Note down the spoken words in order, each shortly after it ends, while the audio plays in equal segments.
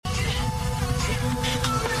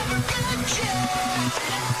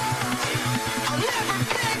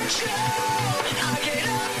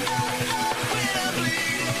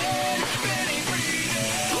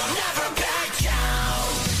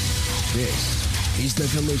This is the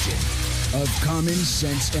collision of common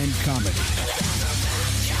sense and comedy.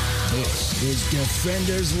 This is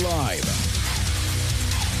Defenders Live.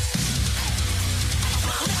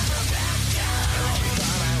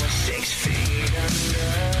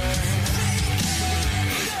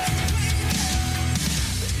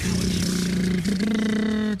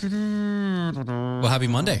 Well, happy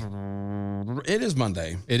Monday. It is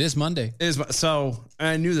Monday. It is Monday. So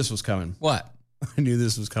I knew this was coming. What? I knew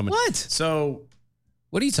this was coming. What? So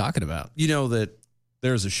what are you talking about? You know that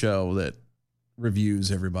there's a show that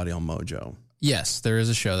reviews everybody on Mojo. Yes, there is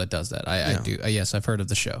a show that does that. I do. Yes, I've heard of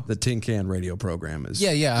the show. The Tin Can Radio program is.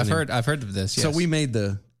 Yeah. I've heard of this. Yes. So we made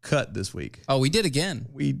the cut this week. Oh, we did again.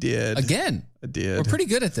 We did again. I did. We're pretty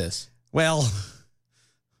good at this. Well,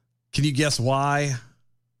 can you guess why?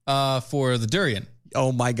 For the durian.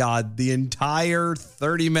 Oh my God! The entire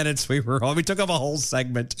 30 minutes we were on, we took up a whole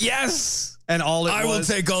segment. Yes, and all it I will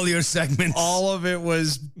take all your segments. All of it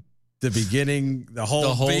was the beginning, the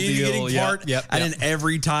whole beginning deal. part. Yep. And then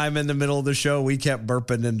every time in the middle of the show, we kept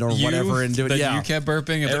burping and or whatever and doing. You kept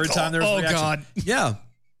burping every time there was. Oh God! Yeah.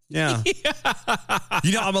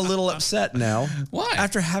 You know, I'm a little upset now. Why?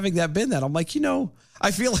 After having that been that, I'm like,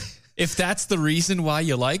 I feel like. If that's the reason why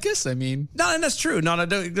you like us, I mean. No, and that's true. No,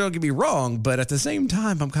 don't get me wrong. But at the same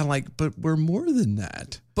time, I'm kind of like, but we're more than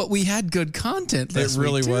that. But we had good content. It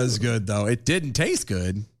really was good, though. It didn't taste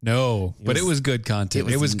good. No, but it was good content.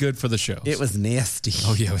 It was good for the show. It was nasty.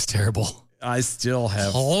 Oh, yeah, it was terrible. I still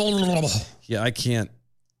have. Yeah, I can't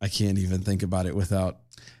even think about it without.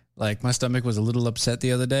 Like, my stomach was a little upset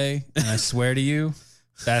the other day. And I swear to you,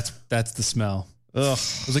 that's the smell. Ugh.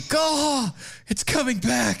 I was like, oh, it's coming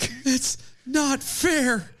back. It's not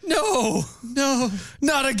fair. No,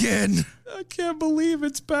 not again. I can't believe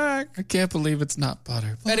it's back. I can't believe it's not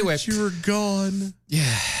butter. But anyway, you were gone. Yeah.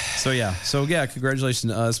 So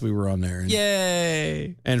congratulations to us. We were on there.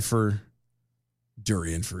 Yay. And for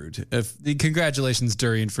durian fruit. Congratulations,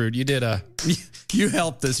 durian fruit. You did you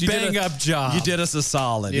helped us. You bang up job. You did us a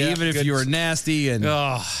solid. Yeah, even if you were nasty and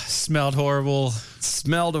smelled horrible.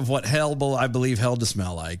 Smelled of what hell, I believe, hell to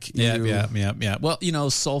smell like. Yeah.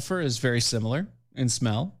 Well, sulfur is very similar in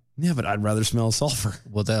smell. Yeah, but I'd rather smell sulfur.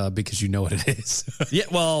 Well, because you know what it is. Yeah,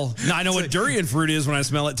 well, I know what durian fruit is when I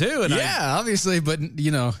smell it too. And obviously, but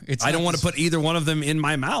it's. I don't want to put either one of them in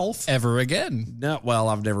my mouth ever again. No, well,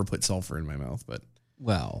 I've never put sulfur in my mouth, but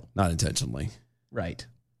not intentionally. Right.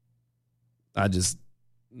 Not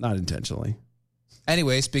intentionally.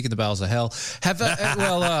 Anyway, speaking of the bowels of hell, let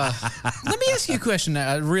me ask you a question.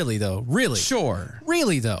 Really though, sure.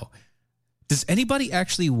 Really though, does anybody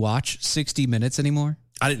actually watch 60 Minutes anymore?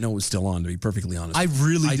 I didn't know it was still on, to be perfectly honest. I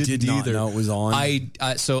didn't not either. know it was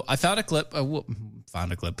on. So I found a clip. I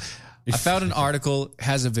found an article,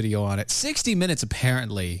 has a video on it. 60 Minutes,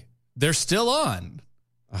 apparently, they're still on.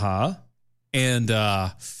 And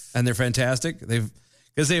they're fantastic.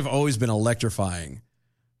 Because they've always been electrifying.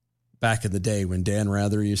 Back in the day when Dan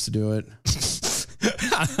Rather used to do it.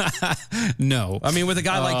 No. I mean, with a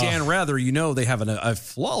guy like Dan Rather, they have a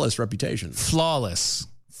flawless reputation. Flawless.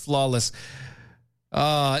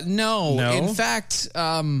 No. In fact,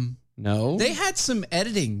 no. They had some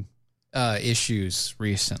editing issues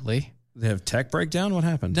recently. They have tech breakdown? What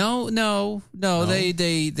happened? No.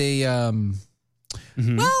 They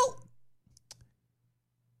well,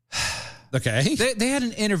 okay. They had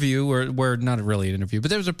an interview where not really an interview, but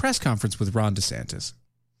there was a press conference with Ron DeSantis.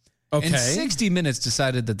 Okay. And 60 Minutes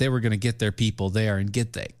decided that they were going to get their people there and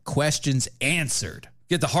get the questions answered.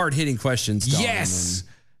 Get the hard-hitting questions done. Yes.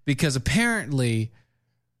 Because apparently,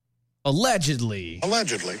 allegedly,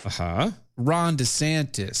 Ron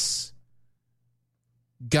DeSantis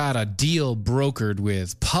got a deal brokered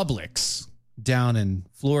with Publix down in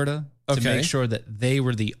Florida to make sure that they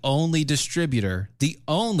were the only distributor of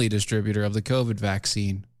the COVID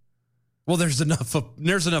vaccine. Well, there's enough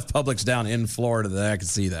Publix down in Florida that I can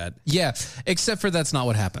see that. Yeah, except for that's not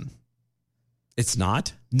what happened. It's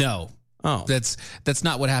not? No. Oh, that's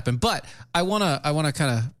not what happened. But I wanna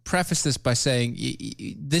kind of preface this by saying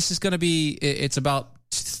this is going to be. It's about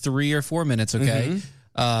 3 or 4 minutes. Okay,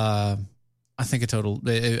 I think a total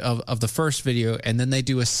of the first video, and then they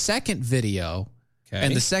do a second video,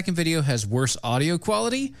 and the second video has worse audio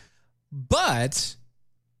quality, but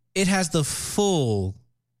it has the full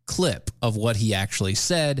clip of what he actually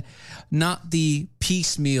said, not the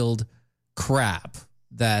piecemealed crap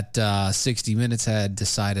that 60 Minutes had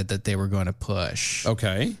decided that they were going to push.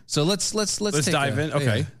 Okay. So let's dive in.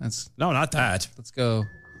 Okay. Yeah, no, not that. Let's go.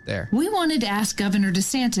 there. We wanted to ask Governor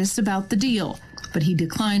DeSantis about the deal, but he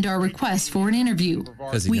declined our request for an interview.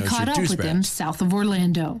 We caught up with him south of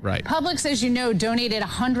Orlando. Right. Publix, as you know, donated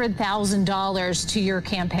 $100,000 to your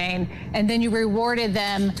campaign, and then you rewarded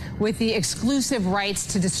them with the exclusive rights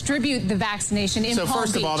to distribute the vaccination in Palm Beach. So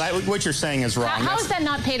first of all, what you're saying is wrong. How is that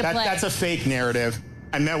not pay to play? That's a fake narrative.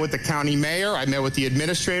 I met with the county mayor, I met with the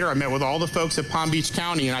administrator, I met with all the folks at Palm Beach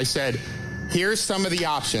County, and I said, here's some of the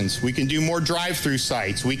options. We can do more drive-through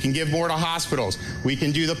sites. We can give more to hospitals. We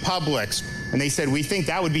can do the Publix. And they said, we think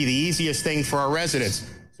that would be the easiest thing for our residents.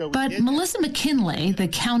 But Melissa McKinley, the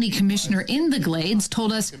county commissioner in the Glades,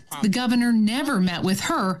 told us the governor never met with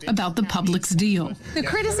her about the Publix deal. The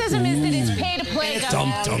criticism is that it's pay to play.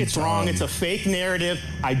 It's wrong. It's a fake narrative.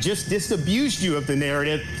 I just disabused you of the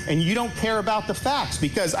narrative, and you don't care about the facts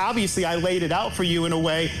because obviously I laid it out for you in a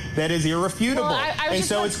way that is irrefutable. Well, and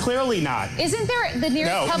so it's clearly not. Isn't there the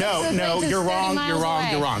nearest Publix? No, you're wrong. You're wrong.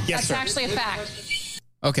 You're wrong. Yes, sir. That's actually a fact.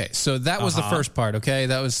 Okay, so that was the first part. Okay,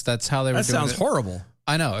 that's how they were. That doing sounds it. Horrible.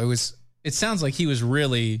 I know it sounds like he was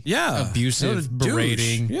really abusive,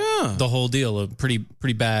 berating, the whole deal. A pretty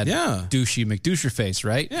bad, douchey McDoucher face,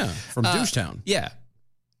 right? Yeah, from Douchetown. Yeah,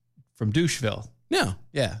 from Doucheville.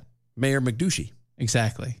 Yeah, Mayor McDouchey.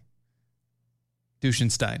 Exactly.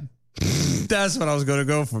 Douchenstein. That's what I was going to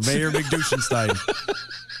go for, Mayor McDouchenstein.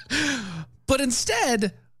 But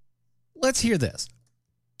instead, let's hear this.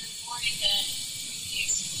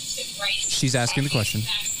 She's asking the question.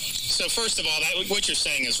 So first of all, what you're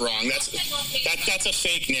saying is wrong. That's a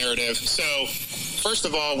fake narrative. So first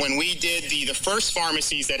of all, when we did the first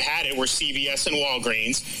pharmacies that had it were CVS and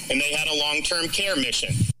Walgreens, and they had a long-term care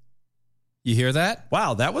mission. You hear that?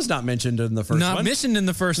 Wow, that was not mentioned in the first one. Not mentioned in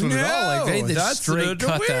the first one at all. Like they straight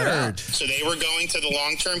cut that out. So they were going to the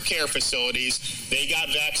long-term care facilities. They got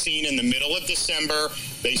vaccine in the middle of December.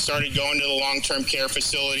 They started going to the long-term care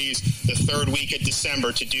facilities the third week of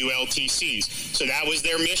December to do LTCs. So that was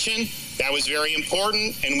their mission. That was very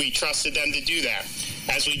important, and we trusted them to do that.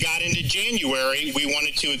 As we got into January, we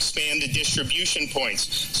wanted to expand the distribution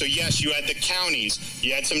points. So yes, you had the counties,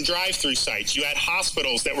 you had some drive-through sites, you had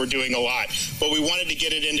hospitals that were doing a lot, but we wanted to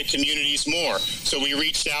get it into communities more. So we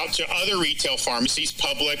reached out to other retail pharmacies,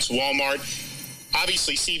 Publix, Walmart.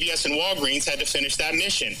 Obviously, CVS and Walgreens had to finish that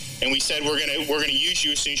mission, and we said we're gonna use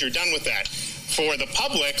you as soon as you're done with that. For the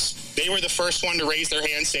Publix, they were the first one to raise their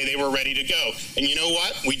hand, say they were ready to go. And you know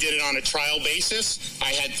what? We did it on a trial basis.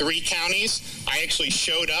 I had 3 counties. I actually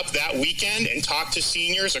showed up that weekend and talked to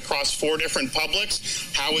seniors across 4 different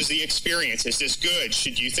Publix. How was the experience? Is this good?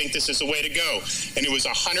 Should you think this is the way to go? And it was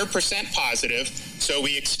 100% positive, so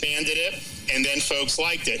we expanded it, and then folks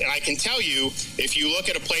liked it. And I can tell you, if you look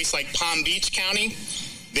at a place like Palm Beach County,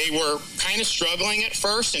 they were kind of struggling at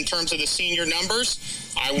first in terms of the senior numbers.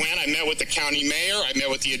 I met with the county mayor, I met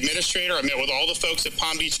with the administrator, I met with all the folks at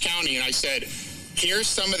Palm Beach County, and I said, here's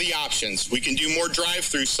some of the options. We can do more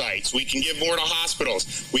drive-through sites. We can give more to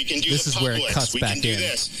hospitals. We can do the Publix. We can do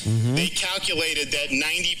this. Mm-hmm. They calculated that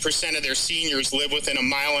 90% of their seniors live within a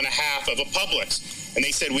mile and a half of a Publix. And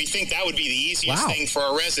they said, we think that would be the easiest thing for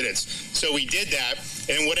our residents. So we did that.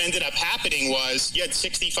 And what ended up happening was you had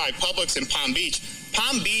 65 Publix in Palm Beach.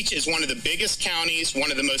 Palm Beach is one of the biggest counties,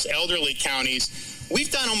 one of the most elderly counties. We've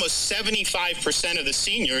done almost 75% of the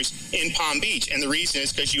seniors in Palm Beach. And the reason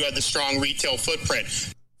is because you had the strong retail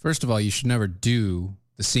footprint. First of all, you should never do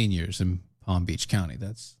the seniors in Palm Beach County.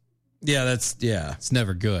 It's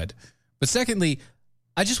never good. But secondly,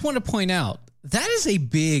 I just want to point out that is a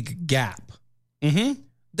big gap. Mm-hmm.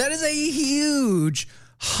 That is a huge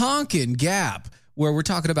honking gap where we're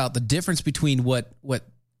talking about the difference between what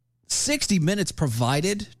 60 Minutes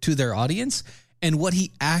provided to their audience and what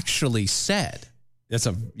he actually said. That's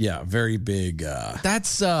a very big.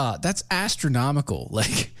 That's astronomical.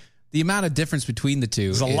 Like the amount of difference between the two.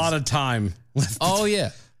 There's a lot of time left. Oh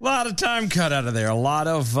yeah, a lot of time cut out of there. A lot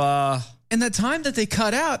of. And the time that they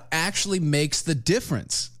cut out actually makes the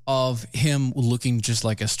difference of him looking just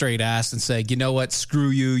like a straight ass and saying, you know what, screw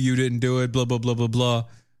you, you didn't do it, blah blah blah blah blah.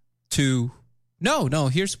 To no,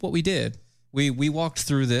 here's what we did. We walked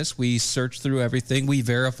through this. We searched through everything. We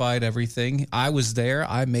verified everything. I was there.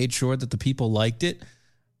 I made sure that the people liked it.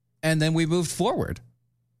 And then we moved forward.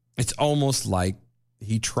 It's almost like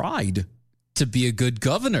he tried to be a good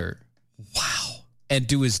governor. Wow. And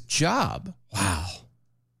do his job. Wow.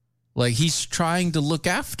 Like he's trying to look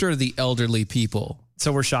after the elderly people.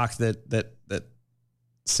 So we're shocked that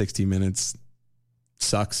 60 Minutes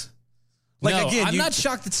sucks. Like, no, again, I'm not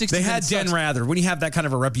shocked that 60 They Minutes had Dan sucks. Rather. When you have that kind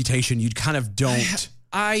of a reputation, you kind of don't.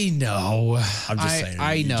 I know. I'm just saying.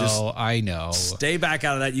 I know. Stay back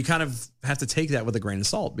out of that. You kind of have to take that with a grain of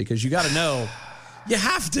salt because you got to know You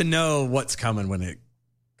have to know what's coming when it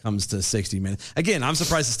comes to 60 Minutes. Again, I'm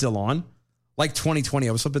surprised it's still on. Like 2020,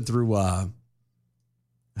 I was flipping through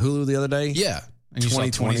Hulu the other day. Yeah. And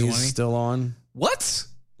 2020 is still on. What?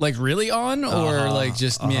 Like really on or like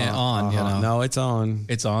just on? You know? No, it's on.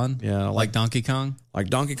 It's on? Yeah. Like Donkey Kong? Like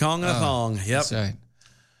Donkey Kong and Kong. Yep. That's right.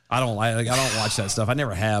 I don't watch that stuff. I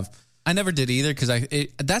never have. I never did either because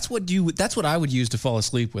that's what I would use to fall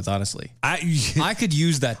asleep with, honestly. I could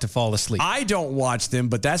use that to fall asleep. I don't watch them,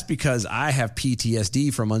 but that's because I have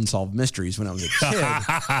PTSD from Unsolved Mysteries when I was a kid.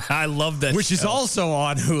 I love that Which show. is also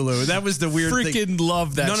on Hulu. That was the weird thing. Freaking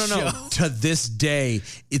love that show. No. To this day,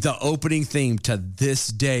 the opening theme to this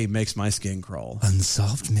day makes my skin crawl.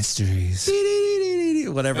 Unsolved Mysteries.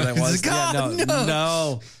 Whatever that was. God,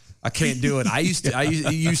 no. I can't do it. I used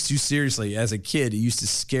to seriously, as a kid, it used to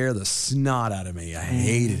scare the snot out of me. I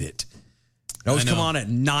hated it. It always come on at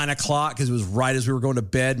 9 o'clock because it was right as we were going to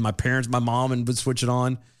bed. My mom would switch it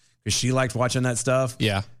on because she liked watching that stuff.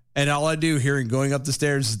 Yeah. And all I do hearing going up the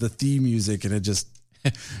stairs is the theme music, and it just...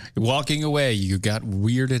 Walking away, you got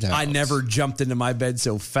weirded out. I never jumped into my bed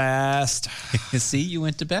so fast. See, you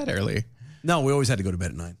went to bed early. No, we always had to go to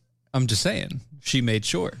bed at 9. I'm just saying. She made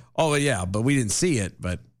sure. Oh, yeah, but we didn't see it,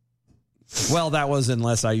 but... Well, that was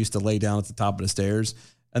unless I used to lay down at the top of the stairs,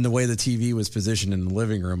 and the way the TV was positioned in the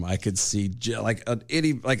living room, I could see almost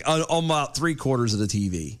 3/4 of the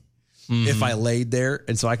TV if I laid there,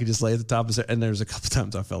 and so I could just lay at the top of the stairs. And there's a couple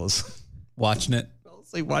times I fell asleep watching it.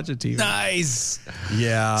 Watching TV. Nice.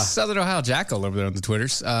 Yeah. Southern Ohio Jackal over there on the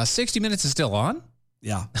Twitters. 60 Minutes is still on.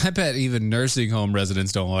 Yeah. I bet even nursing home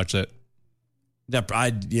residents don't watch it. I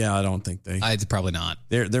don't think they. Probably not.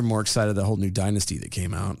 They're more excited the whole new Dynasty that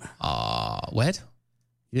came out. What?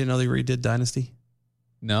 You didn't know they redid Dynasty?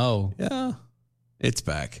 No. Yeah, it's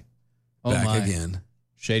back. Oh back my. again.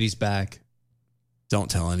 Shady's back.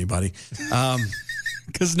 Don't tell anybody,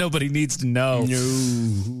 because nobody needs to know.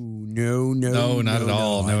 No, not at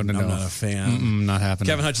all. No. I'm not a fan. Not happening.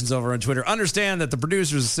 Kevin Hutchins over on Twitter. Understand that the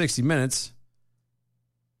producers of 60 Minutes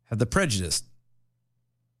have the prejudice.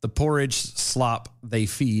 The porridge slop they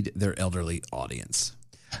feed their elderly audience.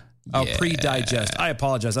 Oh, pre-digest. I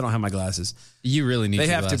apologize. I don't have my glasses. You really need. They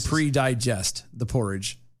have to pre-digest the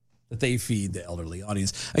porridge that they feed the elderly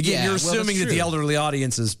audience. Again, you're assuming that the elderly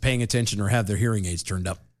audience is paying attention or have their hearing aids turned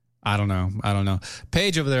up. I don't know.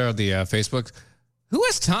 Paige over there on the Facebook. Who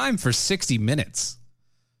has time for 60 Minutes?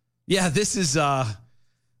 Yeah, this is the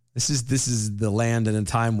land and a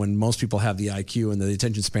time when most people have the IQ and the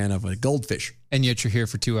attention span of a goldfish. And yet you're here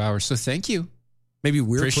for 2 hours, so thank you. Maybe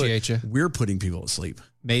we're putting people to sleep.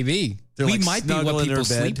 Maybe. We might be what people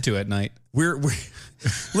sleep to at night.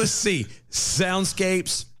 Let's see.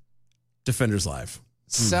 Soundscapes, Defenders Live.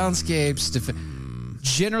 Soundscapes,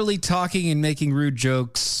 generally talking and making rude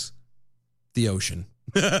jokes. The ocean.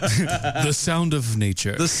 The sound of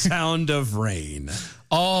nature. The sound of rain.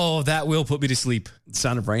 Oh, that will put me to sleep.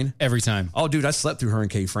 Sound of rain? Every time. Oh, dude, I slept through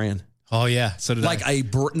Hurricane Fran. Oh, yeah. So did I.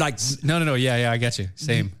 No. Yeah, I get you.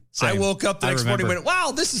 Same. I woke up the next morning and went,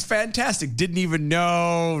 wow, this is fantastic. Didn't even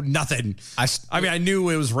know nothing. I knew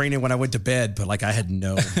it was raining when I went to bed, but I had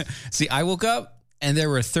no. See, I woke up and there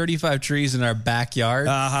were 35 trees in our backyard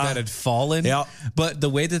that had fallen. Yep. But the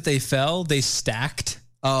way that they fell, they stacked.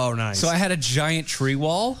 Oh, nice. So I had a giant tree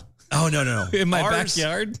wall. Oh, no. In my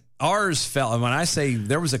backyard. Ours fell. And when I say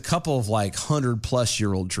there was a couple of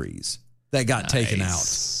 100-plus-year-old trees that got taken out.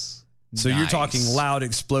 So you're talking loud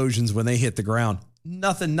explosions when they hit the ground.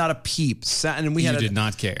 Nothing, not a peep. And we did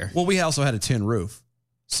not care. Well, we also had a tin roof.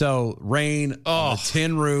 So rain on a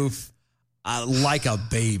tin roof, like a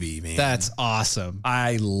baby, man. That's awesome.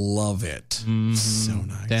 I love it. Mm-hmm. So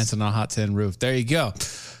nice. Dancing on a hot tin roof. There you go.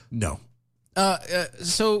 No.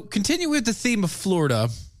 So continue with the theme of Florida.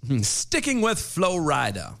 Sticking with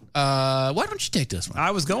Florida. Why don't you take this one?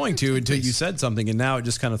 I was going to until you said something, and now it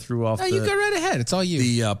just kind of threw off. You go right ahead. It's all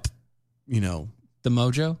you. The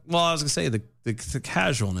mojo. Well, I was going to say the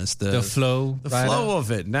casualness, the flow, the flow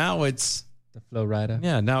of it. Now it's the flow rider.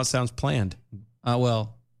 Yeah, now it sounds planned.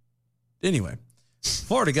 Well, anyway,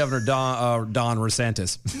 Florida Governor Ron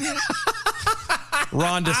DeSantis.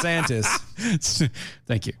 Ron DeSantis.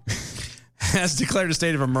 Thank you. Has declared a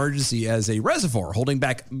state of emergency as a reservoir holding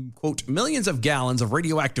back, quote, millions of gallons of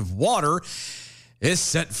radioactive water is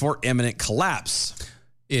set for imminent collapse.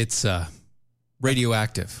 It's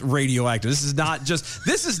radioactive. This is not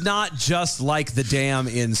just like the dam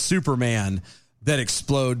in Superman that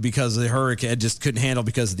explode because the hurricane just couldn't handle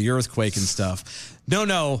because of the earthquake and stuff.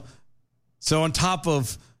 No. So on top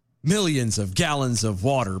of millions of gallons of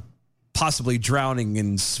water possibly drowning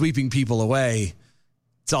and sweeping people away,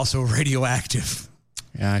 it's also radioactive.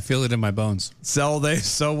 Yeah, I feel it in my bones. So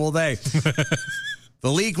will they. The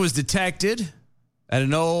leak was detected at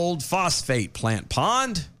an old phosphate plant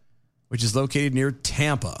pond, which is located near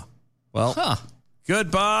Tampa. Well,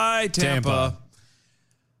 goodbye, Tampa.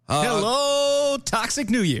 Hello, Toxic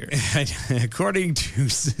New Year. According to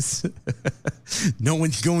no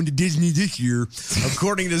one's going to Disney this year.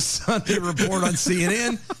 According to Sunday report on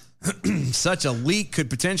CNN, such a leak could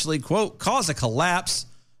potentially, quote, cause a collapse.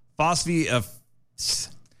 Phosphogypsum.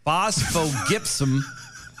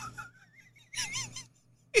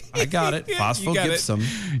 I got it.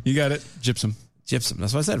 Phosphogypsum. You got it. Gypsum. That's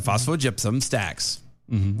what I said. Phosphogypsum stacks,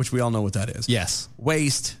 which we all know what that is. Yes.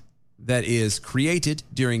 Waste that is created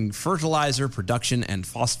during fertilizer production and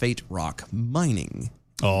phosphate rock mining.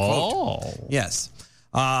 Oh. Quote. Yes.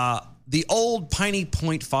 The old Piney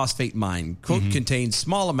Point phosphate mine, quote, contains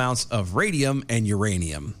small amounts of radium and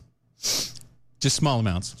uranium. Just small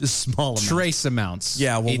amounts. Trace amounts.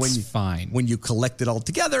 Yeah, well, fine. When you collect it all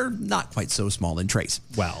together, not quite so small in trace.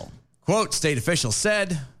 Well. Quote, state officials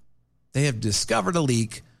said they have discovered a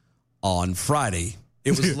leak on Friday.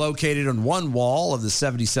 It was located on one wall of the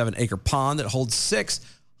 77-acre pond that holds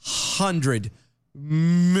 600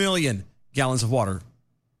 million gallons of water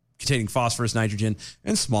containing phosphorus, nitrogen,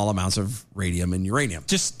 and small amounts of radium and uranium.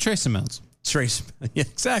 Just trace amounts. Yeah,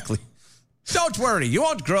 exactly. Don't worry, you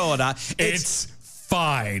won't grow it. It's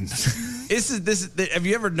fine. Have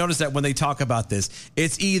you ever noticed that when they talk about this,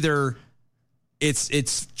 it's either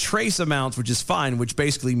it's trace amounts, which is fine, which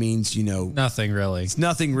basically means, nothing really. It's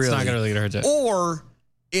nothing really. It's not going to really hurt you. Or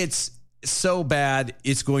it's so bad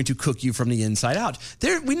it's going to cook you from the inside out.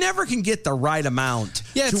 We never can get the right amount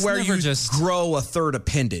to where you just grow a third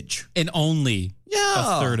appendage. And only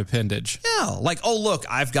a third appendage. Yeah. Like, oh, look,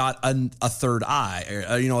 I've got a third eye,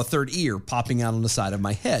 a third ear popping out on the side of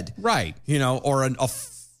my head. Right. Or a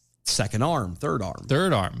second arm, third arm.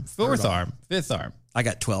 Third arm, fourth arm, fifth arm. I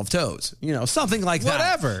got 12 toes, something like that.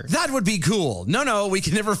 Whatever. That would be cool. No, we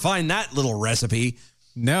can never find that little recipe.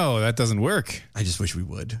 No, that doesn't work. I just wish we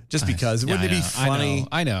would. Just because. Wouldn't it be funny?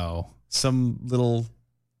 I know. Some little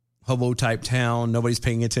hobo type town nobody's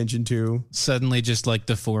paying attention to. Suddenly just like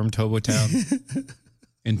deformed hobo town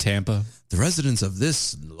in Tampa. The residents of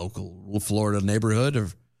this local Florida neighborhood are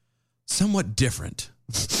somewhat different.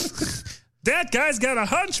 That guy's got a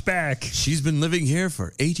hunchback. She's been living here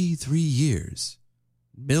for 83 years.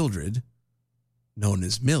 Mildred, known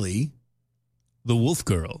as Millie. The wolf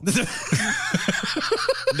girl.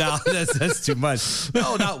 No, that's too much.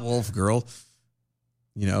 No, not wolf girl.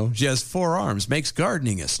 She has 4 arms, makes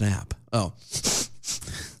gardening a snap. Oh.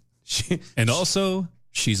 And also,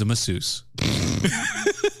 she's a masseuse.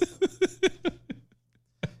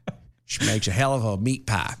 She makes a hell of a meat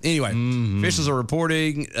pie. Anyway, officials are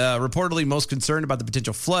reportedly most concerned about the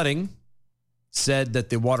potential flooding, said that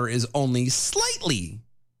the water is only slightly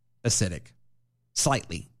acidic.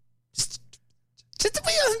 Slightly. Just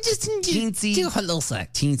teensy. Do a little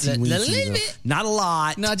sec. Teensy weensy. bit. Not a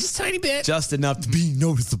lot. No, just a tiny bit. Just enough to be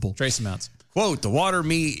noticeable. Trace amounts. Quote, the water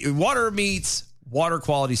meets water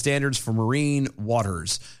quality standards for marine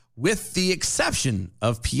waters, with the exception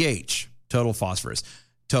of pH, total phosphorus,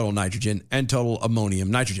 total nitrogen, and total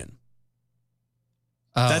ammonium nitrogen.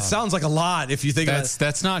 That sounds like a lot if you think about it.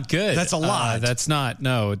 That's not good. That's a lot. It's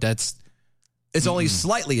only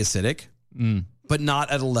slightly acidic. But not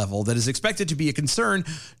at a level that is expected to be a concern,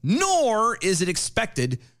 nor is it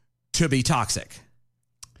expected to be toxic.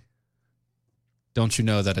 Don't you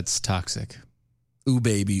know that it's toxic? Ooh,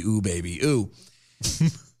 baby, ooh, baby, ooh.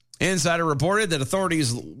 Insider reported that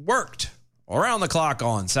authorities worked around the clock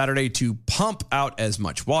on Saturday to pump out as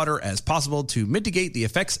much water as possible to mitigate the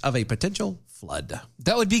effects of a potential flood.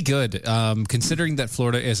 That would be good, considering that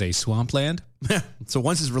Florida is a swampland. So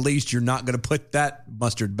once it's released, you're not going to put that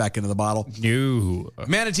mustard back into the bottle. No.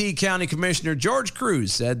 Manatee County Commissioner George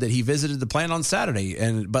Cruz said that he visited the plant on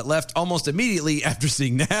Saturday, but left almost immediately after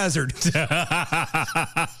seeing the hazard.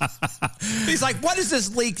 He's like, what is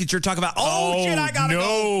this leak that you're talking about? Oh shit, I gotta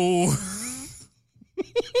go.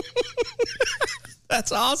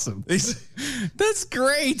 That's awesome. That's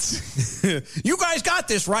great. You guys got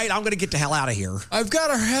this, right? I'm going to get the hell out of here. I've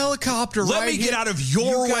got a helicopter Let me get out of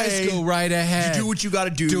your way. You guys go right ahead. You do what you got to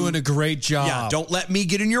do. Doing a great job. Yeah, don't let me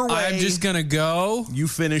get in your way. I'm just going to go. You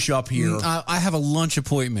finish up here. I have a lunch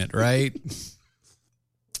appointment, right?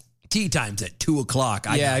 Tea time's at 2:00.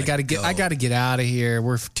 I got to get out of here.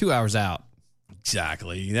 We're 2 hours out.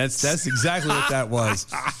 Exactly. That's exactly what that was.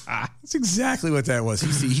 That's exactly what that was.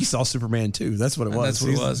 He saw Superman too. That's what it was. That's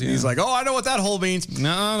what it was. Yeah. He's like, oh, I know what that hole means.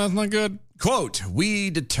 No, that's not good. Quote, we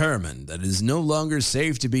determined that it is no longer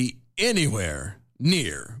safe to be anywhere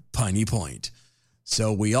near Piney Point,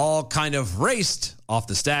 So we all kind of raced off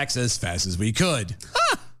the stacks as fast as we could.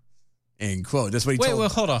 End quote. That's what he told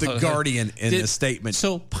the Guardian in a statement.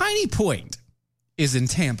 So Piney Point is in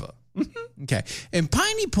Tampa. Okay. And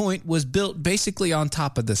Piney Point was built basically on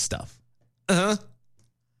top of this stuff. Uh-huh.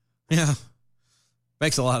 Yeah.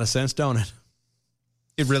 Makes a lot of sense, don't it?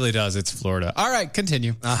 It really does. It's Florida. All right,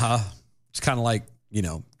 continue. Uh-huh. It's kind of like,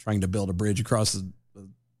 trying to build a bridge across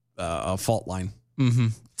a fault line. Mm-hmm.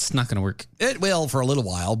 It's not going to work. It will for a little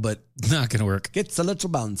while, but not going to work. Gets a little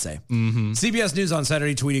bouncy. Mm-hmm. CBS News on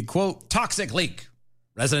Saturday tweeted, quote, toxic leak.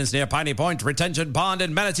 Residents near Piney Point Retention Pond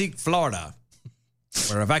in Manatee, Florida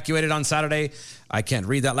were evacuated on Saturday. I can't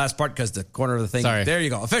read that last part because the corner of the thing. Sorry. There you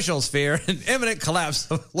go. Officials fear an imminent collapse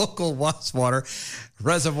of local wastewater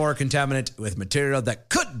reservoir contaminant with material that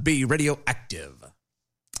could be radioactive.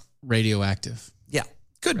 Radioactive. Yeah,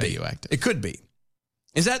 could be. Radioactive. It could be.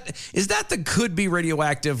 Is that the could be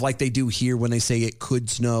radioactive like they do here when they say it could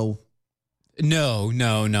snow? No.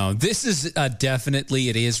 This is definitely,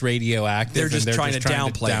 it is radioactive. They're just trying to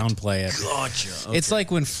downplay it. Gotcha. Okay. It's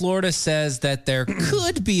like when Florida says that there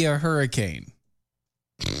could be a hurricane.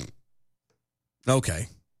 Okay.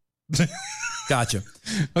 Gotcha.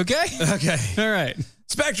 Okay. All right.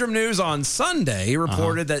 Spectrum News on Sunday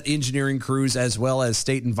reported that engineering crews as well as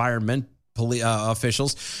state environment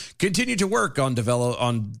officials continue to work on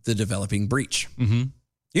the developing breach. Mm-hmm.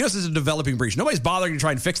 This is a developing breach. Nobody's bothering to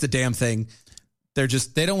try and fix the damn thing. They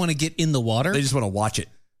don't want to get in the water. They just want to watch it.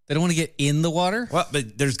 They don't want to get in the water. Well,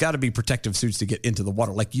 but there's got to be protective suits to get into the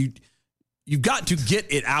water. Like you've got to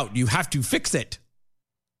get it out. You have to fix it.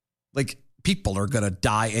 Like people are going to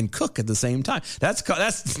die and cook at the same time. That's they're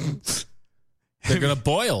going to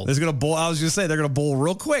boil. They're going to boil. I was going to say they're going to boil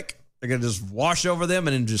real quick. They're going to just wash over them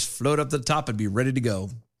and then just float up to the top and be ready to go.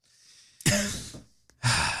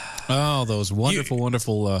 Oh, those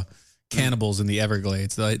wonderful cannibals in the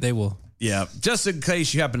Everglades. They will. Yeah. Just in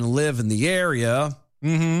case you happen to live in the area,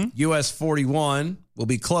 US 41 will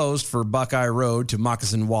be closed for Buckeye Road to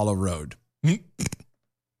Moccasin Wallow Road.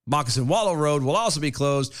 Moccasin Wallow Road will also be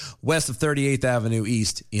closed west of 38th Avenue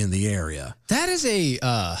East in the area. That is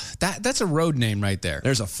that's a road name right there.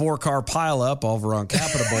 There's a 4-car pileup over on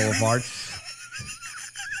Capitol Boulevard.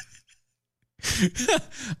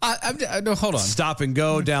 No, hold on. Stop and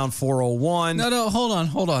go down 401. No,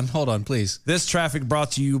 hold on, please. This traffic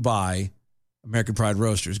brought to you by American Pride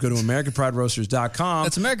Roasters. Go to AmericanPrideRoasters.com.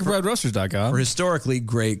 That's AmericanPrideRoasters.com. For historically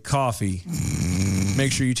great coffee.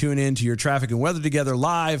 Make sure you tune in to your Traffic and Weather Together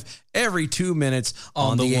live every 2 minutes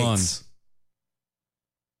on the 8s.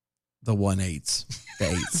 The 1/8s. The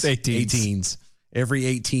 8s. 18s. Every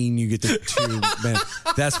 18 you get the 2 minutes.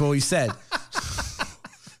 That's what we said.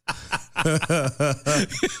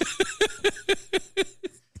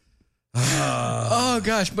 Oh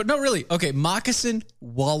gosh, but no, really. Okay, Moccasin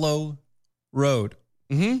Wallow Road.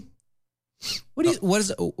 Mm-hmm.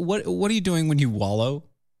 What are you doing when you wallow?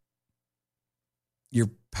 You're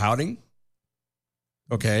pouting.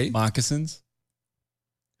 Okay. Moccasins.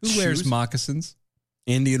 Who wears moccasins?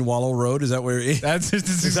 Indian Wallow Road. Is that where? That's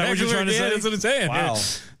exactly what you're trying to say? That's what I'm saying. Wow,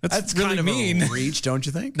 that's really kind of mean. A reach, don't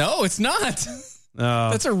you think? No, it's not.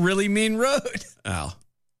 That's a really mean road. Oh,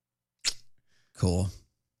 cool.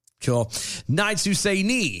 Knights who say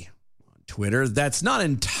knee on Twitter. That's not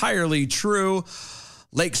entirely true.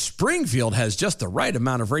 Lake Springfield has just the right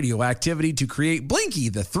amount of radioactivity to create Blinky,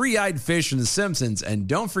 the three-eyed fish from The Simpsons. And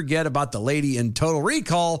don't forget about the lady in Total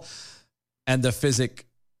Recall and the psychics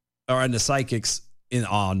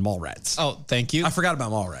on Mallrats. Oh, thank you. I forgot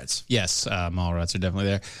about Mallrats. Yes, Mallrats are definitely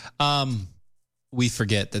there. We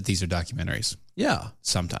forget that these are documentaries. Yeah.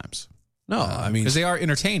 Sometimes. No, I mean... Because they are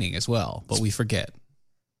entertaining as well, but we forget.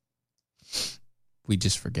 We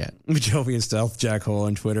just forget. Jovian Stealth, Jack Hole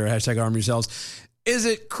on Twitter, #arm yourselves. Is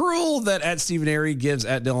it cruel that @Stephen Airy gives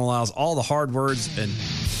 @Dylan Lyles all the hard words and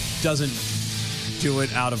doesn't do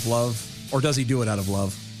it out of love? Or does he do it out of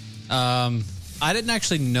love? I didn't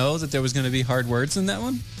actually know that there was going to be hard words in that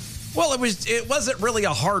one. Well, it wasn't really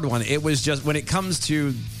a hard one. It was just when it comes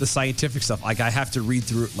to the scientific stuff, like I have to read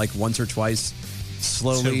through it like once or twice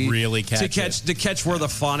slowly to really catch to catch where the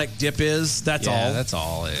phonic dip is. That's all. Yeah, that's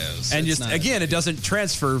all it is. And it doesn't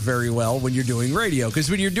transfer very well when you're doing radio, because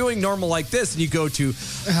when you're doing normal like this and you go to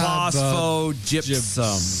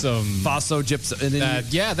phosphogypsum, and then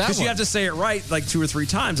because you have to say it right like 2 or 3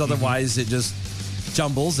 times, otherwise it just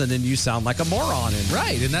jumbles and then you sound like a moron. And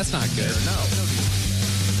right, and that's not good. No.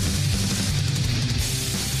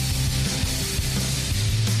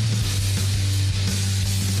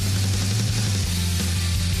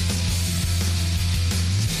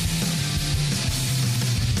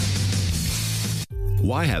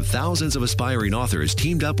 why have thousands of aspiring authors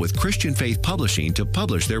teamed up with Christian Faith Publishing to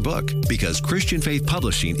publish their book? Because Christian Faith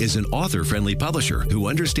Publishing is an author-friendly publisher who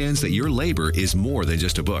understands that your labor is more than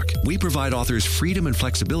just a book. We provide authors freedom and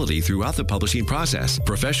flexibility throughout the publishing process,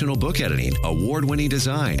 professional book editing, award-winning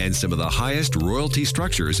design, and some of the highest royalty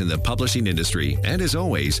structures in the publishing industry. And as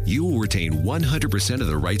always, you will retain 100% of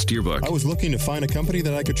the rights to your book. I was looking to find a company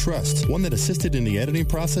that I could trust, one that assisted in the editing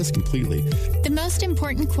process completely. The most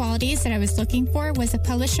important qualities that I was looking for was a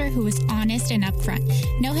publisher who was honest and upfront,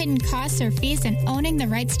 no hidden costs or fees, and owning the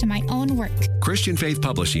rights to my own work. Christian Faith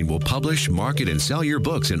Publishing will publish, market, and sell your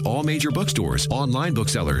books in all major bookstores, online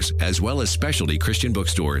booksellers, as well as specialty Christian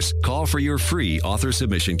bookstores. Call for your free author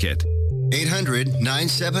submission kit.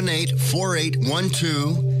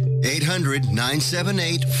 800-978-4812.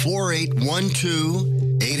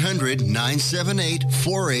 800-978-4812.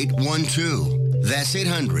 800-978-4812. That's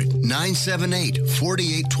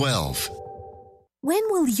 800-978-4812. When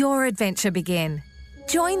will your adventure begin?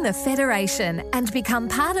 Join the Federation and become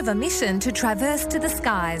part of a mission to traverse to the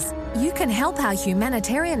skies. You can help our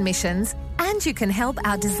humanitarian missions and you can help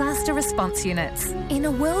our disaster response units. In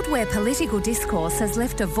a world where political discourse has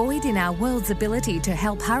left a void in our world's ability to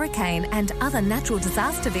help hurricane and other natural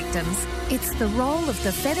disaster victims, it's the role of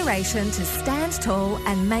the Federation to stand tall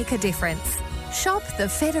and make a difference. Shop the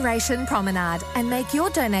Federation Promenade and make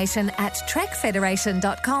your donation at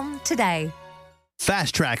trekfederation.com today.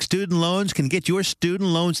 Fast Track Student Loans can get your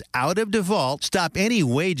student loans out of default, stop any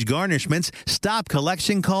wage garnishments, stop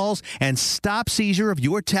collection calls, and stop seizure of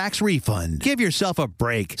your tax refund. Give yourself a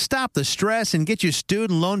break. Stop the stress and get your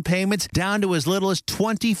student loan payments down to as little as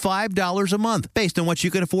 $25 a month based on what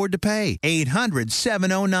you can afford to pay.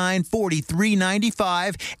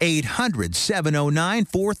 800-709-4395.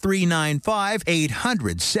 800-709-4395.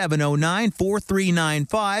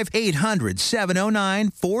 800-709-4395.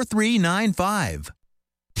 800-709-4395.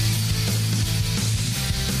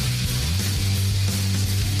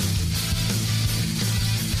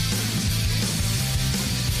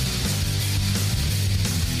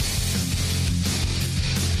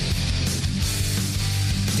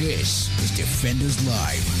 This is Defenders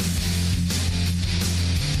Live.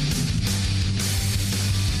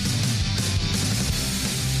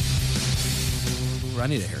 I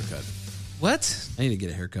need a haircut. What? I need to get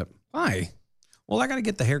a haircut. Why? Well, I got to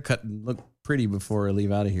get the haircut and look pretty before I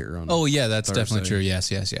leave out of here. Oh, yeah, that's definitely true.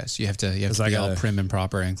 Yes. You have to be all prim and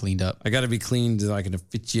proper and cleaned up. I got to be cleaned so I can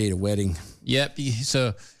officiate a wedding. Yep.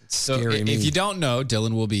 So if you don't know,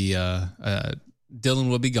 Dylan will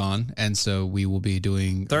be gone, and so we will be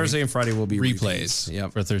doing Thursday and Friday will be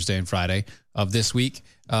replays for Thursday and Friday of this week.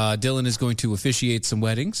 Dylan is going to officiate some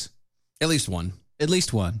weddings. At least one.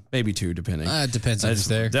 Maybe two, depending. It depends if it's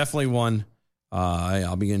there. Definitely one.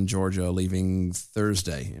 I'll be in Georgia leaving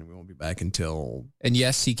Thursday, and we won't be back until... And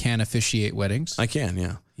yes, he can officiate weddings. I can,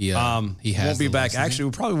 yeah. He has won't be back. Actually,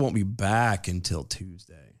 we probably won't be back until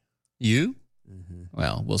Tuesday. You? Mm-hmm.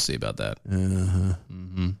 Well, we'll see about that. Uh-huh.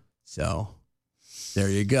 Mm-hmm. So... there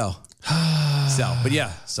you go. So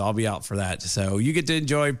I'll be out for that. So you get to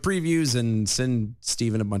enjoy previews and send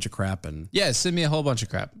Steven a bunch of crap. And yeah, send me a whole bunch of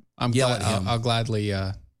crap. I'll gladly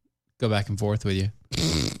go back and forth with you.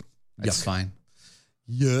 That's fine.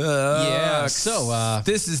 Yeah. So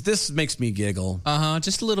this makes me giggle.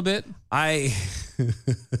 Just a little bit. The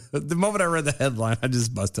moment I read the headline, I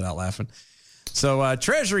just busted out laughing. So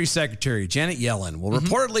Treasury Secretary Janet Yellen will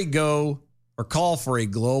reportedly go or call for a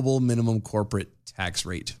global minimum corporate tax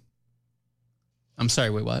rate. I'm sorry,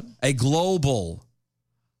 wait, what? A global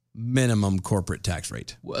minimum corporate tax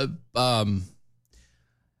rate. The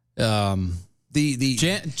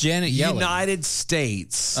Janet Yellen, United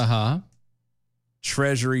States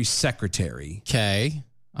Treasury Secretary. Okay,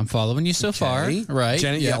 I'm following you so far. Right,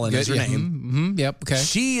 Janet Yellen is her name. Yep. Okay,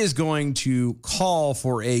 she is going to call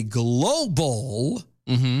for a global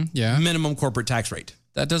minimum corporate tax rate.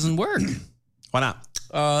 That doesn't work. Why not?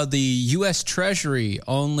 The U.S. Treasury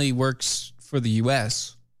only works for the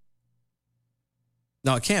U.S.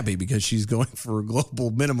 No, it can't be because she's going for a global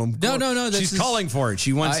minimum. No. She's calling for it.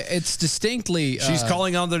 She wants. It's distinctly. She's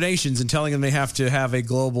calling on other nations and telling them they have to have a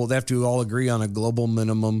global. They have to all agree on a global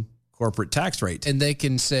minimum corporate tax rate, and they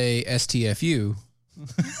can say STFU.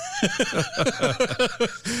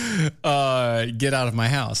 Get out of my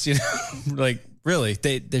house. You know, like really.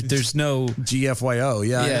 There's no GFYO.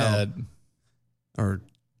 Yeah. Or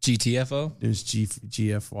GTFO? There's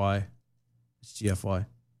GFY. It's GFY.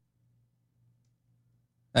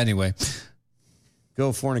 Anyway.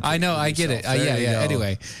 Go fornicate. I know, I get it. Yeah.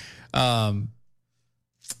 Anyway. I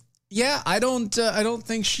don't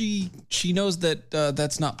think she knows that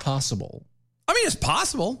that's not possible. I mean, it's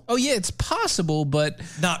possible. Oh yeah, it's possible, but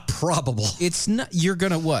not probable. It's not. You're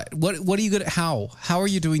gonna what? What are you gonna? How are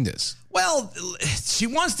you doing this? Well, she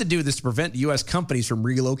wants to do this to prevent U.S. companies from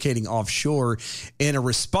relocating offshore in a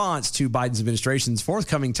response to Biden's administration's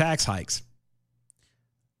forthcoming tax hikes.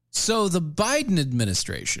 So the Biden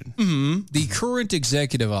administration, the current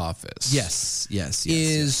executive office,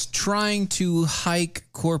 is trying to hike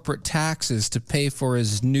corporate taxes to pay for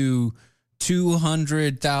his new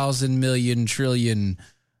 200,000 million trillion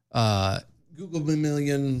Google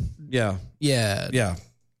million.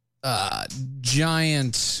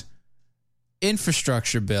 Giant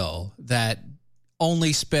infrastructure bill that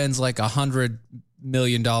only spends like $100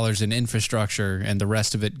 million in infrastructure and the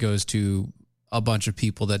rest of it goes to a bunch of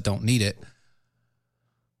people that don't need it.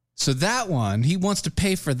 So that one, he wants to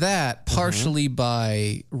pay for that partially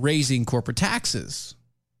by raising corporate taxes.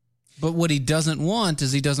 But what he doesn't want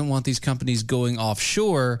is he doesn't want these companies going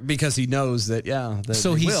offshore because he knows that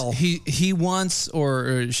he wants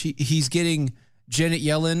he's getting Janet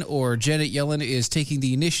Yellen, or Janet Yellen is taking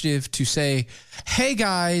the initiative to say, "Hey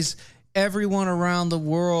guys, everyone around the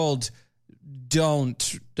world,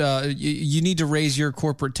 you need to raise your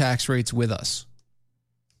corporate tax rates with us."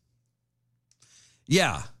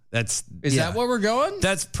 Yeah, is that where we're going?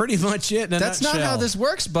 That's pretty much it. That's not how this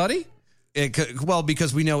works, buddy.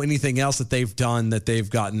 Because we know anything else that they've done that they've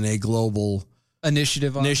gotten a global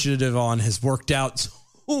initiative on has worked out so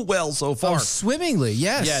well so far. Swimmingly,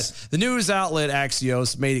 yes. Yes. The news outlet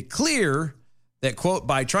Axios made it clear that, quote,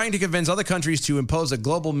 by trying to convince other countries to impose a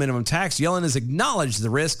global minimum tax, Yellen has acknowledged the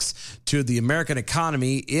risks to the American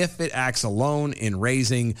economy if it acts alone in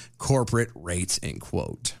raising corporate rates, end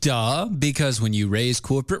quote. Duh, because when you raise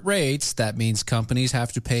corporate rates, that means companies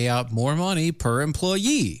have to pay out more money per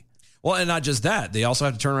employee. Well, and not just that. They also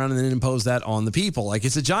have to turn around and then impose that on the people. Like,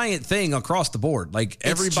 it's a giant thing across the board. Like,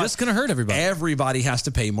 it's just going to hurt everybody. Everybody has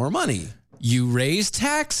to pay more money. You raise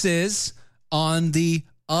taxes on the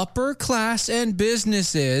upper class and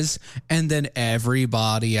businesses, and then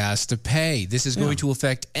everybody has to pay. This is going to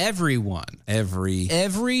affect everyone.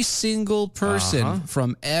 Every single person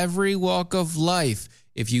from every walk of life.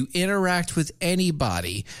 If you interact with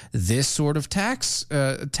anybody, this sort of tax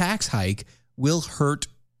hike will hurt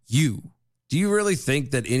you. Do you really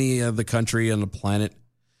think that any other country on the planet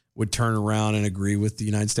would turn around and agree with the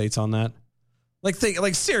United States on that? Like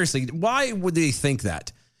seriously, why would they think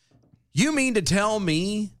that? You mean to tell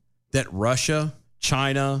me that Russia,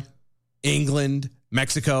 China, England,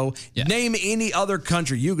 Mexico, name any other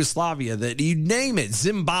country, Yugoslavia, that you name it,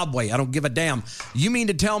 Zimbabwe, I don't give a damn. You mean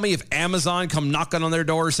to tell me if Amazon come knocking on their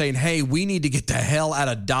door saying, "Hey, we need to get the hell out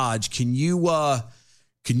of Dodge. Can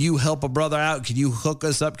you help a brother out? Can you hook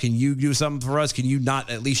us up? Can you do something for us? Can you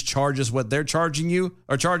not at least charge us what they're charging you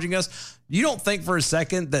or charging us?" You don't think for a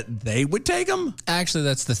second that they would take them? Actually,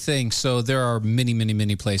 that's the thing. So there are many, many,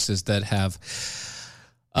 many places that have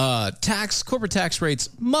corporate tax rates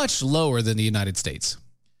much lower than the United States.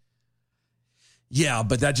 Yeah,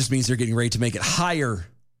 but that just means they're getting ready to make it higher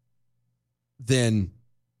than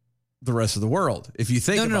the rest of the world. If you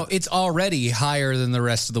think no, it's already higher than the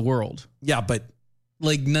rest of the world. Yeah, but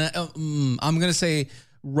I'm going to say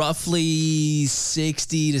roughly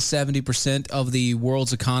 60 to 70% of the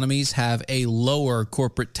world's economies have a lower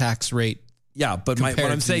corporate tax rate. Yeah, but what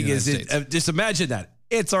I'm saying is just imagine that.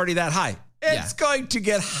 It's already that high. It's going to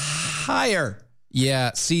get higher.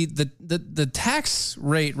 Yeah, see, the tax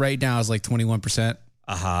rate right now is like 21%.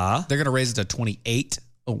 They're going to raise it to 28.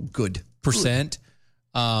 Oh, good. Percent.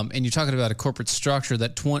 And you're talking about a corporate structure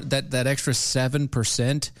that extra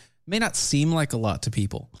 7% may not seem like a lot to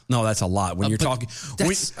people. No, that's a lot when you're talking.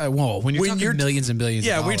 When you're talking millions and billions.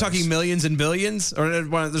 Yeah, of when you're talking millions and billions, or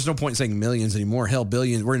there's no point in saying millions anymore. Hell,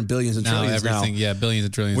 billions. We're in billions and trillions now. Yeah, billions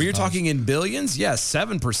and trillions. When you're talking in billions,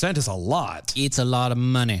 7% is a lot. It's a lot of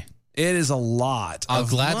money. It is a lot. I would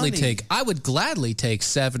gladly take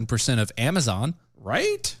 7% of Amazon.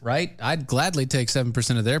 Right? I'd gladly take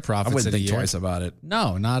 7% of their profits. I wouldn't think twice about it.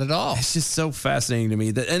 No, not at all. It's just so fascinating to me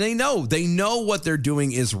and they know what they're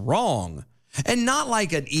doing is wrong, and not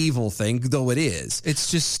like an evil thing, though it is.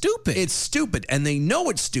 It's just stupid. It's stupid, and they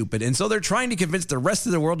know it's stupid, and so they're trying to convince the rest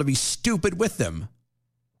of the world to be stupid with them.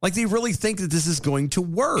 Like they really think that this is going to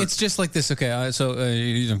work. It's just like this. Okay,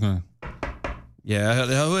 yeah,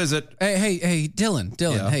 who is it? Hey, Dylan.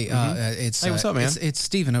 Yeah. Hey, it's hey, what's up, man? It's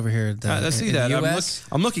Steven over here. I see that.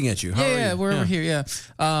 I'm looking at you. How are you? We're over here.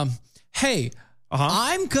 Yeah. Hey,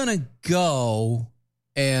 I'm gonna go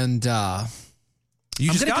and.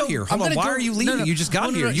 You just got here. Hold on. Why are you leaving? No. You just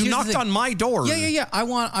got here. You knocked on my door. Yeah. I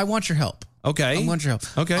want your help. Okay. I want your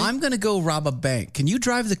help. Okay. I'm gonna go rob a bank. Can you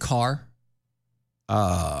drive the car?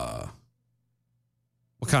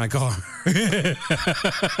 What kind of car?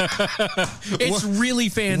 It's really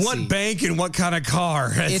fancy. What bank and what kind of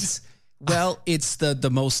car? It's the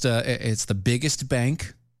most it's the biggest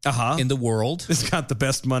bank in the world. It's got the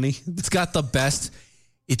best money. It's got the best.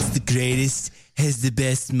 It's the greatest. Has the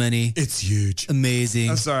best money. It's huge.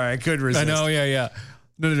 Amazing. I'm sorry, I couldn't resist. I know. Yeah.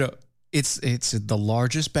 No. It's the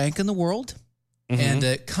largest bank in the world, and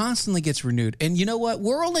it constantly gets renewed. And you know what?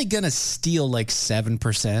 We're only gonna steal like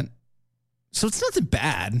 7%. So it's nothing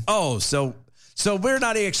bad. Oh, so we're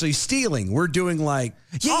not actually stealing. We're doing like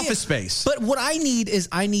office space. But what I need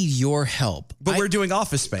your help. But we're doing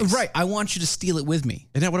office space. Right. I want you to steal it with me.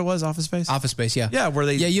 Isn't that what it was? Office space? Office space, yeah. Yeah, where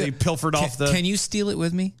they pilfered off the... Can you steal it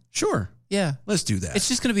with me? Sure. Yeah. Let's do that. It's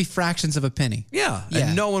just going to be fractions of a penny. Yeah.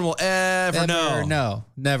 And no one will ever know. No.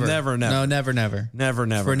 Never. Never. No, never. Never.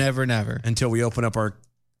 For never. Until we open up our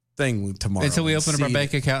thing tomorrow. Until we open up our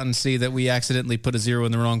bank account and see that we accidentally put a zero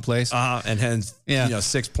in the wrong place. And hence,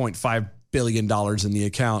 $6.5 billion in the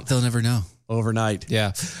account. They'll never know. Overnight.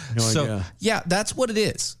 Yeah. That's what it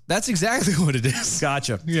is. That's exactly what it is.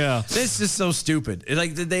 Gotcha. Yeah. This is so stupid.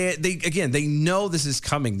 Like they know this is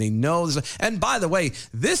coming. They know this. And by the way,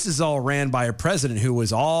 this is all ran by a president who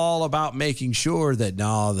was all about making sure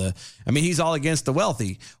that he's all against the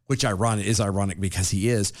wealthy, which is ironic because he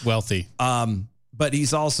is wealthy. But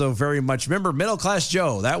he's also very much, remember, middle class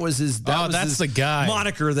Joe. That was his. That's the guy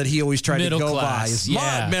moniker that he always tried to go by.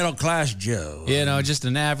 Middle class Joe. Just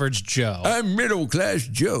an average Joe. I'm middle class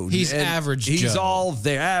Joe. He's average Joe. He's all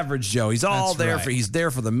there, average Joe. He's all there right. he's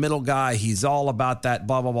there for the middle guy. He's all about that.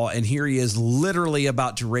 Blah blah blah. And here he is, literally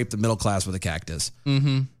about to rape the middle class with a cactus.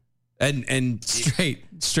 Mm-hmm. And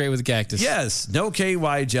straight with a cactus. Yes. No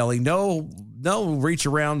KY jelly. No reach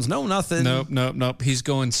arounds. No nothing. Nope. He's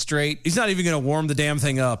going straight. He's not even going to warm the damn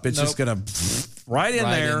thing up. It's just going to right in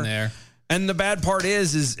there. And the bad part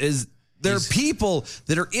is there are people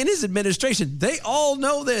that are in his administration. They all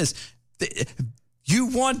know this. You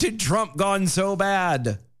wanted Trump gone so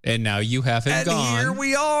bad. And now you have him gone. And here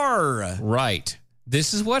we are. Right.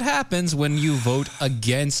 This is what happens when you vote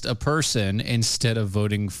against a person instead of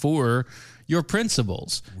voting for your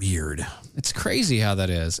principles. Weird. It's crazy how that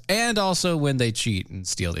is. And also when they cheat and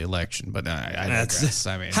steal the election. But I digress.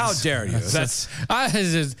 How dare you?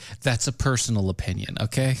 That's a personal opinion,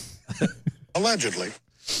 okay? Allegedly.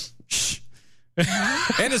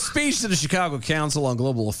 In a speech to the Chicago Council on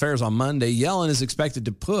Global Affairs on Monday, Yellen is expected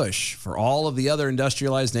to push for all of the other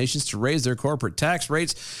industrialized nations to raise their corporate tax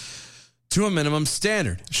rates to a minimum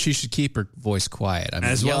standard. She should keep her voice quiet.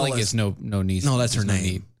 Yelling is no need. No, that's her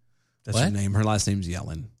name. That's what? her name. Her last name's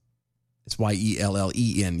Yellen. It's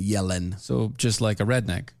Yellen. Yellen. So just like a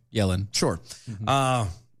redneck, Yellen. Sure. Mm-hmm. No,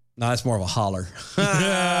 that's more of a holler.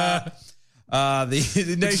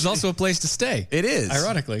 Which is also a place to stay. It is.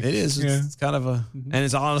 Ironically. It is. It's kind of a, and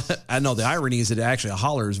it's on, I know the irony is that actually a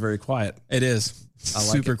holler is very quiet. It is.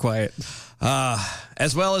 Super quiet.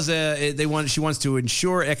 As well as she wants to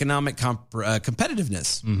ensure economic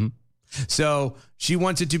competitiveness. Mm-hmm. So she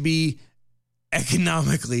wants it to be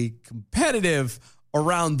economically competitive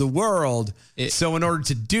around the world. So in order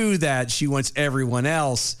to do that, she wants everyone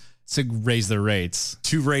else to raise their rates.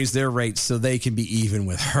 So they can be even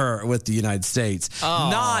with the United States.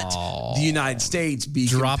 Not the United States be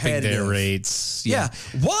dropping their rates. Yeah.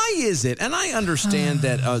 Why is it? And I understand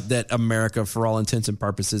that America, for all intents and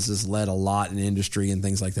purposes, has led a lot in industry and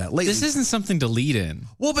things like that lately. This isn't something to lead in.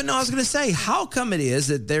 Well, but no, I was going to say, how come it is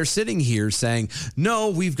that they're sitting here saying,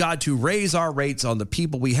 no, we've got to raise our rates on the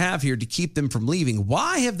people we have here to keep them from leaving?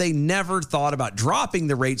 Why have they never thought about dropping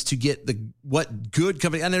the rates to get what good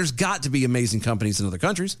company? And there's got to be amazing companies in other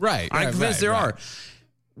countries. Right. I'm convinced there are.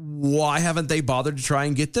 Why haven't they bothered to try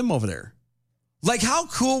and get them over there? Like, how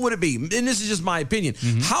cool would it be? And this is just my opinion.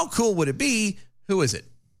 Mm-hmm. How cool would it be? Who is it?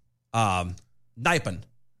 Nippon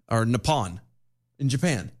or Nippon in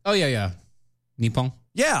Japan. Oh, yeah. Nippon?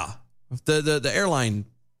 Yeah. The airline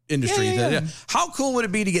industry. Yeah. How cool would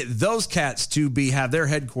it be to get those cats to have their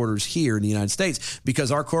headquarters here in the United States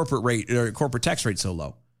because our corporate tax rate's so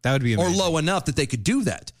low? That would be amazing. Or low enough that they could do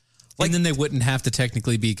that. And then they wouldn't have to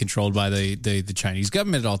technically be controlled by the Chinese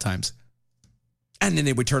government at all times. And then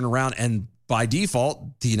they would turn around and by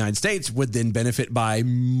default, the United States would then benefit by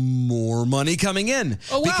more money coming in.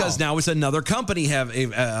 Oh, wow. Because now it's another company have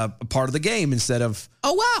a part of the game instead of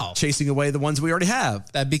chasing away the ones we already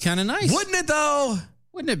have. That'd be kind of nice. Wouldn't it though?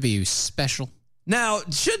 Wouldn't it be special? Now,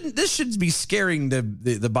 this should be scaring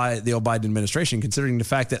the old Biden administration, considering the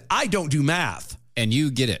fact that I don't do math. And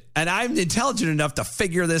you get it. And I'm intelligent enough to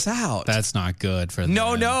figure this out. That's not good for them.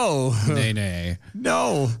 No. Nay.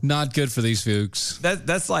 No. Not good for these folks.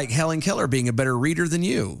 That's like Helen Keller being a better reader than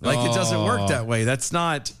you. Like, it doesn't work that way. That's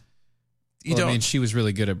not... I mean, she was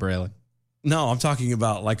really good at Braille. No, I'm talking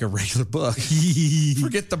about like a regular book.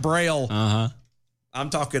 Forget the Braille. Uh-huh. I'm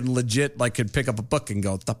talking legit, like could pick up a book and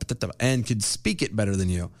go, and could speak it better than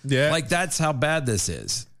you. Yeah. Like, that's how bad this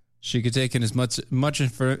is. She could take in as much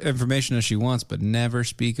information as she wants, but never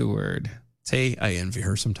speak a word. See, I envy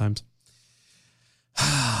her sometimes.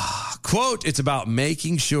 Quote, it's about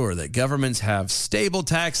making sure that governments have stable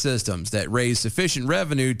tax systems that raise sufficient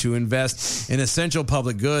revenue to invest in essential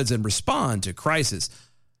public goods and respond to crisis,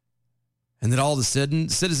 and that all the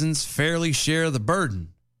citizens fairly share the burden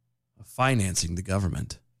of financing the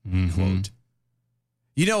government. Mm-hmm. Quote.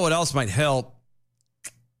 You know what else might help?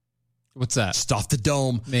 What's that? Stuff the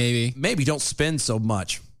dome. Maybe don't spend so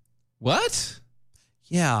much. What?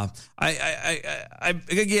 Yeah. I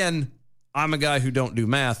again, I'm a guy who don't do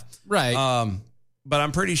math. Right. But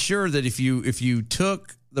I'm pretty sure that if you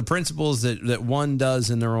took the principles that one does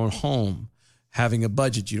in their own home, having a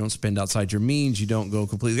budget, you don't spend outside your means, you don't go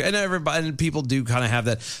completely, and people do kind of have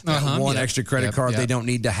that one extra credit card they don't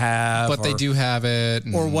need to have, but they do have it,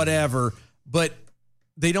 or whatever. But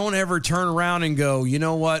they don't ever turn around and go, you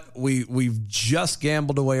know what? We've just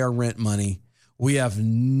gambled away our rent money. We have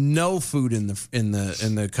no food in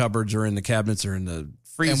the cupboards or in the cabinets or in the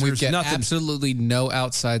freezers. And we get nothing. Absolutely no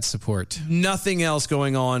outside support. Nothing else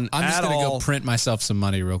going on. I'm just going to go print myself some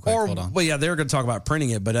money real quick. Hold on. Well, yeah, they're going to talk about printing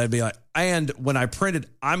it, but I'd be like, and when I print it,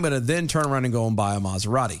 I'm going to then turn around and go and buy a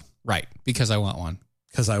Maserati. Right, because I want one.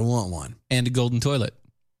 Because I want one. And a golden toilet.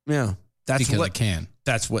 Yeah, that's because what I can.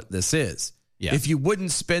 That's what this is. Yeah. If you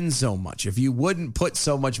wouldn't spend so much, if you wouldn't put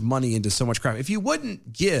so much money into so much crap, if you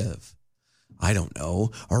wouldn't give, I don't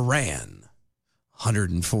know, Iran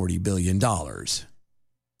 $140 billion for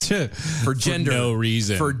gender, for no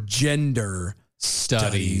reason, for gender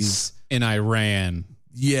studies in Iran.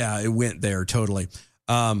 Yeah, it went there totally.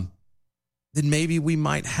 Then maybe we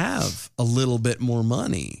might have a little bit more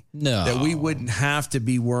money. No, that we wouldn't have to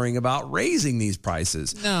be worrying about raising these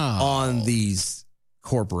prices on these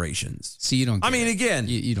corporations. See, you don't. Again,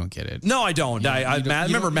 you don't get it. No, I don't.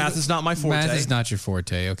 Remember, math is not my forte. Math is not your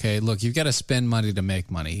forte. Okay, look, you've got to spend money to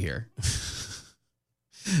make money here.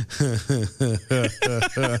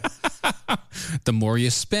 The more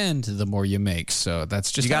you spend, the more you make. So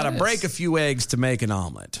that's just you got to break a few eggs to make an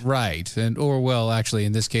omelet, right? Actually,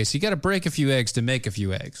 in this case, you got to break a few eggs to make a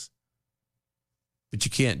few eggs. But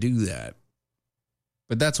you can't do that.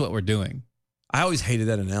 But that's what we're doing. I always hated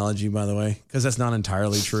that analogy, by the way, because that's not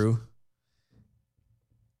entirely true.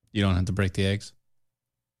 You don't have to break the eggs.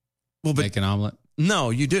 Well, but make an omelet.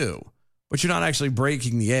 No, you do, but you're not actually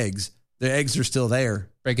breaking the eggs. The eggs are still there.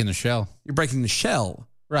 Breaking the shell. You're breaking the shell.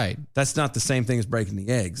 Right. That's not the same thing as breaking the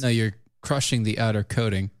eggs. No, you're crushing the outer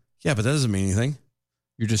coating. Yeah, but that doesn't mean anything.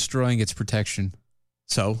 You're destroying its protection.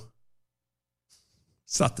 So,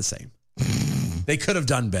 it's not the same. They could have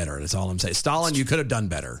done better. That's all I'm saying. Stalin, you could have done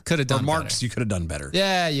better. Could have done better. Marx, you could have done better.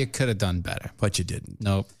 Yeah, you could have done better. But you didn't.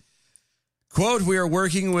 Nope. Quote, we are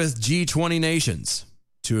working with G20 nations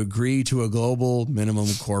to agree to a global minimum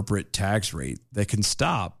corporate tax rate that can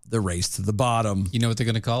stop the race to the bottom. You know what they're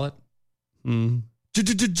going to call it?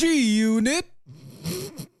 G-Unit.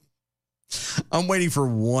 I'm waiting for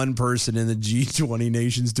one person in the G20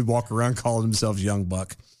 nations to walk around calling themselves Young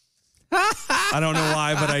Buck. I don't know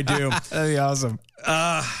why, but I do. That'd be awesome.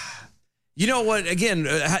 You know what? Again,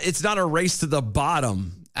 it's not a race to the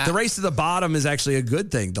bottom. The race to the bottom is actually a good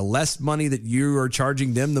thing. The less money that you are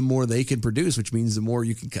charging them, the more they can produce, which means the more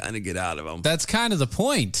you can kind of get out of them. That's kind of the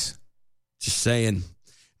point. Just saying.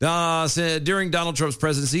 During Donald Trump's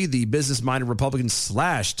presidency, the business-minded Republicans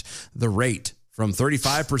slashed the rate from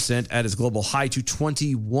 35% at its global high to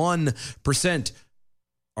 21%,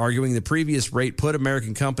 arguing the previous rate put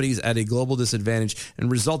American companies at a global disadvantage and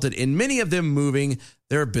resulted in many of them moving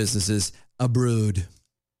their businesses abroad.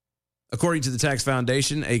 According to the Tax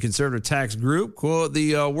Foundation, a conservative tax group, quote,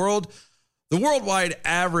 the worldwide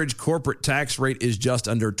average corporate tax rate is just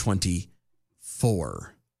under 24%.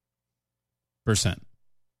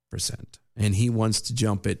 And he wants to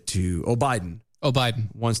jump it to, Biden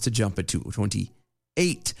wants to jump it to 28%.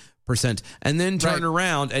 And then turn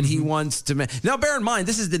around and he wants to, now bear in mind,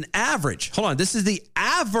 this is an average. Hold on. This is the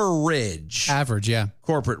average. Yeah.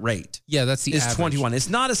 Corporate rate. Yeah, that's the average. 21. It's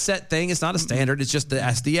not a set thing. It's not a standard. It's just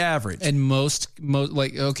that's the average. And most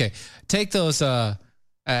like, okay, take those,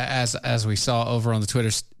 as we saw over on the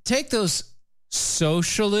Twitters, take those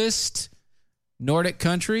socialist Nordic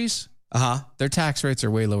countries. Uh-huh. Their tax rates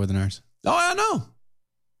are way lower than ours. Oh,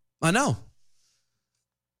 I know.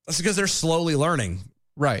 That's because they're slowly learning.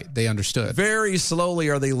 Right. They understood. Very slowly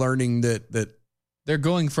are they learning that they're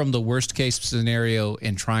going from the worst case scenario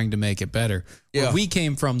and trying to make it better. Yeah. Where we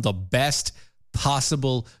came from the best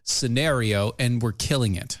possible scenario and we're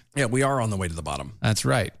killing it. Yeah, we are on the way to the bottom. That's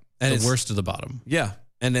right. And the worst of the bottom. Yeah.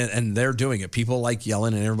 And they're doing it. People like Yellen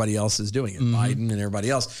and everybody else is doing it. Biden and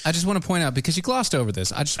everybody else. I just want to point out, because you glossed over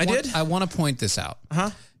this. I want to point this out.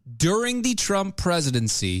 During the Trump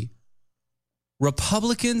presidency,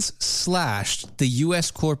 Republicans slashed the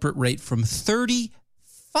U.S. corporate rate from 35%.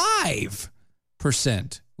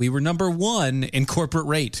 We were number one in corporate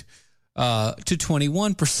rate to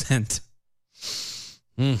 21%.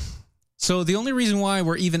 So the only reason why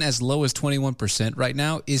we're even as low as 21% right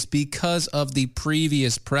now is because of the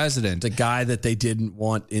previous president. The guy that they didn't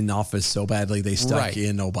want in office so badly, they stuck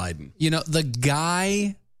in Biden. You know, the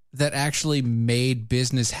guy that actually made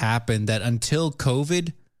business happen, that until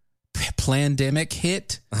COVID pandemic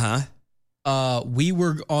hit, we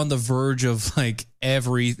were on the verge of like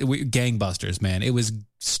gangbusters, man. It was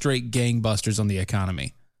straight gangbusters on the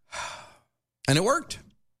economy. And it worked.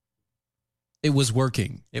 It was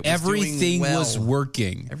working. Everything was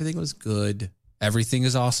working. Everything was good. Everything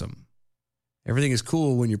is awesome. Everything is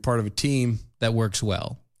cool when you're part of a team that works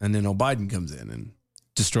well. And then Biden comes in and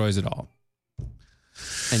destroys it all.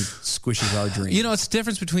 And squishes our dream. You know, it's the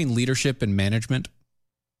difference between leadership and management.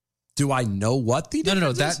 Do I know what the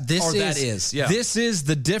difference is? That is. Yeah. This is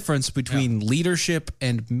the difference between leadership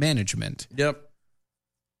and management. Yep.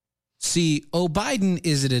 See, Biden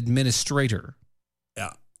is an administrator.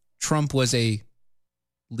 Yeah. Trump was a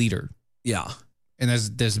leader. Yeah. And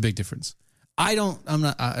there's a big difference. I'm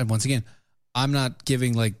not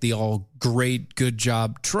giving like the all great, good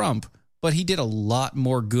job Trump, but he did a lot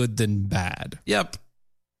more good than bad. Yep.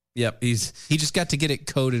 He just got to get it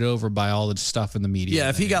coded over by all the stuff in the media. Yeah,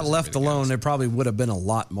 if he got left alone, it probably would have been a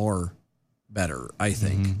lot more better, I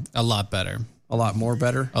think. A lot better. A lot more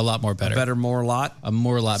better? A lot more better. A better, more lot? A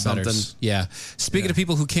more lot better. Something. Yeah. Speaking of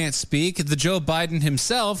people who can't speak, the Joe Biden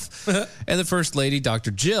himself and the First Lady,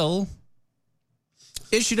 Dr. Jill,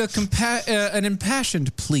 issued an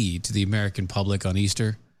impassioned plea to the American public on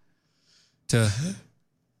Easter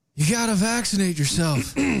you got to vaccinate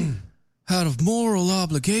yourself out of moral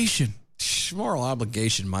obligation. Moral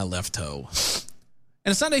obligation, my left toe.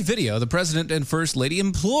 In a Sunday video, the President and First Lady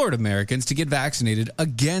implored Americans to get vaccinated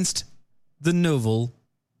against the novel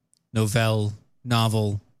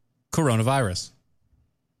coronavirus.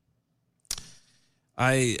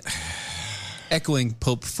 Echoing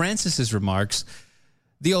Pope Francis's remarks,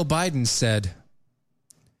 the Biden said,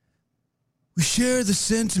 "We share the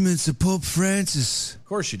sentiments of Pope Francis." Of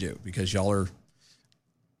course you do, because y'all are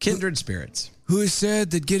kindred spirits. Who has said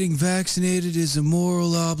that getting vaccinated is a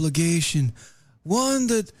moral obligation, one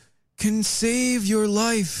that can save your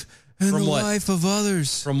life and the life of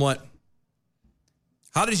others. From what?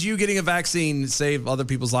 How does you getting a vaccine save other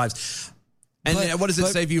people's lives? And what does it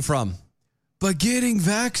save you from? By getting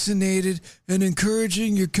vaccinated and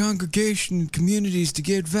encouraging your congregation and communities to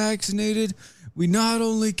get vaccinated, we not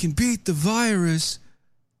only can beat the virus,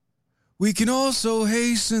 we can also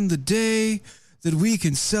hasten the day that we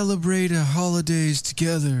can celebrate our holidays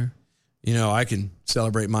together. You know, I can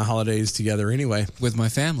celebrate my holidays together anyway. With my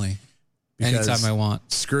family. Anytime I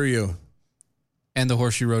want. Screw you. And the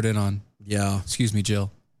horse you rode in on. Yeah. Excuse me,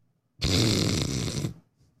 Jill. She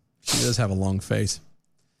does have a long face.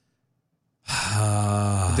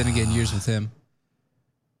 But then again, years with him.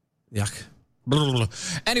 Yuck.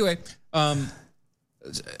 Anyway,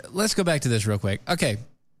 let's go back to this real quick. Okay.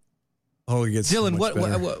 Oh, it gets Dylan, so much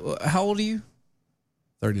what how old are you?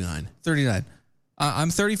 39. 39.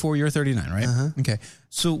 I'm 34. You're 39, right? Uh-huh. Okay.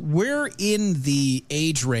 So we're in the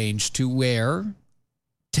age range to where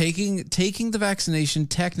taking the vaccination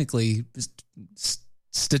technically,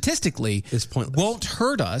 statistically, is pointless. Won't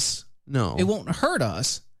hurt us. No. It won't hurt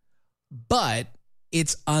us, but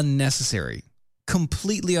it's unnecessary.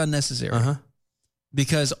 Completely unnecessary. Uh-huh.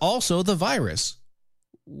 Because also the virus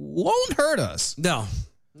won't hurt us. No.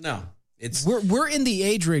 It's we're in the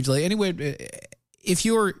age range. Like anyway, if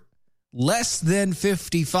you're less than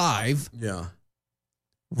 55, yeah,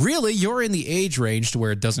 really you're in the age range to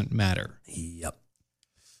where it doesn't matter. Yep.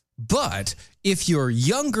 But if you're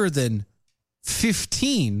younger than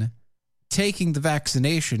 15, taking the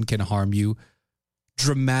vaccination can harm you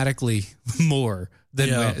dramatically more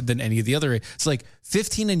than any of the other. It's like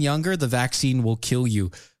 15 and younger, the vaccine will kill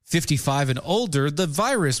you. 55 and older, the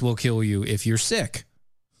virus will kill you if you're sick.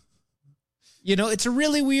 You know, it's a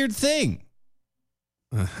really weird thing.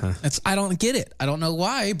 Uh-huh. I don't get it. I don't know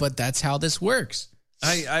why, but that's how this works. But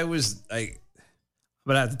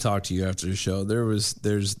I have to talk to you after the show.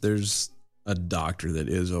 There's a doctor that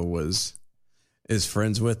Izzo is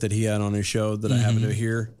friends with that he had on his show that I happen to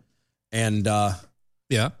hear. And we'll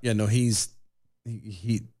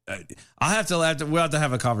have to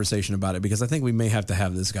have a conversation about it because I think we may have to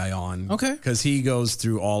have this guy on. Okay. Because he goes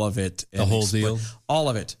through all of it. The whole deal? All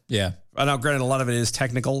of it. Yeah. Now, granted, a lot of it is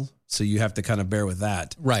technical, so you have to kind of bear with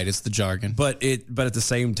that. Right. It's the jargon. But at the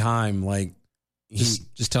same time, like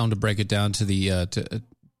just tell him to break it down to the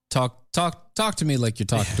talk to me like you're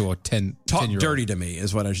talking to a 10-year-old. Dirty to me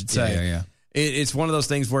is what I should say. Yeah. It's one of those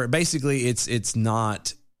things where basically it's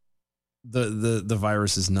not the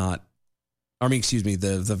virus is not. I mean, excuse me,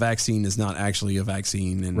 the vaccine is not actually a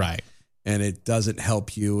vaccine, and right, and it doesn't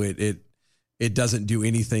help you. It doesn't do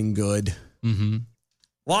anything good. Mm-hmm.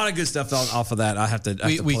 A lot of good stuff off of that. I have to.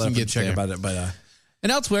 We can get check there. about it, but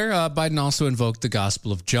and elsewhere, Biden also invoked the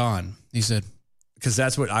Gospel of John. He said, because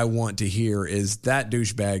that's what I want to hear is that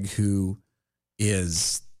douchebag who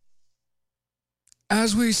is.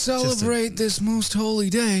 As we celebrate this most holy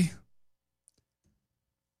day,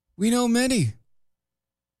 we know many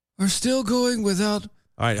are still going without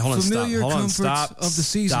all right, hold on, familiar hold on, comforts stop, of the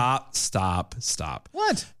season. Stop.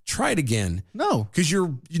 What? Try it again. No. Because you're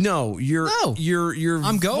I'm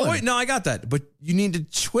going. No, I got that. But you need to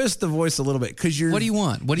twist the voice a little bit because you're. What do you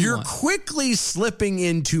want? You're quickly slipping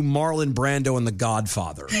into Marlon Brando and The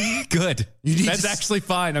Godfather. Good. That's actually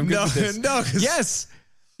fine. I'm good with this. No. Yes,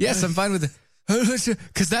 I'm fine with it.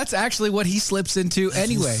 Because that's actually what he slips into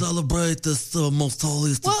anyway. We'll celebrate this most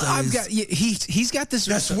holiest well, days. He's got this.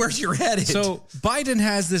 That's where you're headed. So Biden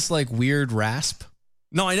has this like weird rasp.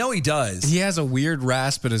 No, I know he does. He has a weird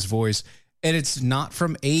rasp in his voice, and it's not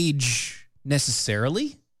from age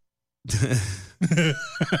necessarily.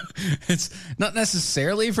 It's not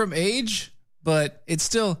necessarily from age, but it's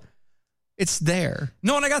there.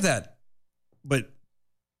 No, and I got that. But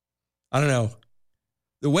I don't know.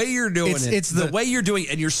 The way you're doing it's the way you're doing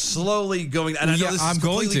it, and you're slowly going. And I know this is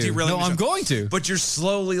completely derailing. No, I'm going to. But you're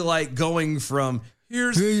slowly like going from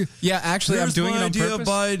actually, I'm doing it on purpose.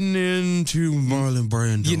 Biden into Marlon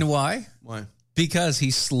Brando. You know why? Why? Because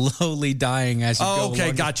he's slowly dying as you go along.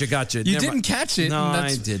 Okay, gotcha. You didn't catch it. No,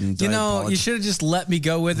 I didn't. You know, you should have just let me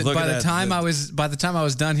go with it. By the time I was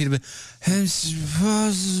done, he'd have been.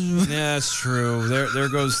 Yeah, it's true. There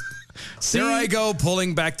goes. See, there I go,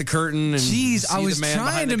 pulling back the curtain. And jeez, I was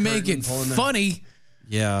trying to make it funny.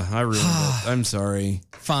 Yeah, I ruined it. I'm sorry.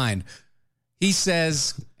 Fine. He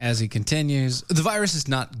says, as he continues, the virus is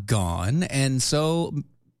not gone, and so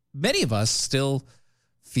many of us still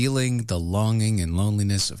feeling the longing and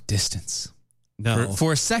loneliness of distance. No,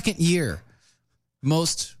 for a second year,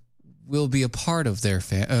 most will be apart from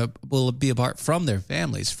their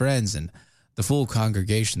families, friends, and the full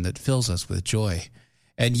congregation that fills us with joy.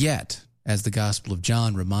 And yet, as the Gospel of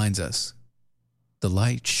John reminds us, the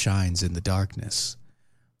light shines in the darkness,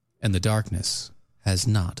 and the darkness has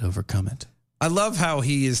not overcome it. I love how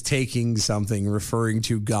he is taking something referring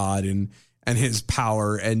to God and his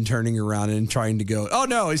power and turning around and trying to go, oh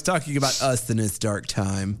no, he's talking about us in this dark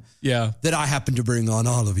time. Yeah. That I happen to bring on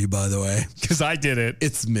all of you, by the way. Because I did it.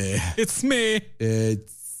 It's me.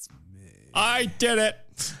 I did it.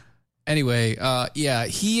 Anyway, it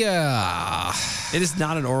is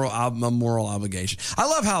not a moral obligation. I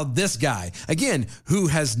love how this guy, again, who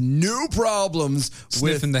has no problems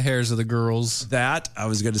sniffing the hairs of the girls. That I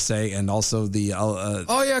was going to say, and also the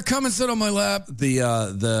come and sit on my lap.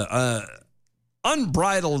 The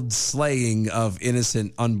unbridled slaying of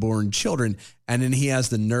innocent unborn children, and then he has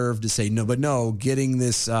the nerve to say no, getting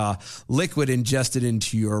this liquid ingested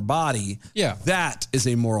into your body, that is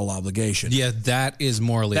a moral obligation. Yeah, that is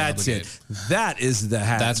morally obligated. It. That is the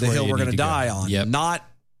hill we're going to die on. Yep. Not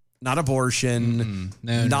abortion.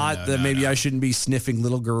 Maybe I shouldn't be sniffing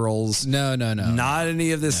little girls. No. Not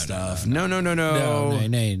any of this stuff. No. Nay.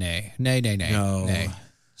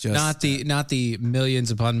 Not the millions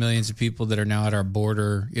upon millions of people that are now at our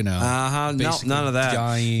border, No, none of that.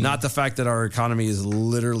 Dying. Not the fact that our economy is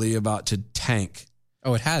literally about to tank.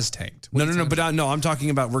 Oh, it has tanked. I'm talking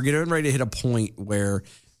about we're getting ready to hit a point where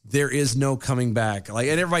there is no coming back. And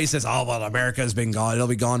everybody says, oh, well, America has been gone. It'll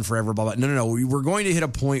be gone forever, blah, blah. No. We're going to hit a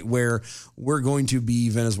point where we're going to be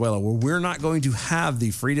Venezuela, where we're not going to have the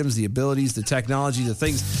freedoms, the abilities, the technology, the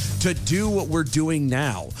things to do what we're doing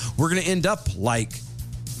now. We're going to end up like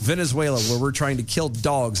Venezuela, where we're trying to kill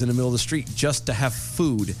dogs in the middle of the street just to have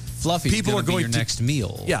food. Fluffy's people are going to be your next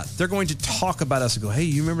meal. Yeah, they're going to talk about us and go, hey,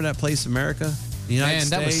 you remember that place, America? The United States?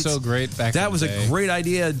 That was so great back then. That was a great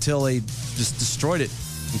idea until they just destroyed it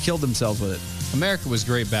and killed themselves with it. America was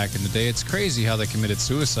great back in the day. It's crazy how they committed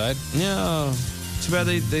suicide. Yeah. Too bad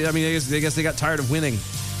I guess they got tired of winning.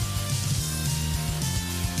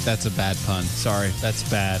 That's a bad pun. Sorry, that's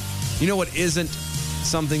bad. You know what isn't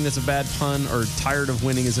something that's a bad pun or tired of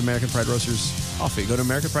winning is American Pride Roasters coffee. Go to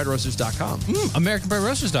AmericanPrideRoasters.com.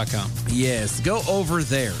 AmericanPrideRoasters.com. Yes, go over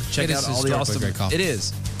there. Check out all the awesome great coffee. It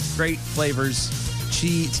is. Great flavors.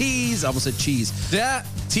 Teas. I almost said cheese. Yeah.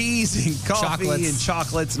 Teas and coffee and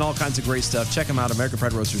chocolates and all kinds of great stuff. Check them out,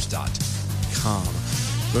 AmericanPrideRoasters.com.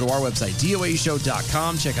 Go to our website,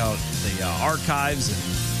 DOAEshow.com. Check out the archives and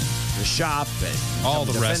the shop and all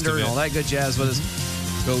the rest of it. And all that good jazz with us.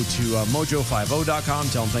 Go to mojo50.com.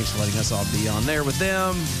 Tell them thanks for letting us all be on there with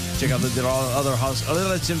them. Check out the other house. Yep.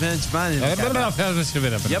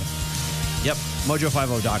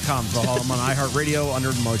 Mojo50.com. Follow them on iHeartRadio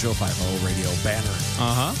under the Mojo50 radio banner.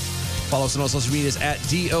 Follow us on all social medias at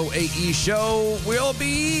DOAE Show. We'll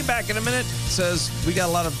be back in a minute. It says we got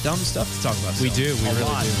a lot of dumb stuff to talk about. We do. We really do.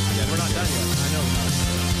 We're not done yet. I know.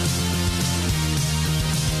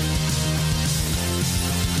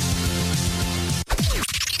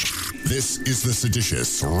 This is the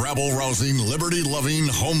seditious, rabble-rousing, liberty-loving,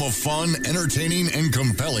 home of fun, entertaining, and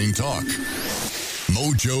compelling talk.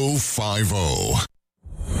 Mojo 50.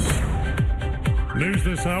 News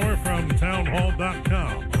this hour from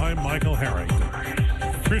townhall.com. I'm Michael Harrington.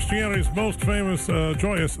 Christianity's most famous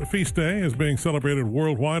joyous feast day is being celebrated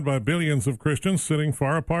worldwide by billions of Christians sitting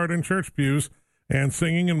far apart in church pews and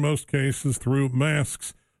singing in most cases through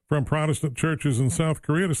masks. From Protestant churches in South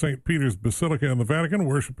Korea to St. Peter's Basilica in the Vatican,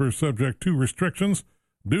 worshipers subject to restrictions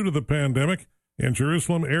due to the pandemic. In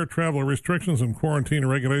Jerusalem, air travel restrictions and quarantine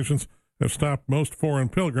regulations have stopped most foreign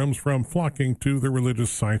pilgrims from flocking to the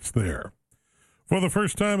religious sites there. For the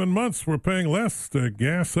first time in months, we're paying less to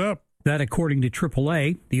gas up. That, according to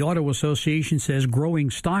AAA, the Auto Association says growing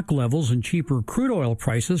stock levels and cheaper crude oil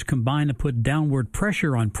prices combine to put downward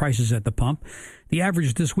pressure on prices at the pump. The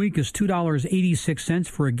average this week is $2.86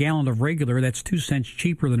 for a gallon of regular. That's 2 cents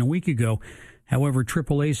cheaper than a week ago. However,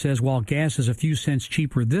 AAA says while gas is a few cents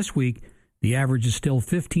cheaper this week, the average is still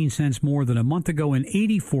 15 cents more than a month ago and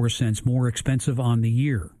 84 cents more expensive on the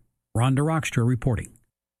year. Rhonda Rockstra reporting.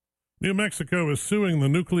 New Mexico is suing the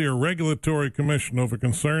Nuclear Regulatory Commission over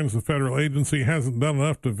concerns the federal agency hasn't done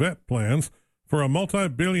enough to vet plans for a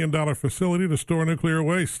multi-billion-dollar facility to store nuclear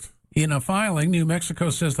waste. In a filing, New Mexico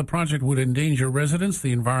says the project would endanger residents,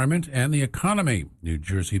 the environment, and the economy. New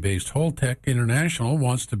Jersey-based Holtec International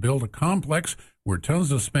wants to build a complex where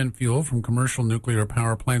tons of spent fuel from commercial nuclear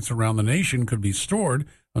power plants around the nation could be stored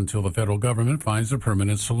until the federal government finds a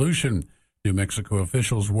permanent solution. New Mexico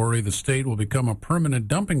officials worry the state will become a permanent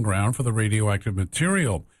dumping ground for the radioactive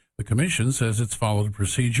material. The commission says it's followed a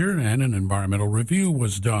procedure and an environmental review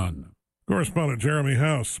was done. Correspondent Jeremy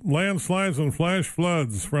House. Landslides and flash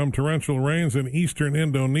floods from torrential rains in eastern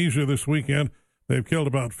Indonesia this weekend. They've killed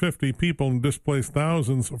about 50 people and displaced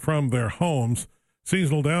thousands from their homes.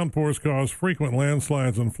 Seasonal downpours cause frequent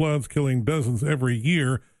landslides and floods, killing dozens every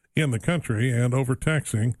year in the country and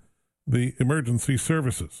overtaxing the emergency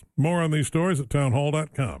services. More on these stories at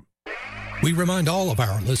townhall.com. We remind all of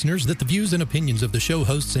our listeners that the views and opinions of the show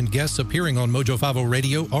hosts and guests appearing on Mojo 50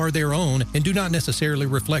 Radio are their own and do not necessarily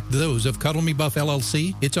reflect those of Cuddle Me Buff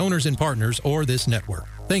LLC, its owners and partners, or this network.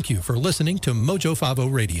 Thank you for listening to Mojo 50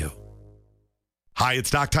 Radio. Hi, it's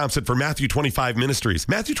Doc Thompson for Matthew 25 Ministries.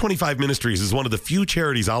 Matthew 25 Ministries is one of the few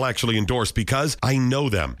charities I'll actually endorse because I know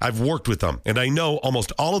them. I've worked with them, and I know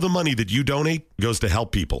almost all of the money that you donate goes to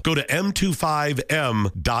help people. Go to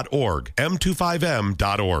m25m.org,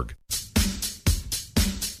 m25m.org.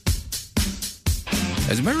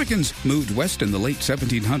 As Americans moved west in the late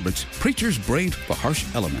 1700s, preachers braved the harsh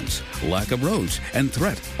elements, lack of roads, and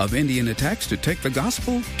threat of Indian attacks to take the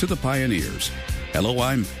gospel to the pioneers. Hello,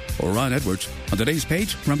 I'm Ron Edwards. On today's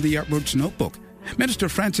page from the Edwards Notebook, Minister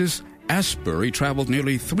Francis Asbury traveled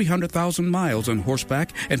nearly 300,000 miles on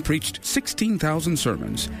horseback and preached 16,000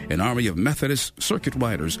 sermons. An army of Methodist circuit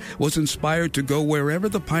riders was inspired to go wherever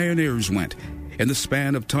the pioneers went. In the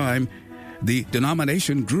span of time, the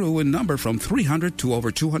denomination grew in number from 300 to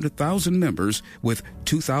over 200,000 members with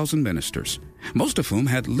 2,000 ministers, most of whom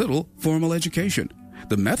had little formal education.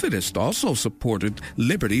 The Methodists also supported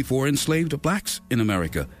liberty for enslaved blacks in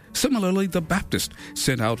America. Similarly, the Baptists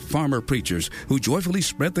sent out farmer preachers who joyfully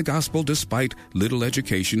spread the gospel despite little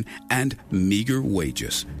education and meager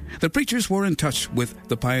wages. The preachers were in touch with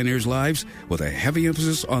the pioneers' lives with a heavy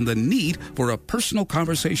emphasis on the need for a personal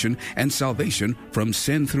conversation and salvation from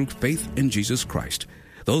sin through faith in Jesus Christ.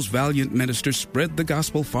 Those valiant ministers spread the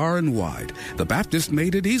gospel far and wide. The Baptists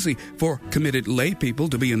made it easy for committed lay people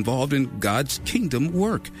to be involved in God's kingdom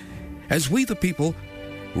work. As we, the people,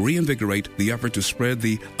 reinvigorate the effort to spread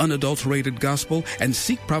the unadulterated gospel, and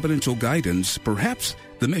seek providential guidance, perhaps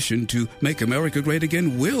the mission to make America great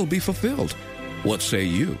again will be fulfilled. What say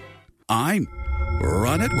you? I'm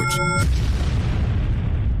Ron Edwards.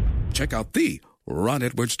 Check out the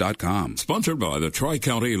RonEdwards.com. Sponsored by the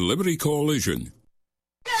Tri-County Liberty Coalition.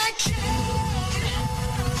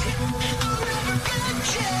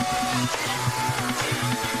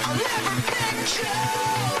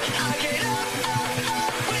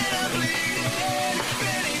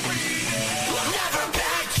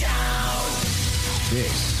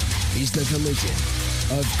 This is the collision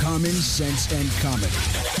of common sense and comedy.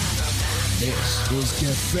 This is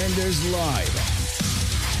Defenders Live.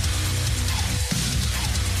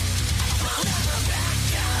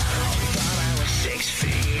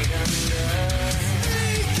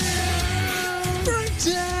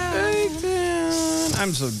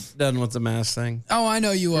 I'm so done with the mask thing. Oh, I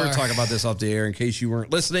know you are. We were talking about this off the air in case you weren't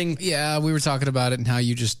listening. Yeah, we were talking about it and how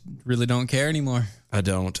you just really don't care anymore. I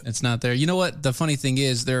don't. It's not there. You know what? The funny thing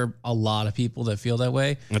is there are a lot of people that feel that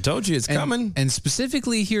way. I told you it's coming. And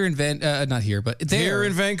specifically here in not here, but there. Here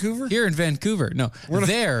in Vancouver? Here in Vancouver. No,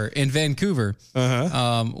 there in Vancouver,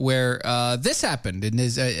 where this happened. And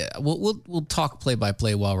we'll talk play by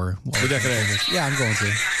play while we're definitely. Yeah, I'm going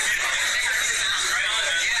to.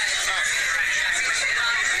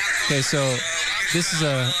 Okay, so this is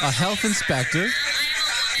a health inspector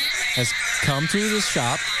has come to this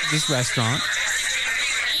shop, this restaurant.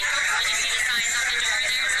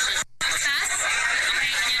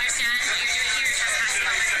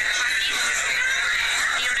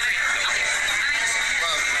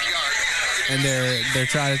 And they're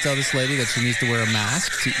trying to tell this lady that she needs to wear a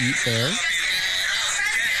mask to eat there.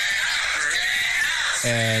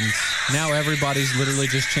 And now everybody's literally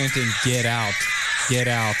just chanting, "Get out, get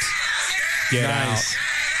out, get out,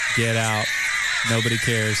 get out. Nobody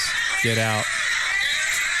cares. Get out,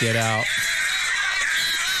 get out."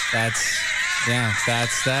 That's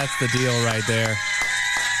the deal right there.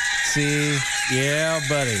 See? Yeah,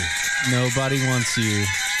 buddy. Nobody wants you.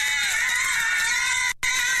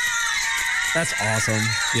 That's awesome.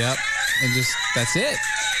 Yep. And that's it.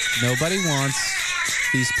 Nobody wants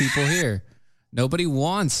these people here. Nobody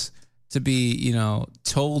wants to be,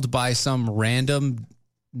 told by some random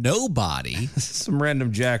nobody. Some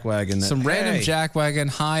random jackwagon. Random jackwagon.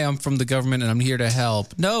 "Hi, I'm from the government and I'm here to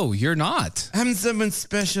help." No, you're not. I'm someone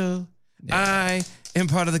special. Yeah. I am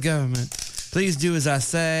part of the government. Please do as I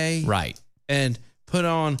say. Right. And put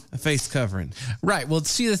on a face covering. Right. Well,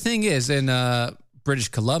 see, the thing is, in British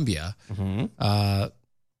Columbia,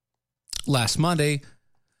 last Monday,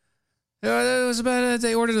 it was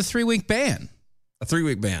they ordered a 3-week ban. A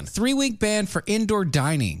 3-week ban. 3-week ban for indoor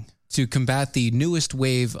dining to combat the newest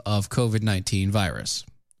wave of COVID-19 virus,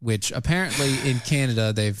 which apparently in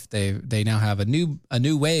Canada they now have a new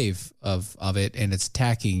wave of it, and it's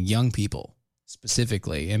attacking young people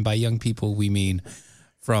specifically. And by young people, we mean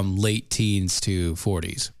from late teens to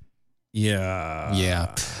 40s. Yeah.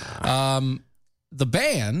 Yeah. The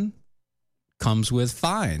ban comes with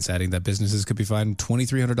fines, adding that businesses could be fined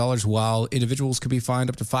 $2,300 while individuals could be fined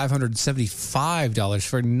up to $575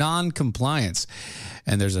 for non-compliance.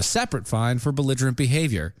 And there's a separate fine for belligerent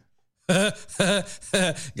behavior. I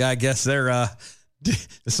guess they're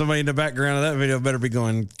somebody in the background of that video better be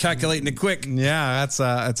going calculating it quick. Yeah,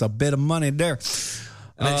 that's a bit of money there.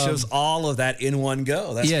 And it shows all of that in one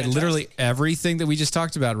go. That's fantastic. Literally everything that we just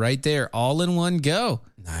talked about right there, all in one go.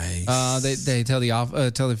 Nice. They tell the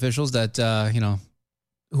officials that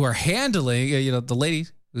who are handling the lady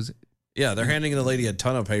who's they're handing the lady a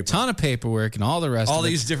ton of paperwork and all the rest. All of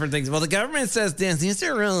these different things. Well, the government says this. These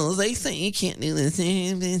are rules. They say you can't do this.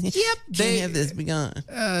 Yep, they have this be gone.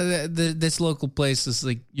 This local place is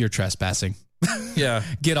like, you're trespassing. Yeah,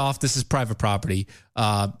 get off. This is private property.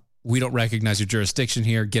 We don't recognize your jurisdiction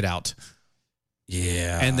here. Get out.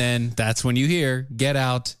 Yeah. And then that's when you hear get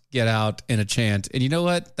out in a chant. And you know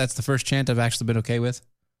what? That's the first chant I've actually been okay with.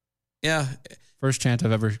 Yeah. First chant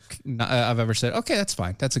I've ever said, okay, that's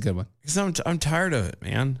fine. That's a good one. Because I'm tired of it,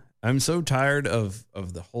 man. I'm so tired of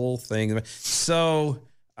the whole thing. So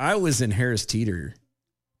I was in Harris Teeter.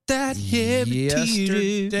 That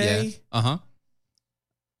yesterday. Yeah. Uh-huh.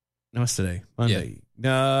 No, it's today. Monday.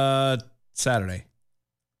 Yeah. Saturday.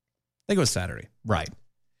 I think it was Saturday. Right.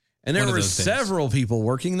 And there were several people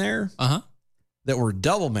working there that were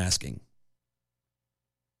double masking.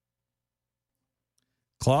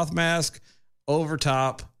 Cloth mask over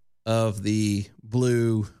top of the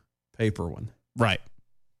blue paper one. Right.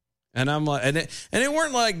 And I'm like, and it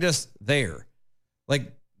weren't like just there.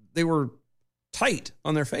 Like they were tight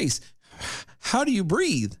on their face. How do you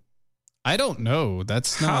breathe? I don't know.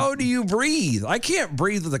 That's not. How do you breathe? I can't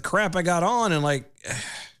breathe with the crap I got on and like,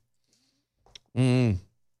 I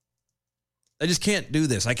just can't do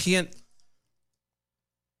this. I can't.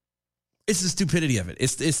 It's the stupidity of it.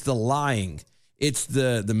 It's the lying. It's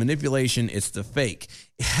the manipulation. It's the fake.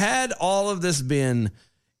 Had all of this been,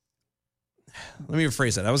 let me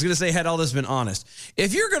rephrase that. I was going to say, had all this been honest.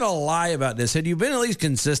 If you're going to lie about this, had you been at least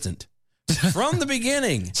consistent from the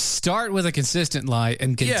beginning? Start with a consistent lie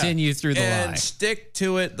and continue through the lie. Stick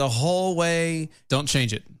to it the whole way. Don't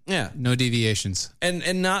change it. Yeah. No deviations.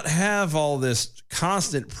 And not have all this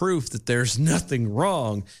constant proof that there's nothing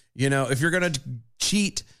wrong. You know, if you're going to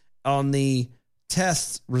cheat on the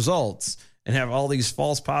test results and have all these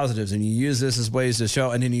false positives and you use this as ways to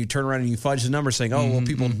show, and then you turn around and you fudge the numbers saying, oh, well,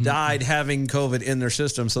 people died having COVID in their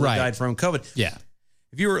system, so they died from COVID. Yeah.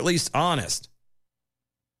 If you were at least honest,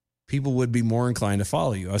 people would be more inclined to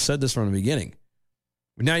follow you. I said this from the beginning.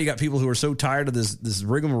 But now you got people who are so tired of this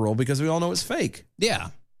rigmarole because we all know it's fake. Yeah.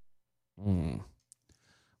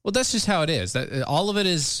 Well, that's just how it is. That all of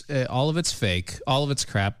it's fake. All of it's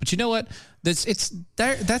crap. But you know what?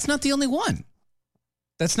 That's not the only one.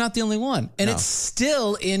 That's not the only one. And it's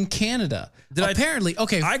still in Canada. Apparently,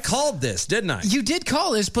 okay. I called this, didn't I? You did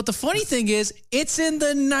call this, but the funny thing is, it's in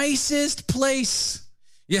the nicest place.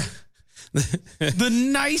 Yeah.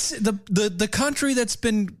 the country that's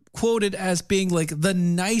been quoted as being like the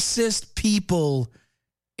nicest people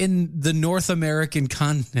in the North American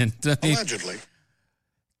continent. I mean, allegedly.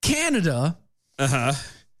 Canada. Uh-huh.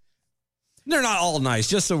 They're not all nice,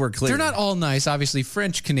 just so we're clear. They're not all nice. Obviously,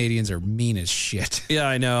 French Canadians are mean as shit. Yeah,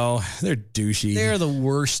 I know. They're douchey. They're the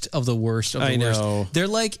worst of the worst of the worst. I know. They're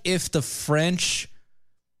like if the French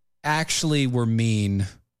actually were mean.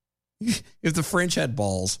 If the French had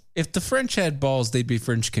balls. If the French had balls, they'd be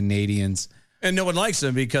French Canadians. And no one likes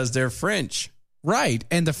them because they're French. Right.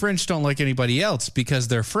 And the French don't like anybody else because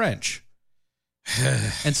they're French.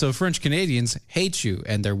 And so French Canadians hate you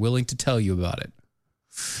and they're willing to tell you about it.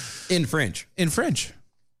 In French. In French.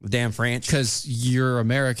 Damn French. Because you're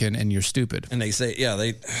American and you're stupid. And they say, yeah,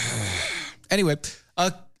 they. Anyway,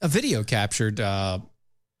 a video captured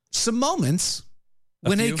some moments.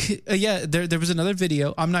 There was another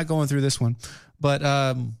video. I'm not going through this one, but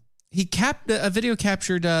a video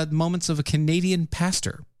captured moments of a Canadian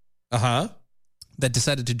pastor. That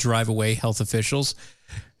decided to drive away health officials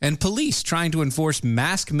and police trying to enforce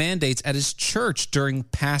mask mandates at his church during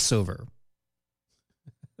Passover.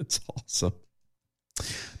 That's awesome.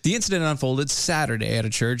 The incident unfolded Saturday at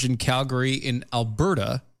a church in Calgary in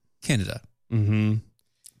Alberta, Canada.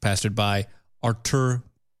 Pastored by Artur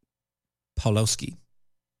Pawlowski.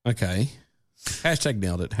 Okay. Hashtag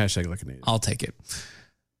nailed it. Hashtag looking at it. I'll take it.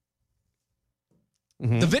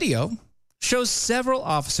 The video shows several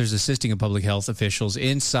officers assisting public health officials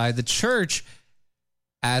inside the church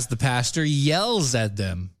as the pastor yells at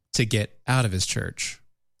them to get out of his church.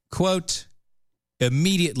 Quote,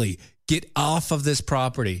 immediately get off of this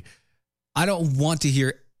property. I don't want to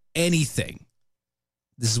hear anything.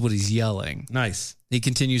 This is what he's yelling. Nice. He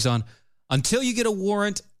continues on, until you get a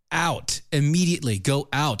warrant, out immediately. Go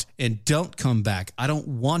out and don't come back. I don't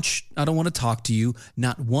want to talk to you.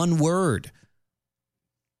 Not one word.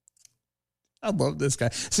 I love this guy.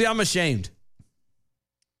 See, I'm ashamed.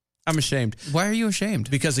 Why are you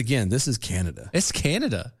ashamed? Because again, this is Canada. It's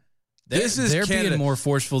Canada. They're being more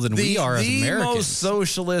forceful than we are as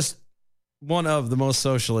Americans. One of the most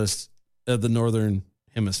socialist of the Northern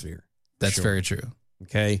Hemisphere. That's very true.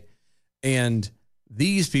 Okay. And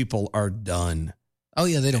these people are done. Oh,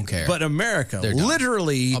 yeah, they don't care. But America,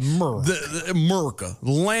 literally, America,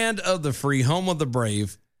 land of the free, home of the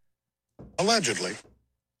brave. Allegedly.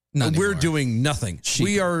 We're doing nothing.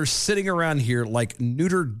 We are sitting around here like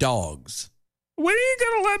neutered dogs. When are you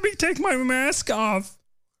going to let me take my mask off?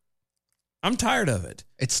 I'm tired of it.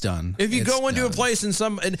 It's done. If you go into a place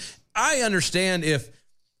and I understand if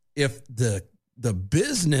the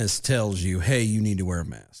business tells you, hey, you need to wear a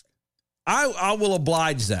mask. I will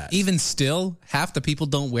oblige that. Even still, half the people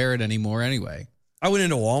don't wear it anymore anyway. I went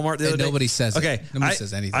into Walmart the other day. Nobody says it. Nobody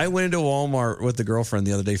says anything. I went into Walmart with the girlfriend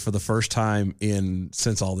the other day for the first time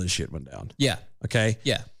since all this shit went down. Yeah. Okay.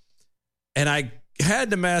 Yeah. And I had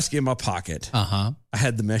the mask in my pocket. I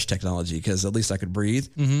had the mesh technology because at least I could breathe.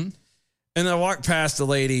 And I walked past the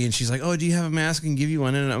lady and she's like, oh, do you have a mask? I can give you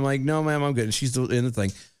one. And I'm like, no, ma'am, I'm good. And she's in the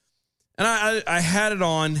thing. And I had it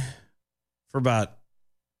on for about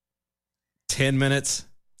 10 minutes.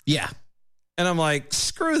 Yeah. And I'm like,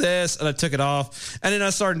 screw this. And I took it off. And then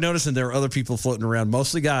I started noticing there were other people floating around,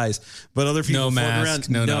 mostly guys, but other people floating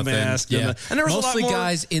around. No mask. Yeah. And there was mostly a lot more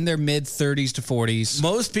guys in their mid 30s to 40s.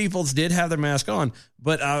 Most people did have their mask on,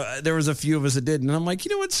 but there was a few of us that didn't. And I'm like,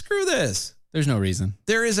 you know what? Screw this. There's no reason.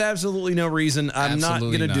 There is absolutely no reason. I'm not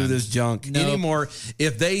going to do this junk anymore.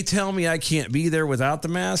 If they tell me I can't be there without the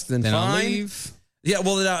mask, then fine. I'll leave. Yeah,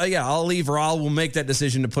 well, I'll leave, or I will make that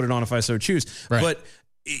decision to put it on if I so choose. Right. But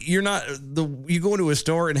you go into a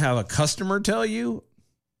store and have a customer tell you,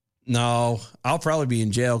 no, I'll probably be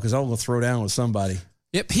in jail because I will throw down with somebody.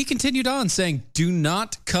 Yep. He continued on saying, do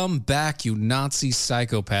not come back, you Nazi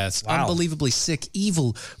psychopaths. Wow. Unbelievably sick,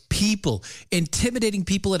 evil people, intimidating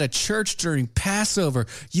people at a church during Passover.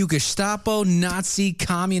 You Gestapo, Nazi,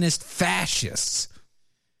 communist fascists.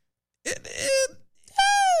 It's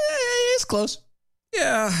close.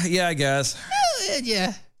 Yeah, I guess.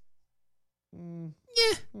 Yeah.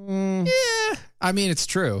 I mean, it's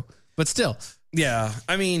true, but still. Yeah,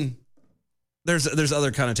 I mean, there's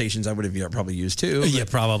other connotations I would have probably used too. Yeah,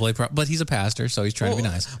 probably. But he's a pastor, so he's trying to be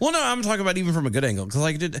nice. Well, no, I'm talking about even from a good angle.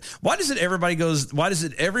 Because why does it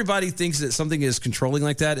everybody thinks that something is controlling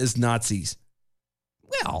like that is Nazis?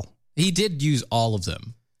 Well, he did use all of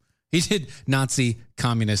them. He did Nazi,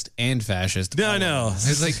 communist, and fascist. No, I know.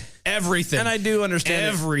 It's like everything. And I do understand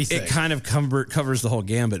everything. It kind of covers the whole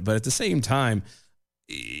gambit, but at the same time,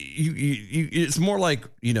 it's more like,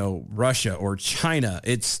 Russia or China.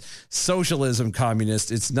 It's socialism, communist.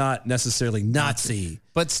 It's not necessarily Nazi.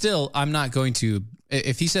 But still, I'm not going to,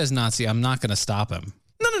 if he says Nazi, I'm not going to stop him.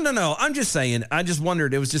 No. I'm just saying, I just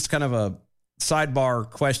wondered, it was just kind of a sidebar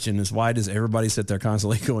question is why does everybody sit there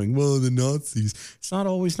constantly going, well, the Nazis? It's not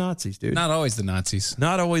always Nazis, dude. Not always the Nazis.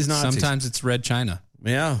 Not always Nazis. Sometimes it's Red China.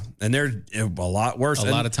 Yeah, and they're a lot worse. A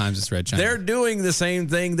lot of times it's Red China. They're doing the same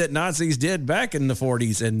thing that Nazis did back in the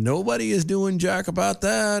 40s, and nobody is doing jack about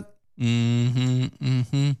that.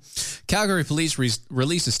 Calgary police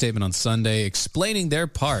released a statement on Sunday explaining their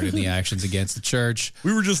part in the actions against the church.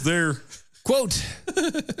 We were just there. Quote,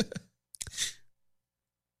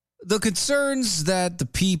 the concerns that the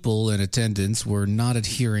people in attendance were not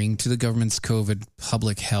adhering to the government's COVID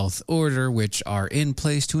public health order, which are in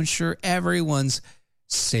place to ensure everyone's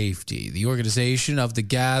safety. The organizer of the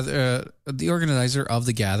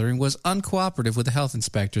gathering was uncooperative with the health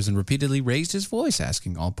inspectors and repeatedly raised his voice,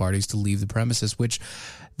 asking all parties to leave the premises, which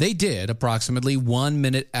they did approximately 1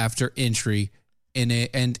 minute after entry in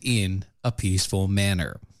a peaceful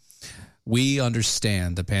manner. We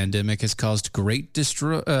understand the pandemic has caused great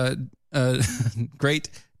disruption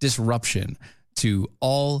to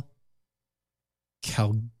all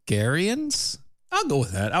Calgarians. I'll go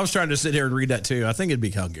with that. I was trying to sit here and read that too. I think it'd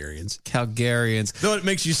be Calgarians. Though it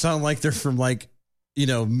makes you sound like they're from I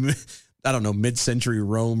don't know, mid-century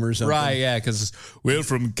Rome or something. Right, yeah, because we're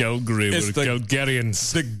from Calgary. We're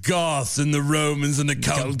Calgarians. The Goths and the Romans and the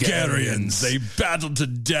Calgarians. They battled to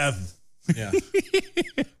death. Yeah.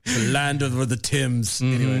 The land of the Tims.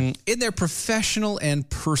 Anyway. In their professional and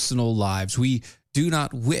personal lives, we do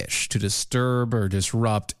not wish to disturb or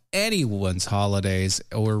disrupt anyone's holidays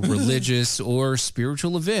or religious or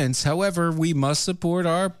spiritual events. However, we must support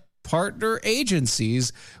our partner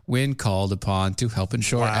agencies when called upon to help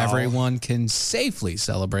ensure everyone can safely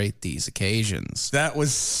celebrate these occasions. That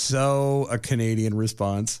was so a Canadian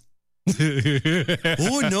response.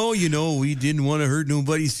 Oh, no, we didn't want to hurt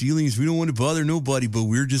nobody's feelings. We don't want to bother nobody, but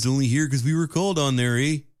we're just only here because we were called on there,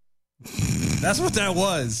 eh? That's what that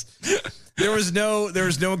was. There was no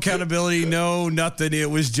accountability, no nothing. It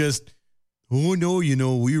was just, oh, no,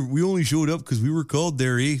 we only showed up because we were called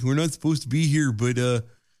there, eh? We're not supposed to be here, but,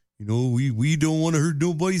 we don't want to hurt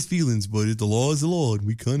nobody's feelings, but the law is the law, and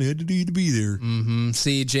we kind of had to need to be there. Mm-hmm.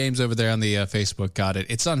 See, James over there on the Facebook got it.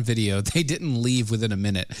 It's on video. They didn't leave within a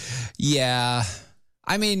minute. Yeah.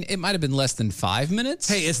 I mean, it might have been less than 5 minutes.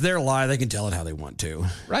 Hey, it's their lie. They can tell it how they want to.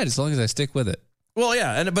 Right, as long as I stick with it. Well,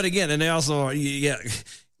 yeah, but again, and they also,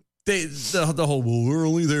 the whole, well, we're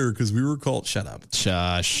only there because we were called. Shut up.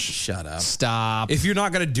 Shush. Shut up. Stop. If you're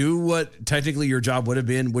not going to do what technically your job would have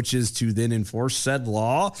been, which is to then enforce said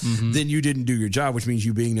law, then you didn't do your job, which means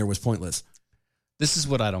you being there was pointless. This is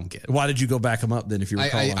what I don't get. Why did you go back them up then if you were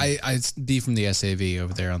calling? I'd be from the SAV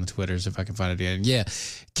over there on the Twitters if I can find it again. Yeah.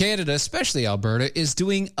 Canada, especially Alberta, is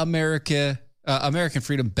doing American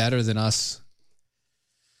freedom better than us.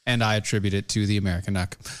 And I attribute it to the American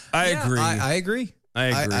Nuck. I agree. I agree.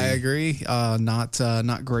 I agree.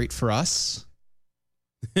 Not great for us.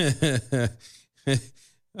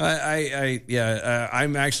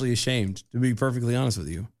 I'm actually ashamed, to be perfectly honest with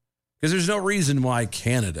you, because there's no reason why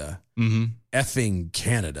Canada, effing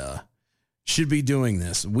Canada, should be doing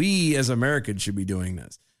this. We as Americans should be doing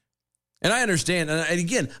this. And I understand. And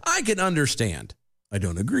again, I can understand. I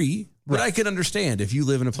don't agree, but I can understand if you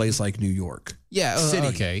live in a place like New York. Yeah. City.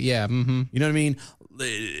 Okay. Yeah. Mm-hmm. You know what I mean?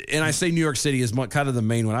 And I say New York City is kind of the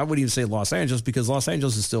main one. I wouldn't even say Los Angeles because Los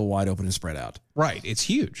Angeles is still wide open and spread out. Right. It's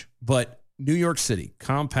huge. But New York City,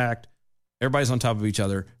 compact, everybody's on top of each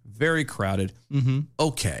other, very crowded. Mm-hmm.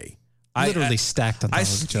 Okay. Literally stacked on top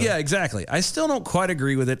of each other. Yeah, exactly. I still don't quite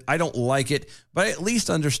agree with it. I don't like it, but I at least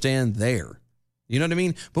understand there. You know what I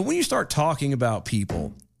mean? But when you start talking about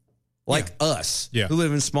people like us who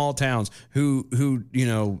live in small towns, who you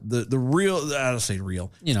know, the real, I don't say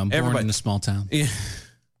real. You know, I'm born everybody in a small town. Yeah.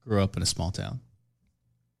 Grew up in a small town.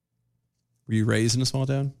 Were you raised in a small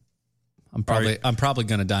town? I'm probably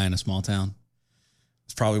going to die in a small town.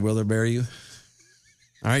 It's probably where they'll bury you.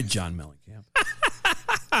 All right, John Mellencamp.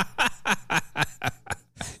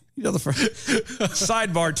 You know the first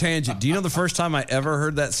sidebar tangent. Do you know the first time I ever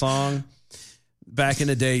heard that song? Back in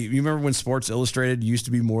the day, you remember when Sports Illustrated used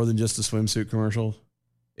to be more than just a swimsuit commercial?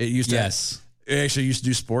 It used to. Yes. It actually used to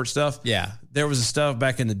do sports stuff. Yeah. There was a stuff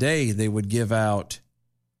back in the day they would give out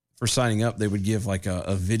for signing up. They would give like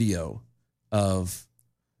a video of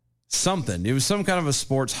something. It was some kind of a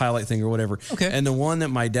sports highlight thing or whatever. Okay. And the one that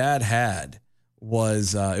my dad had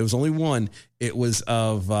was, it was only one. It was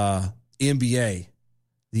of NBA.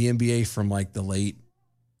 The NBA from like the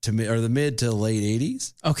mid to late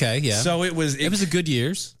 80s. Okay, yeah. So it was a good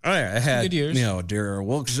years. Oh yeah, it had good years. You know, Darrell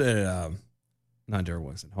Wilson, not Darrell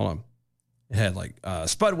Wilson. Hold on. It had like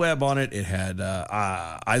Spud Webb on it. It had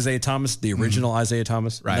Isaiah Thomas, the original Isaiah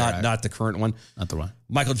Thomas, not the current one, not the one.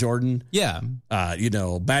 Michael Jordan, yeah. You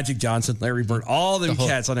know, Magic Johnson, Larry Bird, all them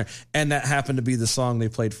cats on there, and that happened to be the song they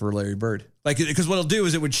played for Larry Bird. Like, because what it'll do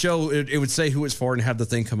is it would show, it would say who it's for and have the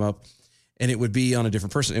thing come up, and it would be on a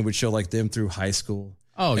different person. It would show like them through high school.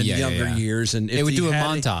 Oh, and yeah, younger yeah. years, and it would do a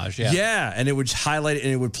montage. Yeah, and it would highlight it,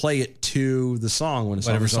 and it would play it to the song when the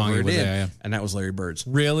song was over. And that was Larry Bird's.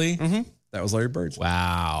 Really? Mm-hmm. That was Larry Bird's.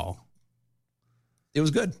 Wow, it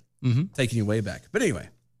was good. Mm-hmm. Taking you way back, but anyway,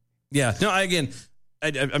 yeah. No,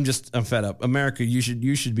 I'm fed up. America, you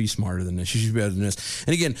should be smarter than this. You should be better than this.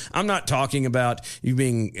 And again, I'm not talking about you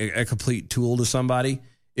being a complete tool to somebody.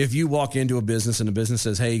 If you walk into a business and the business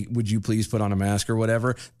says, "Hey, would you please put on a mask or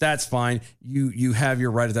whatever?" That's fine. You have your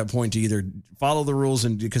right at that point to either follow the rules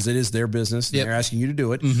and because it is their business, and they're asking you to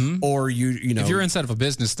do it, or you know. If you're inside of a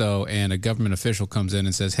business though, and a government official comes in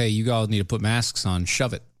and says, "Hey, you all need to put masks on,"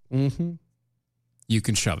 shove it. Mm-hmm. You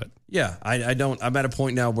can shove it. Yeah, I don't. I'm at a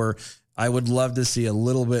point now where I would love to see a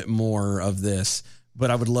little bit more of this. But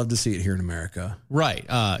I would love to see it here in America. Right.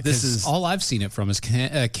 This is all I've seen it from is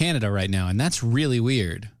Canada right now. And that's really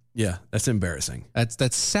weird. Yeah. That's embarrassing.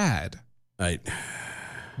 That's sad. Right.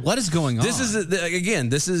 What is going on? This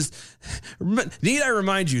is, need I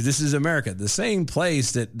remind you, this is America, the same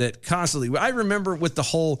place that constantly, I remember with the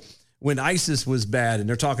whole, when ISIS was bad and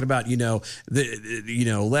they're talking about,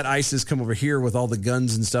 let ISIS come over here with all the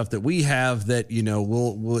guns and stuff that we have that,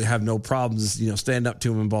 we'll have no problems, stand up to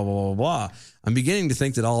them and blah, blah, blah, blah. I'm beginning to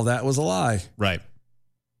think that all of that was a lie. Right.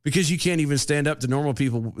 Because you can't even stand up to normal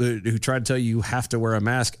people who try to tell you have to wear a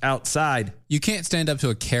mask outside. You can't stand up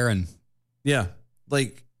to a Karen. Yeah.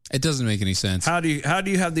 Like, it doesn't make any sense. How do you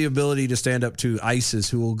have the ability to stand up to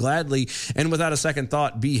ISIS, who will gladly and without a second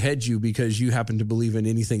thought behead you because you happen to believe in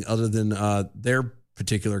anything other than their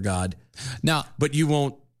particular God? Now, but you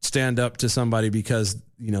won't stand up to somebody because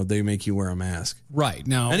they make you wear a mask. Right.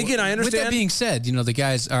 Now, and again, I understand. With that being said, the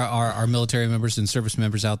guys are military members and service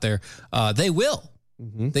members out there. They will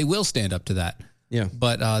stand up to that. Yeah.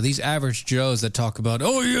 But these average Joes that talk about,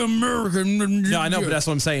 oh, you're American. No, I know, but that's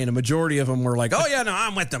what I'm saying. A majority of them were like, oh, yeah, no,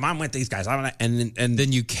 I'm with them. I'm with these guys. And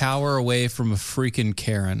then you cower away from a freaking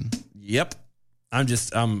Karen. Yep. I'm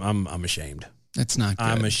ashamed. That's not good.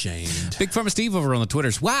 I'm ashamed. Big Pharma Steve over on the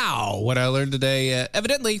Twitters. Wow. What I learned today,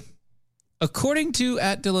 evidently, according to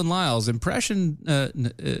 @Dylan Lyles' impression,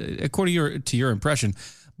 according to your impression,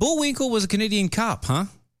 Bullwinkle was a Canadian cop, huh?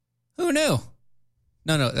 Who knew?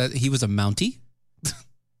 No, he was a Mountie.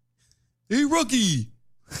 Hey, Rocky.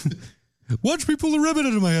 Watch me pull a rabbit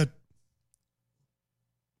out of my head.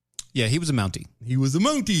 Yeah, he was a Mountie. He was a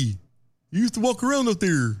Mountie. He used to walk around out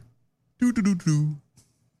there. Do.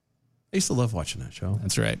 I used to love watching that show.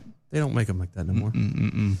 That's right. They don't make them like that no more.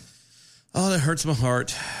 Oh, that hurts my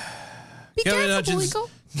heart. Kevin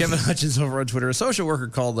Hutchins over on Twitter. A social worker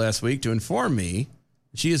called last week to inform me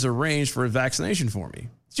she has arranged for a vaccination for me.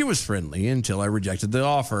 She was friendly until I rejected the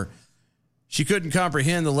offer. She couldn't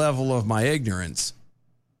comprehend the level of my ignorance.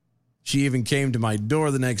 She even came to my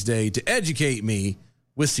door the next day to educate me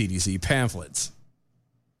with CDC pamphlets.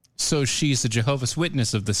 So she's the Jehovah's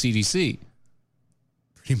Witness of the CDC.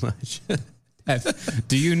 Pretty much.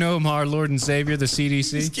 Do you know our Lord and Savior, the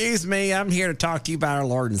CDC? Excuse me, I'm here to talk to you about our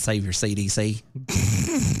Lord and Savior, CDC.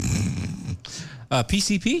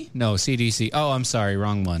 PCP? No, CDC. Oh, I'm sorry,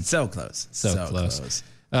 wrong one. So close. So close.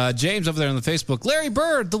 James over there on the Facebook. Larry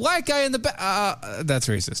Bird, the white guy in the back. That's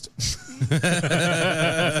racist.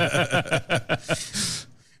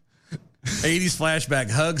 80s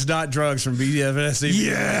flashback. Hugs, not drugs from BFSC.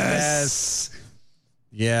 Yes.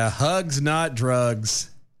 Yeah, hugs, not drugs.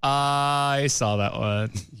 I saw that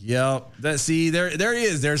one. Yep. There he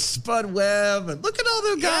is. There's Spud Webb. And look at all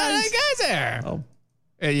those guys. Yeah, that guy's there. Oh.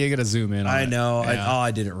 Hey, you got to zoom in on I it. know. Yeah.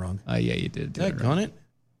 I did it wrong. Yeah, you did. Did I on it?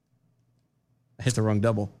 I hit the wrong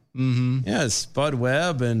double. Mm-hmm. Yeah, Spud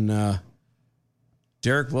Webb and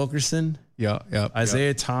Derek Wilkerson. Yeah.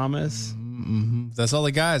 Isaiah Thomas. Mm-hmm. That's all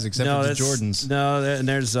the guys except for the Jordans. No, and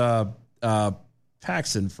there's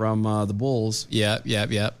Paxson from the Bulls. Yeah.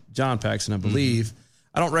 John Paxson, I believe.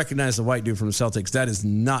 I don't recognize the white dude from the Celtics. That is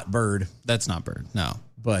not Bird. That's not Bird. No.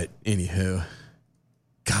 But anywho,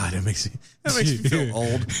 God, that makes me feel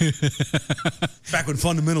old. Back when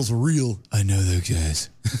fundamentals were real. I know those guys.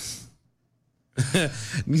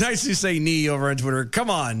 Nice to say knee over on Twitter. Come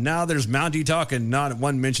on, now there's Mountie talk and not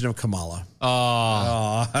one mention of Kamala.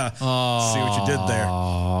 See what you did there.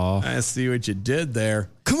 I see what you did there.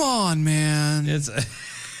 Come on, man. It's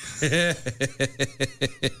I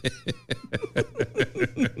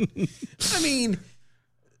mean,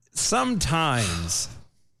 sometimes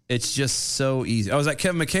it's just so easy. I was like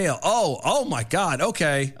Kevin McHale. Oh my God.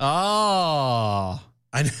 Okay. Oh.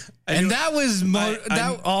 I that was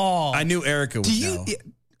I knew Erica would know.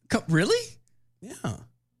 Really? Yeah.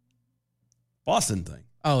 Boston thing.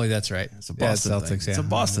 Oh, that's right. It's a Boston Celtics, thing. yeah. It's a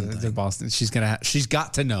Boston thing. It's a Boston. She's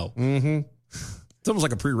got to know. Mm-hmm. It's almost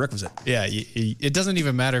like a prerequisite. Yeah. It doesn't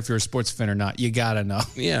even matter if you're a sports fan or not. You got to know.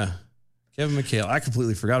 Yeah. Kevin McHale. I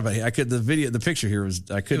completely forgot about it. The picture here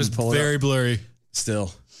I couldn't pull it up. Very blurry.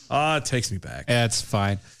 Still. It takes me back. That's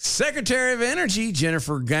fine. Secretary of Energy,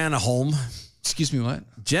 Jennifer Granholm. Excuse me, what?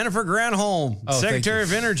 Jennifer Granholm, Secretary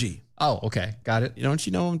of Energy. Oh, okay. Got it. You know who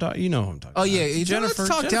I'm talking about. Oh, yeah. You don't have to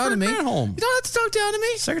talk down to me. Granholm. You don't have to talk down to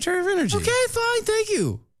me. Secretary of Energy. Okay, fine. Thank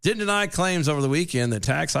you. Didn't deny claims over the weekend that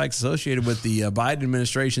tax hikes associated with the Biden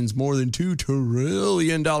administration's more than $2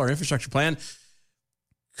 trillion infrastructure plan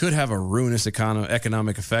could have a ruinous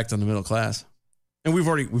economic effect on the middle class. And we've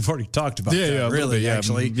already talked about that, really,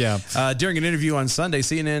 actually. Yeah. During an interview on Sunday,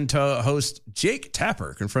 CNN host Jake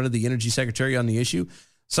Tapper confronted the energy secretary on the issue,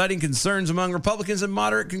 citing concerns among Republicans and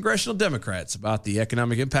moderate congressional Democrats about the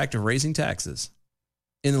economic impact of raising taxes.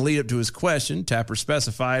 In the lead up to his question, Tapper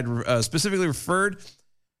specifically referred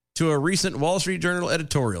to a recent Wall Street Journal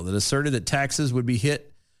editorial that asserted that taxes would be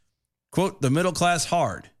hit, quote, the middle class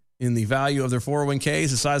hard in the value of their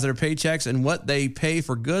 401ks, the size of their paychecks, and what they pay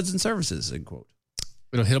for goods and services, end quote.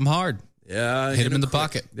 It'll hit them hard. Yeah. Hit them in the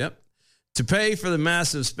pocket. Yep. To pay for the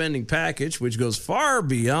massive spending package, which goes far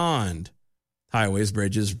beyond highways,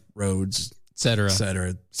 bridges, roads, et cetera.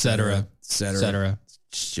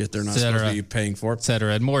 Shit they're not supposed to be paying for. Et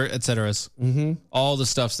cetera. And more et ceteras. Mm-hmm. All the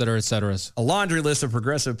stuffs that are et ceteras. A laundry list of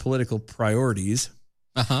progressive political priorities.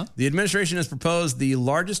 Uh-huh. The administration has proposed the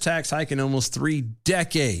largest tax hike in almost 3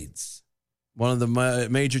 decades. One of the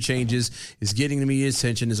major changes is getting the media's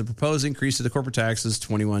attention is a proposed increase to the corporate taxes,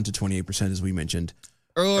 21 to 28%, as we mentioned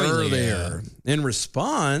earlier. In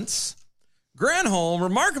response, Granholm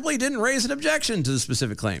remarkably didn't raise an objection to the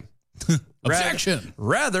specific claim. Objection.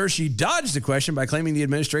 Rather, she dodged the question by claiming the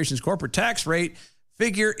administration's corporate tax rate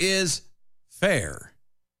figure is fair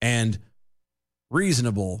and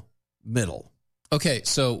reasonable middle. Okay,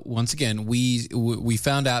 so once again, we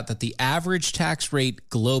found out that the average tax rate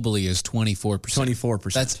globally is 24%.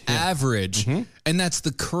 24%. That's average, and that's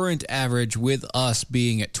the current average with us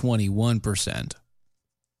being at 21%.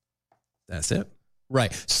 That's it.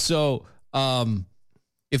 Right. So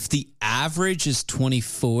if the average is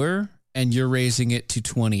 24 and you're raising it to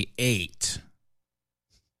 28.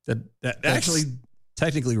 That actually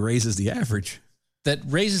technically raises the average. That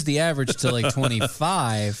raises the average to like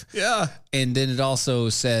 25. Yeah. And then it also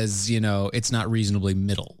says, it's not reasonably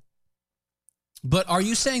middle. But are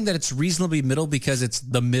you saying that it's reasonably middle because it's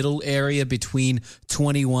the middle area between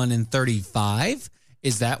 21 and 35?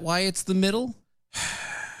 Is that why it's the middle?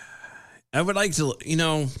 I would like to,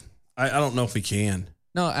 I don't know if we can.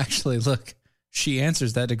 No, actually, look, she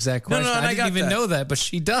answers that exact question. No, I didn't even know that, but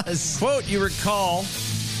she does. Quote, you recall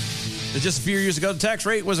that just a few years ago, the tax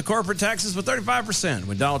rate was a corporate taxes with 35%.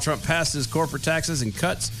 When Donald Trump passed his corporate taxes and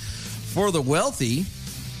cuts for the wealthy,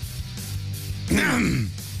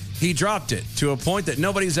 He dropped it to a point that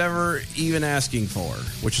nobody's ever even asking for,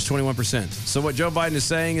 which is 21%. So what Joe Biden is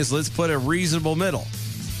saying is let's put a reasonable middle.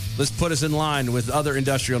 Let's put us in line with other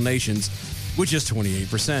industrial nations, which is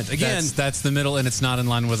 28%. Again, that's the middle, and it's not in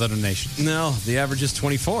line with other nations. No, the average is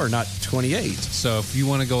 24, not 28. So if you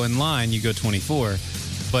want to go in line, you go 24.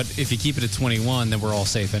 But if you keep it at 21, then we're all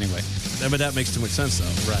safe anyway. But that makes too much sense,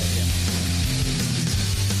 though. Right, yeah.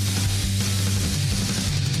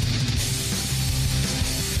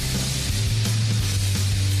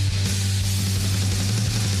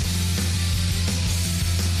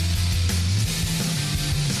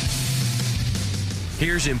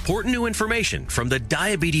 Here's important new information from the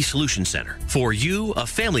Diabetes Solution Center for you, a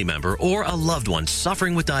family member, or a loved one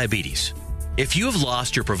suffering with diabetes. If you have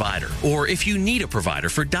lost your provider, or if you need a provider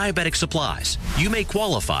for diabetic supplies, you may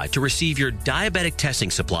qualify to receive your diabetic testing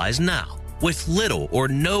supplies now with little or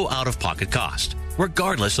no out-of-pocket cost,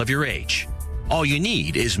 regardless of your age. All you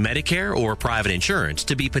need is Medicare or private insurance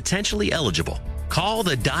to be potentially eligible. Call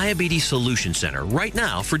the Diabetes Solution Center right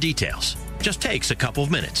now for details. Just takes a couple of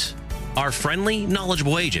minutes. Our friendly,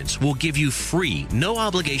 knowledgeable agents will give you free,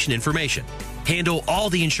 no-obligation information, handle all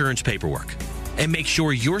the insurance paperwork, and make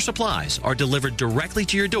sure your supplies are delivered directly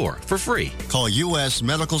to your door for free. Call U.S.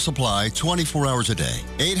 Medical Supply 24 hours a day.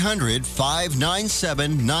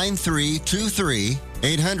 800-597-9323.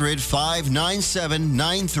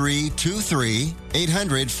 800-597-9323.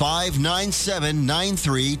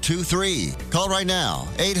 800-597-9323. Call right now.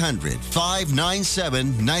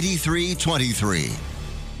 800-597-9323.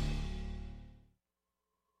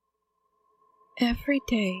 Every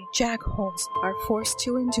day, jackholes are forced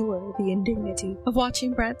to endure the indignity of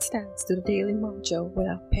watching Brad Stance do the Daily Mojo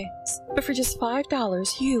without pants. But for just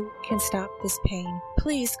 $5, you can stop this pain.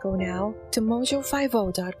 Please go now to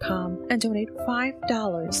mojo50.com and donate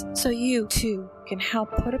 $5 so you, too, can help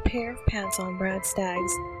put a pair of pants on Brad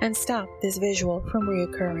Staggs and stop this visual from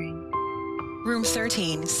reoccurring. Room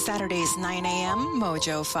 13, Saturdays 9 a.m.,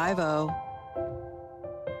 Mojo 50.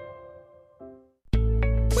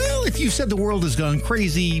 Well, if you said the world has gone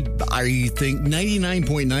crazy, I think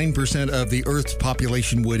 99.9% of the Earth's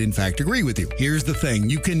population would in fact agree with you. Here's the thing.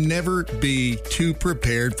 You can never be too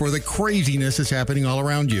prepared for the craziness that's happening all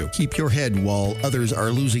around you. Keep your head while others are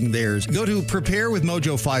losing theirs. Go to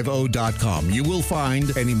preparewithmojo50.com. You will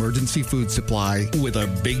find an emergency food supply with a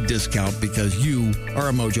big discount because you are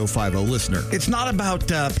a Mojo 50 listener. It's not about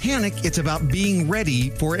panic. It's about being ready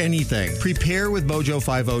for anything.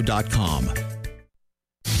 Preparewithmojo50.com.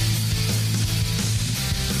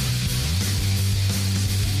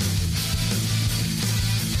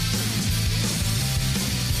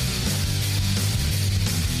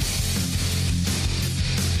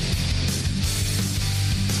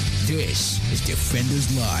 This is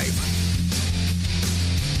Defenders Live.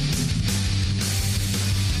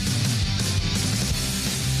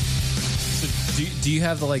 So do you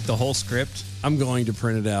have the whole script? I'm going to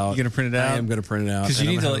print it out. You're going to print it out? I am going to print it out. Because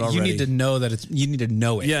you need to know that you need to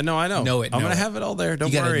know it. Yeah, no, I know. Know it. I'm going to have it all there.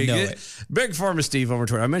 Don't worry. Know it. Big Pharma Steve over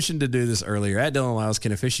Twitter. I mentioned to do this earlier. At Dylan Lyles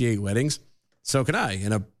can officiate weddings. So can I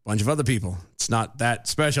and a bunch of other people. It's not that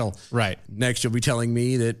special. Right. Next, you'll be telling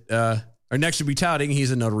me that, or next you'll be touting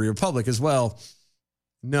he's a notary public as well.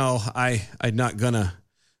 No, I'm not gonna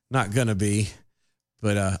be,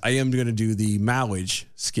 but I am gonna do the marriage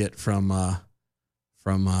skit from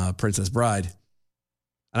Princess Bride,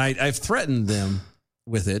 and I've threatened them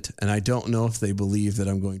with it, and I don't know if they believe that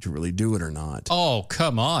I'm going to really do it or not. Oh,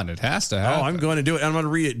 come on, it has to happen. Oh, I'm going to do it. I'm going to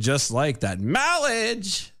read it just like that.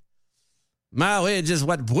 Marriage is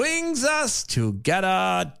what brings us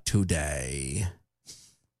together today.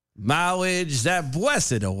 Marriage, that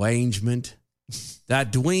blessed arrangement,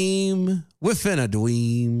 that dream within a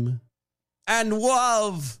dream, and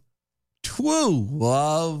love, true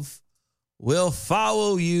love, will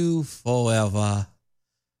follow you forever.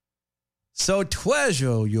 So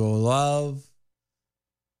treasure your love.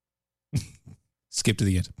 Skip to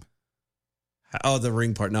the end. Oh, the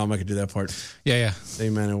ring part. No, I'm not going to do that part. Yeah. Say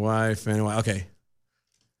man and wife. Okay.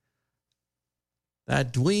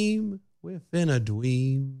 That dream within a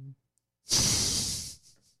dream.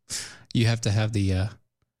 You have to have the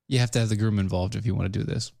groom involved if you want to do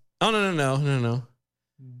this. Oh, no.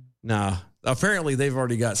 Nah. Apparently, they've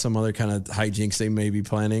already got some other kind of hijinks they may be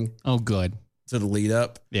planning. Oh, good. To the lead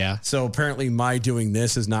up. Yeah. So apparently my doing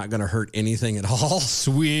this is not going to hurt anything at all.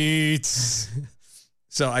 Sweet.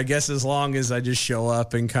 So I guess as long as I just show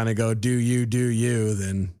up and kind of go, do you,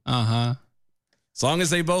 then. Uh-huh. As long as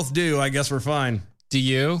they both do, I guess we're fine. Do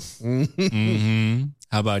you? Mm-hmm.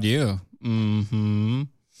 How about you? Mm-hmm.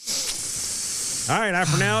 All right.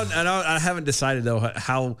 For now, I haven't decided, though,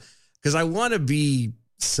 how, because I want to be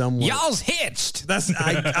somewhat. Y'all's hitched.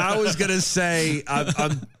 I was going to say,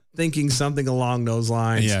 I'm thinking something along those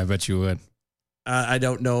lines. Yeah, I bet you would. I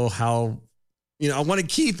don't know how, I want to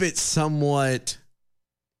keep it somewhat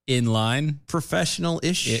in line,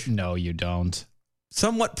 professional-ish. No, you don't.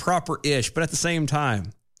 Somewhat proper-ish, but at the same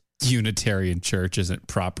time. Unitarian Church isn't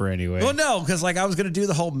proper anyway. Well, no, because I was going to do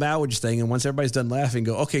the whole marriage thing, and once everybody's done laughing,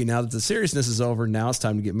 go, okay, now that the seriousness is over, now it's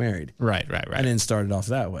time to get married. Right. And then start it off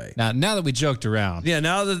that way. Now that we joked around. Yeah,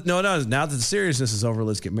 now that the seriousness is over,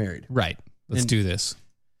 let's get married. Right. Let's do this.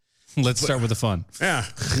 Let's start with the fun. Yeah.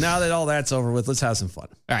 Now that all that's over with, let's have some fun.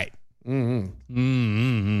 All right. Speaking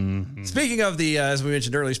of as we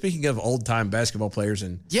mentioned earlier, speaking of old time basketball players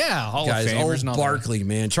and Hall of Famers, old and all Barkley,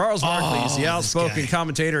 man, Charles Barkley is the outspoken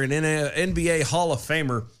commentator and NBA Hall of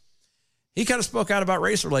Famer. He kind of spoke out about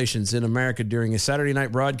race relations in America during a Saturday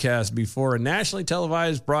night broadcast before a nationally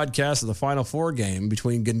televised broadcast of the Final Four game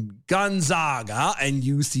between Gonzaga and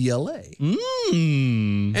UCLA.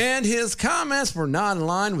 And his comments were not in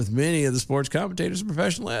line with many of the sports commentators and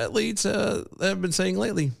professional athletes have been saying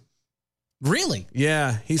lately. Really?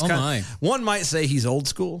 Yeah. He's one might say he's old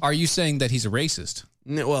school. Are you saying that he's a racist?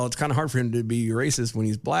 Well, it's kind of hard for him to be racist when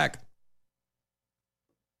he's black.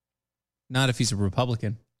 Not if he's a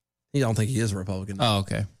Republican. You don't think he is a Republican? Oh,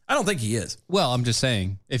 okay. I don't think he is. Well, I'm just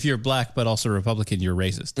saying, if you're black but also a Republican, you're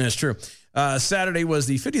racist. That's true. Saturday was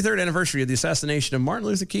the 53rd anniversary of the assassination of Martin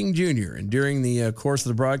Luther King Jr. And during the course of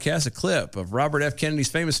the broadcast, a clip of Robert F. Kennedy's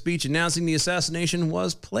famous speech announcing the assassination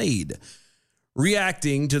was played.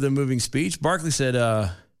 Reacting to the moving speech, Barkley said,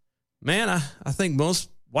 man, I think most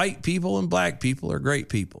white people and black people are great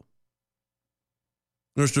people.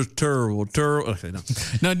 It's just terrible. Okay,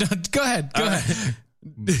 no, go ahead. Go ahead.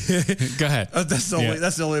 Go ahead. That's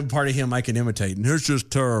the only part of him I can imitate. And it's just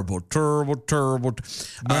terrible.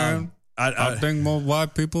 Man, I think most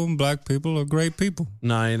white people and black people are great people.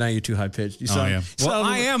 No, now you're too high pitched. I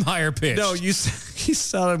am higher pitched. No, you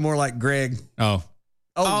sounded more like Greg.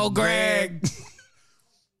 Oh, Greg.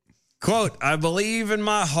 Quote, I believe in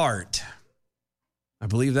my heart. I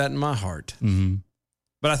believe that in my heart. Mm-hmm.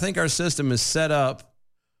 But I think our system is set up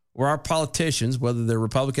where our politicians, whether they're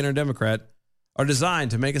Republican or Democrat, are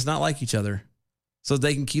designed to make us not like each other so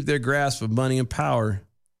they can keep their grasp of money and power.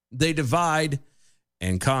 They divide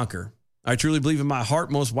and conquer. I truly believe in my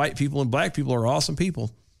heart most white people and black people are awesome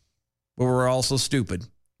people, but we're also stupid.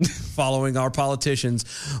 Following our politicians,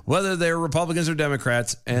 whether they're Republicans or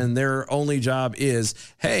Democrats, and their only job is,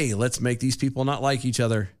 hey, let's make these people not like each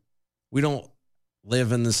other. We don't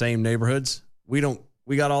live in the same neighborhoods. We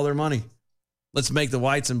got all their money. Let's make the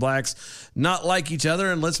whites and blacks not like each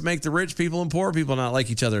other, and let's make the rich people and poor people not like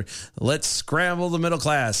each other. Let's scramble the middle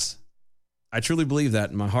class. I truly believe that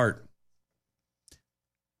in my heart.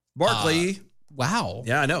 Barkley. Wow.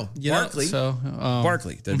 Yeah, I know. Barkley.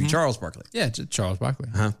 Barkley. That'd be Charles Barkley. Yeah, Charles Barkley.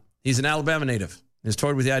 He's an Alabama native. He's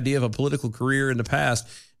toyed with the idea of a political career in the past.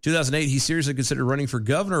 2008, he seriously considered running for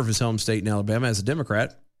governor of his home state in Alabama as a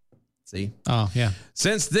Democrat. See? Oh, yeah.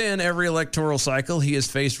 Since then, every electoral cycle, he has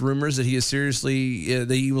faced rumors that he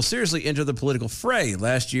will seriously enter the political fray.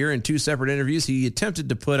 Last year, in two separate interviews, he attempted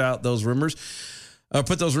to put those rumors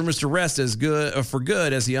to rest for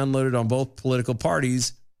good as he unloaded on both political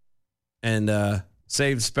parties and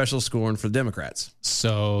saved special scorn for the Democrats.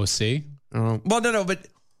 So, see? But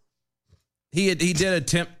he did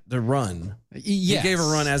attempt to run. Yes. He gave a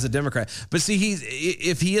run as a Democrat. But see,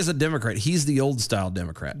 if he is a Democrat, he's the old style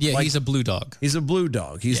Democrat. Yeah, he's a blue dog. He's a blue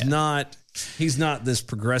dog. He's not this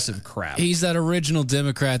progressive crap. He's that original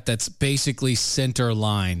Democrat that's basically center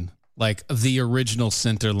line, like the original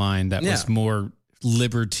center line that was more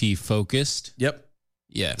liberty focused. Yep.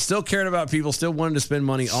 Yeah. Still cared about people, still wanted to spend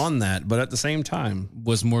money on that, but at the same time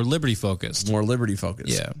was more liberty focused.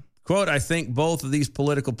 Yeah. Quote, I think both of these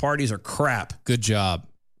political parties are crap. Good job.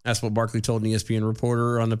 That's what Barkley told an ESPN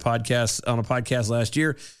reporter on a podcast last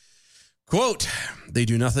year. Quote, they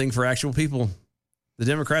do nothing for actual people. The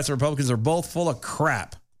Democrats and Republicans are both full of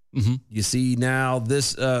crap. Mm-hmm. You see now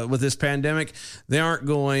with this pandemic, they aren't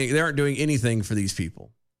doing anything for these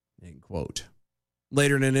people. End quote.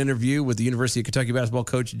 Later in an interview with the University of Kentucky basketball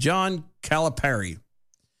coach John Calipari,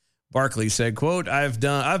 Barkley said, quote, I've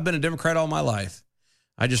been a Democrat all my life.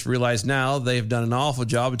 I just realize now they've done an awful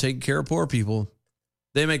job of taking care of poor people.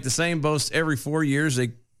 They make the same boast every 4 years.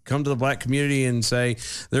 They come to the black community and say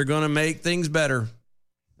they're going to make things better.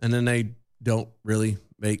 And then they don't really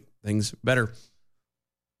make things better.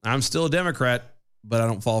 I'm still a Democrat, but I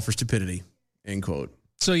don't fall for stupidity. End quote.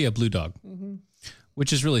 So, yeah, blue dog. Mm-hmm.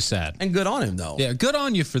 Which is really sad. And good on him, though. Yeah, good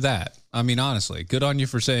on you for that. I mean, honestly, good on you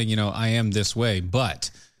for saying, I am this way.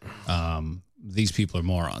 But these people are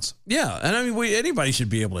morons. Yeah, and I mean, anybody should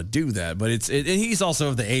be able to do that, but and he's also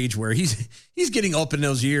of the age where he's getting up in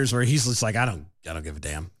those years where he's just like, I don't give a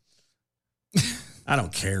damn. I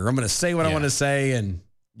don't care. I'm going to say what I want to say, and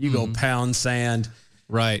you go pound sand.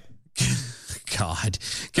 Right. God.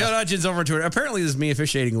 Kevin Hutchins over Twitter. Apparently, this is me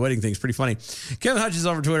officiating a wedding thing. It's pretty funny. Kevin Hutchins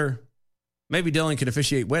over Twitter. Maybe Dylan can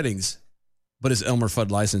officiate weddings, but is Elmer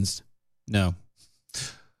Fudd licensed? No.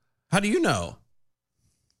 How do you know?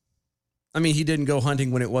 I mean, he didn't go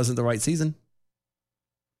hunting when it wasn't the right season.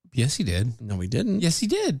 Yes, he did. No, he didn't. Yes, he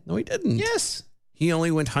did. No, he didn't. Yes. He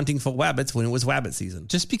only went hunting for wabbits when it was wabbit season.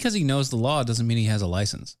 Just because he knows the law doesn't mean he has a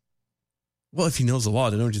license. Well, if he knows the law,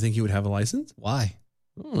 then don't you think he would have a license? Why?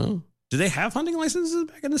 I don't know. Did they have hunting licenses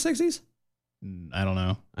back in the 60s? I don't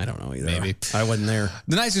know. I don't know either. Maybe. I wasn't there.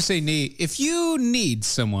 The nice to say, if you need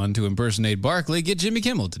someone to impersonate Barkley, get Jimmy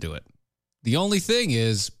Kimmel to do it. The only thing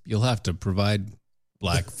is you'll have to provide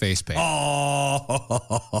black face paint. Oh,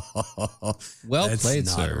 well that's played,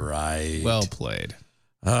 not sir. Right. Well played.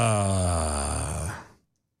 Oh,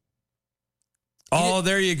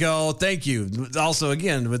 there you go. Thank you. Also,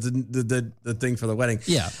 again, with the thing for the wedding.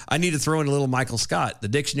 Yeah. I need to throw in a little Michael Scott. The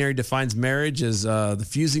dictionary defines marriage as the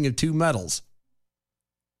fusing of two metals.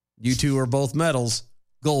 You two are both metals,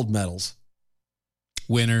 gold medals.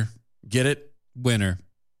 Winner. Get it? Winner.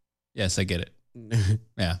 Yes, I get it.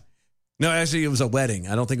 Yeah. No, actually, it was a wedding.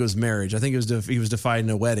 I don't think it was marriage. I think it was he was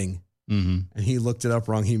defining a wedding. Mm-hmm. And he looked it up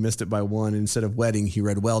wrong. He missed it by one. Instead of wedding, he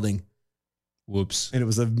read welding. Whoops. And it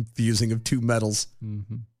was a fusing of two metals.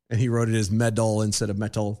 Mm-hmm. And he wrote it as medal instead of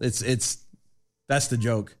metal. It's that's the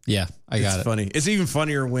joke. Yeah, I got it. It's funny. It's even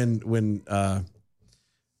funnier when I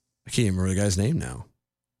can't even remember the guy's name now.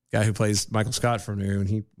 Guy who plays Michael Scott from there when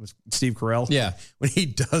he was Steve Carell. Yeah. When he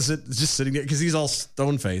does it, just sitting there because he's all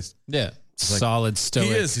stone faced. Yeah. Like, solid stoic.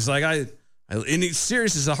 He is. He's like, and it's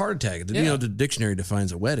serious as a heart attack. You know, the dictionary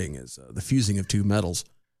defines a wedding as the fusing of two metals.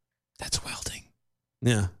 That's welding.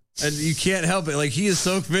 Yeah. And you can't help it. Like, he is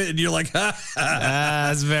so fit, and you're like,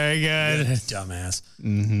 that's very good. Yeah, dumbass.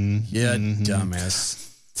 Mm-hmm. Yeah,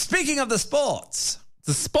 dumbass. Speaking of the sports.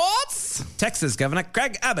 The sports? Texas Governor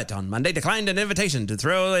Greg Abbott on Monday declined an invitation to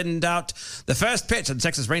throw out the first pitch of the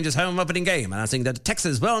Texas Rangers' home opening game, announcing that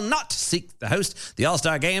Texas will not seek to host the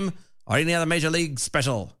All-Star Game or any other Major League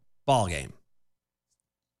special ball game.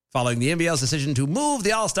 Following the NBL's decision to move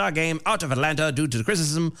the All-Star Game out of Atlanta due to the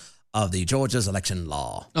criticism of the Georgia's election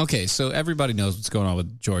law. Okay, so everybody knows what's going on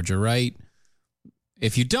with Georgia, right?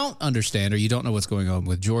 If you don't understand or you don't know what's going on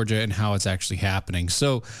with Georgia and how it's actually happening.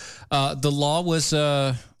 So the law was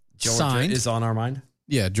Georgia signed. is on our mind?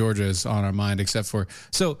 Yeah, Georgia is on our mind except for...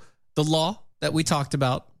 So the law that we talked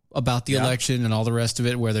about the election and all the rest of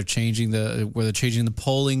it, where they're changing the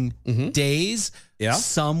polling days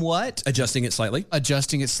somewhat. Adjusting it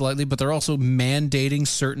slightly, but they're also mandating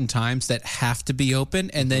certain times that have to be open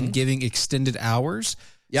and then giving extended hours.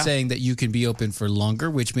 Yeah. Saying that you can be open for longer,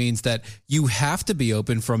 which means that you have to be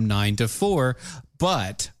open from 9 to 4,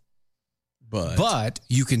 but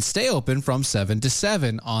you can stay open from 7 to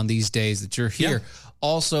 7 on these days that you're here. Yeah.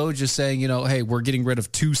 Also, just saying, hey, we're getting rid of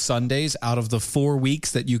 2 Sundays out of the 4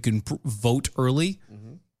 weeks that you can vote early,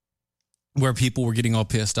 where people were getting all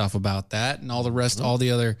pissed off about that, and all the rest, all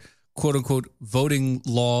the other quote unquote voting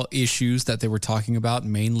law issues that they were talking about,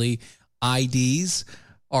 mainly IDs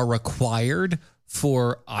are required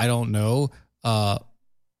for, I don't know,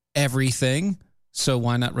 everything. So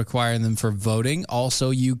why not require them for voting? Also,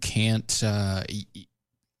 you can't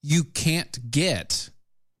get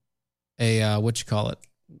a, what's that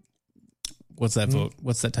vote?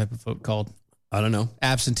 What's that type of vote called? I don't know.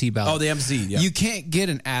 Absentee ballot. Oh, the absentee, yeah. You can't get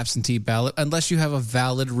an absentee ballot unless you have a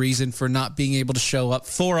valid reason for not being able to show up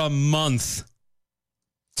for a month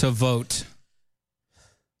to vote.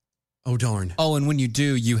 Oh, darn. Oh, and when you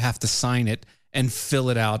do, you have to sign it and fill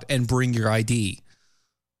it out and bring your ID.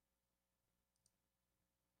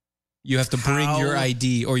 You have to bring your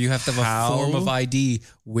ID, or you have to have a form of ID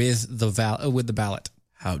with the ballot.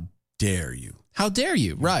 How dare you? How dare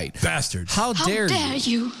you? Right. Bastard. How dare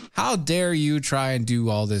you? How dare you try and do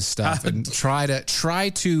all this stuff and try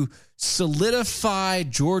to solidify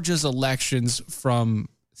Georgia's elections from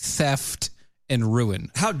theft and ruin?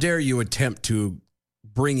 How dare you attempt to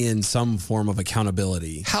bring in some form of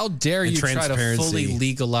accountability? How dare you try to fully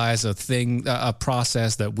legalize a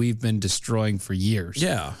process that we've been destroying for years?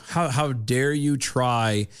 Yeah. How dare you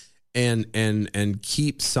try and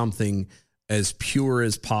keep something as pure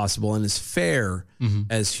as possible and as fair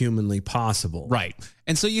as humanly possible? Right.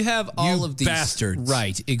 And so you have all of these bastards.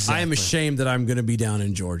 Right, exactly. I am ashamed that I'm going to be down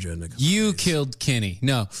in Georgia. You killed Kenny.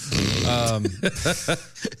 No.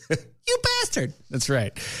 You bastard. That's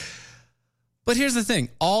right. But here's the thing.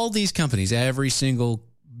 All these companies, every single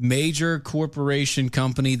major corporation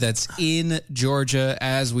company that's in Georgia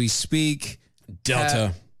as we speak.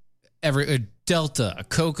 Delta. Delta,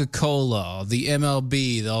 Coca-Cola, the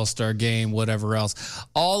MLB, the All-Star Game, whatever else.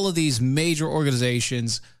 All of these major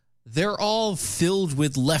organizations, they're all filled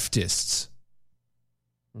with leftists.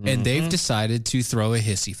 And they've decided to throw a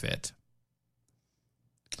hissy fit.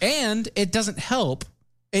 And it doesn't help.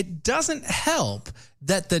 It doesn't help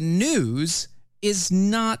that the news is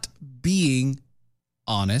not being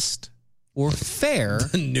honest or fair.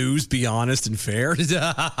 The news be honest and fair?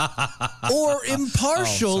 Or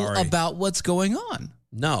impartial about what's going on.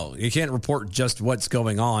 No, you can't report just what's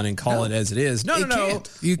going on and call it as it is. No. You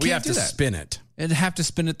can't we have do to that. spin it. And have to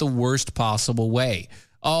spin it the worst possible way.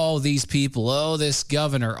 Oh, these people. Oh, this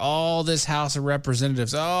governor. Oh, this House of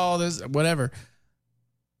Representatives. Oh, this whatever.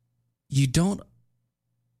 You don't.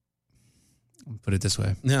 I'll put it this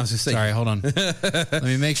way. No, I was just saying. Sorry, hold on. Let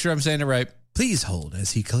me make sure I'm saying it right. Please hold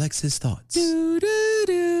as he collects his thoughts.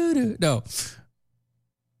 No.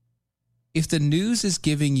 If the news is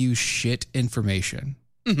giving you shit information,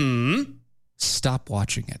 stop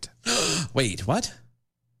watching it. Wait, what?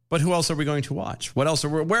 But who else are we going to watch? Where else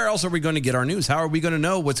are we going to get our news? How are we going to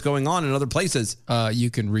know what's going on in other places?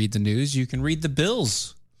 You can read the news. You can read the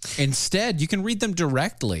bills. Instead, you can read them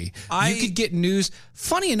directly. You could get news.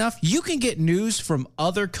 Funny enough, you can get news from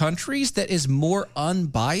other countries that is more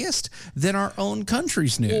unbiased than our own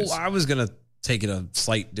country's news. Well, I was going to take it a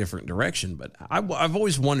slight different direction, but I've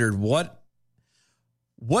always wondered what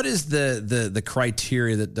is the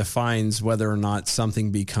criteria that defines whether or not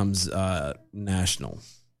something becomes national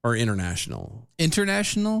or international?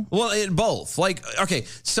 International? Well, both. Like, okay,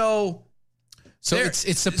 so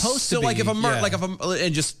it's supposed to be. So like if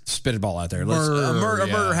and just spit a ball out there. A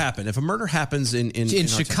murder happened. If a murder happens in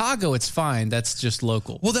Chicago, it's fine. That's just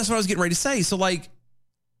local. Well, that's what I was getting ready to say. So like,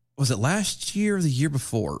 was it last year or the year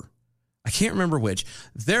before? I can't remember which.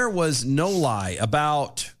 There was no lie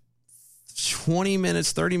about 20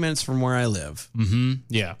 minutes, 30 minutes from where I live. Mm-hmm.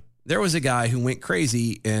 Yeah. There was a guy who went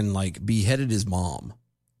crazy and like beheaded his mom.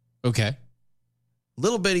 Okay.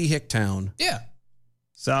 Little bitty hick town. Yeah.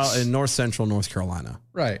 South in north central North Carolina.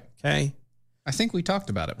 Right. Okay. I think we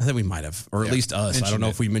talked about it. I think we might have, or at least us. I don't know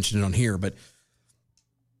if we mentioned it on here, but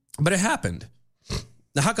it happened.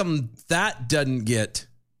 Now, how come that doesn't get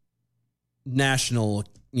national,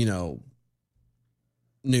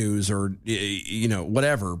 news or,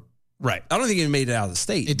 whatever? Right. I don't think it made it out of the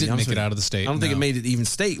state. It didn't make it out of the state. I don't think it made it even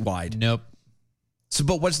statewide. Nope. So,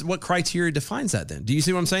 but what criteria defines that then? Do you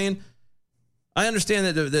see what I'm saying? I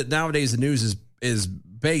understand that nowadays the news is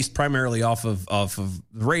based primarily off of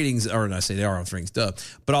ratings, or I say they are off ratings, but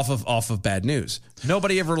off of bad news.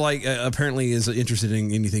 Nobody ever apparently is interested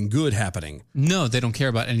in anything good happening. No, they don't care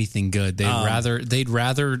about anything good. They'd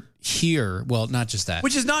rather hear. Well, not just that,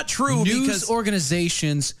 which is not true. News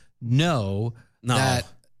organizations know that.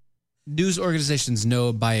 News organizations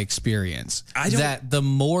know by experience that the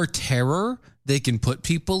more terror they can put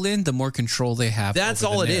people in, the more control they have. That's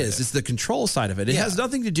all it is. It's the control side of it. It has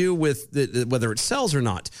nothing to do with whether it sells or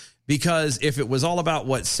not. Because if it was all about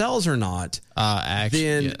what sells or not,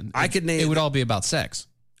 then I could name it would all be about sex.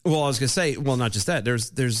 Well, I was going to say, well, not just that.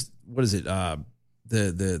 There's what is it?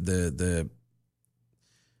 The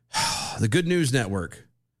Good News Network.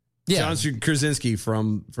 Yeah. John Krasinski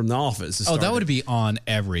from The Office. That would be on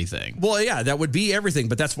everything. Well, yeah, that would be everything.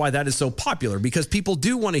 But that's why that is so popular, because people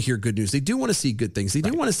do want to hear good news. They do want to see good things. They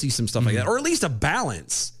do want to see some stuff like that, or at least a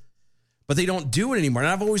balance. But they don't do it anymore.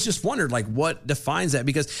 And I've always just wondered, what defines that?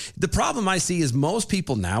 Because the problem I see is most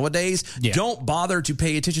people nowadays don't bother to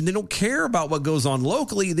pay attention. They don't care about what goes on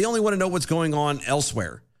locally. They only want to know what's going on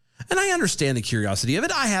elsewhere. And I understand the curiosity of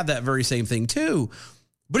it. I have that very same thing too.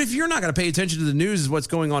 But if you're not going to pay attention to the news, is what's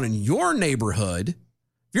going on in your neighborhood, if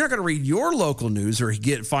you're not going to read your local news or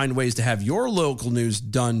find ways to have your local news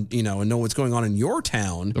done, and know what's going on in your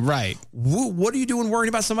town, right? What are you doing worrying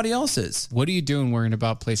about somebody else's? What are you doing worrying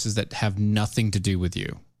about places that have nothing to do with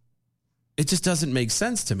you? It just doesn't make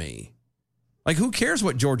sense to me. Like, who cares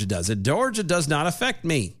what Georgia does? Georgia does not affect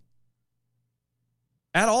me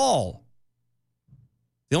at all.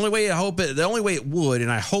 The only way it would, and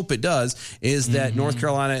I hope it does, is that North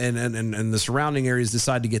Carolina and the surrounding areas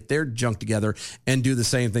decide to get their junk together and do the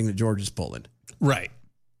same thing that Georgia's pulling. Right.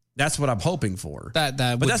 That's what I'm hoping for. But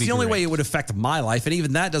that's the only way it would affect my life, and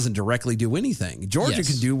even that doesn't directly do anything. Georgia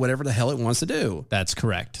can do whatever the hell it wants to do. That's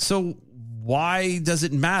correct. So why does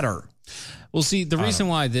it matter? Well, see, the reason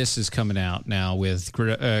why this is coming out now with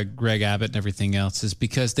Greg Abbott and everything else is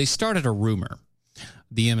because they started a rumor.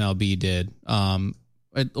 The MLB did.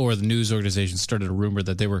 or the news organization started a rumor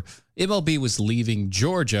that MLB was leaving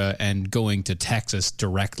Georgia and going to Texas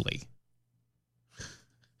directly.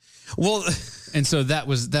 Well, and so that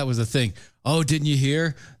was the thing. Oh, didn't you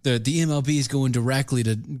hear? The MLB is going directly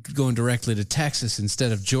to Texas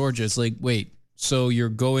instead of Georgia. It's like, wait, so you're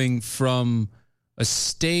going from a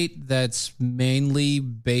state that's mainly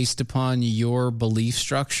based upon your belief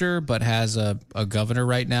structure, but has a governor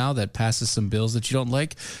right now that passes some bills that you don't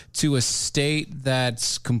like, to a state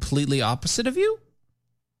that's completely opposite of you?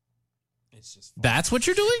 It's just that's what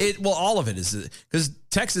you're doing? Well, all of it is because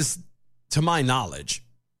Texas, to my knowledge,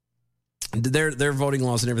 their voting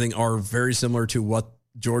laws and everything are very similar to what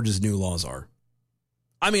Georgia's new laws are.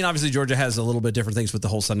 I mean, obviously, Georgia has a little bit different things with the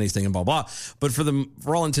whole Sundays thing and blah, blah. But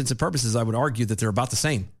for all intents and purposes, I would argue that they're about the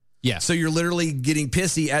same. Yeah. So you're literally getting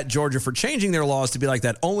pissy at Georgia for changing their laws to be like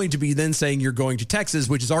that, only to be then saying you're going to Texas,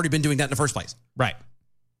 which has already been doing that in the first place. Right.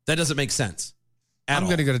 That doesn't make sense. I'm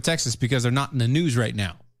going to go to Texas because they're not in the news right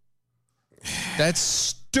now. That's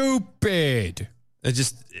stupid. It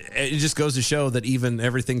just goes to show that even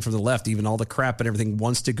everything from the left, even all the crap and everything,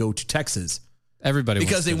 wants to go to Texas. Everybody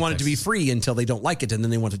because they want it to be Texas. free until they don't like it, and then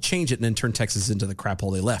they want to change it and then turn Texas into the crap hole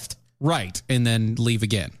they left. Right, and then leave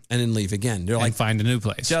again. They're like, find a new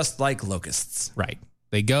place. Just like locusts. Right.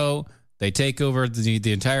 They go, they take over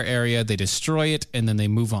the entire area, they destroy it, and then they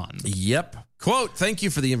move on. Yep. Quote, thank you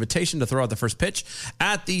for the invitation to throw out the first pitch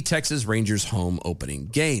at the Texas Rangers home opening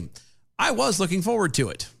game. I was looking forward to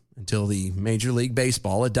it until the Major League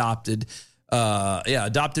Baseball adopted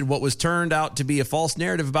what was turned out to be a false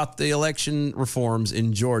narrative about the election reforms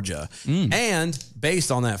in Georgia. And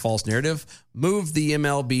based on that false narrative, moved the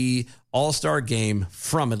MLB All-Star Game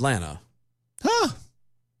from Atlanta.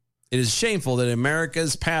 It is shameful that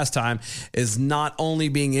America's pastime is not only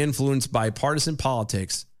being influenced by partisan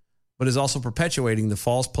politics, but is also perpetuating the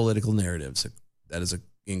false political narratives. That is a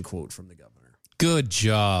end quote from the governor. Good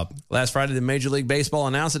job. Last Friday, the Major League Baseball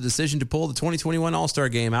announced a decision to pull the 2021 All-Star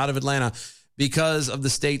Game out of Atlanta because of the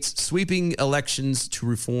state's sweeping election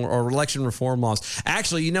reform laws.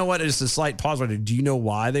 Actually, you know what? It's a slight pause. Do you know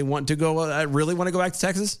why they want to go? Really want to go back to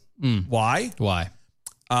Texas? Why? Why?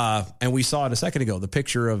 And we saw it a second ago. The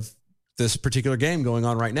picture of this particular game going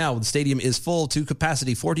on right now. The stadium is full to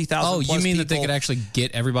capacity, 40,000. Oh, you mean that they could actually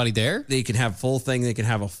get everybody there? They can have full thing. They can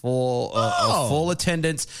have a full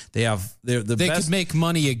attendance. They have they could make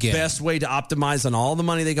money again. Best way to optimize on all the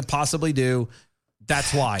money they could possibly do.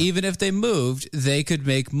 That's why. Even if they moved, they could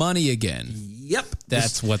make money again. Yep.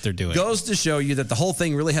 That's what they're doing. Goes to show you that the whole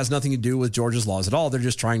thing really has nothing to do with Georgia's laws at all. They're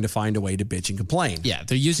just trying to find a way to bitch and complain. Yeah,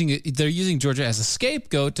 they're using Georgia as a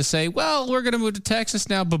scapegoat to say, well, we're going to move to Texas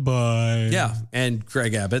now. Bye-bye. Yeah. And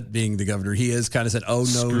Greg Abbott, being the governor he is, kind of said, oh, no.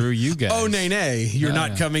 Screw you guys. Oh, nay. You're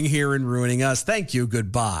not coming here and ruining us. Thank you.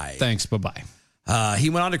 Goodbye. Thanks. Bye-bye. He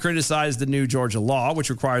went on to criticize the new Georgia law, which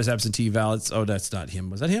requires absentee ballots. Oh, that's not him.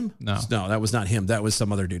 Was that him? No, that was not him. That was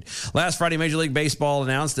some other dude. Last Friday, Major League Baseball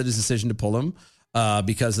announced that his decision to pull him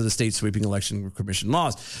because of the state sweeping election commission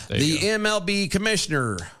laws. The MLB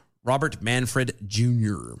commissioner, Robert Manfred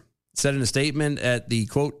Jr., said in a statement at the,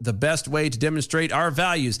 quote, the best way to demonstrate our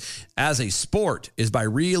values as a sport is by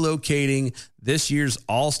relocating this year's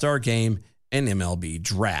All-Star Game and MLB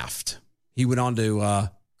draft. He went on to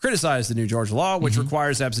criticize the new Georgia law, which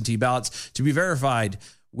requires absentee ballots to be verified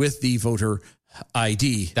with the voter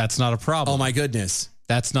ID. That's not a problem. Oh, my goodness.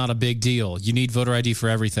 That's not a big deal. You need voter ID for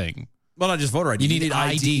everything. Well, not just voter ID. You need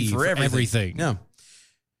ID for everything. Yeah.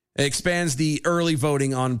 It expands the early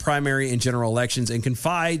voting on primary and general elections and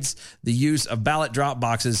confides the use of ballot drop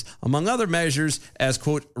boxes, among other measures, as,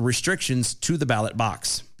 quote, restrictions to the ballot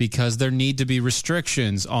box. Because there need to be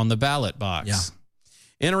restrictions on the ballot box.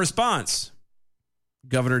 Yeah. In a response,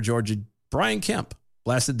 Governor Georgia Brian Kemp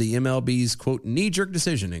blasted the MLB's, quote, knee-jerk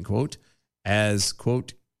decision, end quote, as,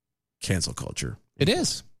 quote, cancel culture. It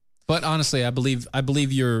is. But honestly, I believe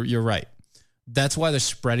you're right. That's why they're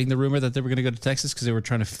spreading the rumor that they were going to go to Texas, because they were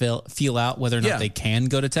trying to feel out whether or not they can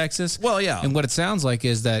go to Texas. Well, yeah. And what it sounds like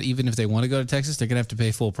is that even if they want to go to Texas, they're going to have to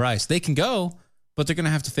pay full price. They can go, but they're going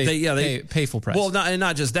to have to pay full price. Well,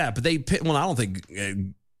 not just that, but I don't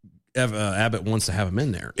think Abbott wants to have him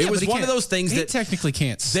in there. Yeah, it was one of those things that technically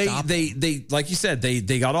can't stop. They like you said,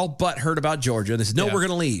 they got all butthurt about Georgia. They said, no, we're going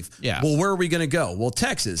to leave. Yeah. Well, where are we going to go? Well,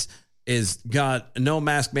 Texas is got no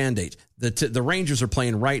mask mandate. The Rangers are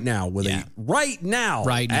playing right now with right now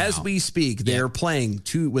as we speak. They are playing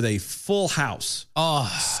with a full house.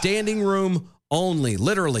 Standing room only.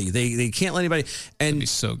 Literally, they can't let anybody. And that'd be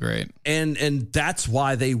so great. And that's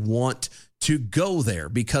why they want to go there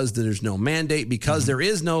because there's no mandate, because there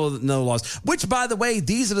is no laws, which, by the way,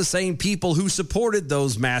 these are the same people who supported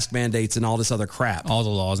those mask mandates and all this other crap. All the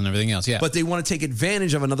laws and everything else, yeah. But they want to take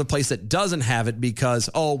advantage of another place that doesn't have it because,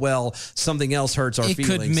 something else hurts our feelings.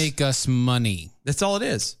 It could make us money. That's all it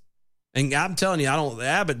is. And I'm telling you,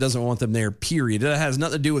 Abbott doesn't want them there, period. It has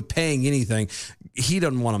nothing to do with paying anything. He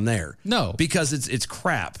doesn't want them there. No. Because it's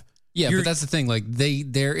crap. Yeah, but that's the thing. Like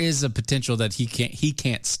there is a potential that he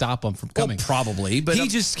can't stop them from coming. Well, probably, but he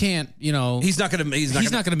just can't. He's not going to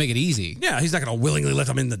make it easy. Yeah, he's not going to willingly let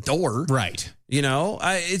them in the door. Right.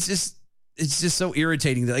 It's just so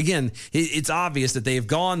irritating that, again, it's obvious that they've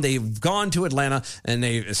gone to Atlanta, and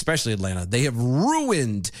especially Atlanta. They have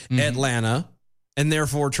ruined Atlanta, and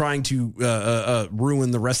therefore trying to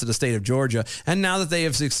ruin the rest of the state of Georgia. And now that they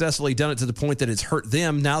have successfully done it to the point that it's hurt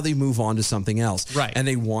them, now they move on to something else. Right. And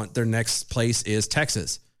they want their next place is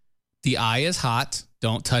Texas. The eye is hot.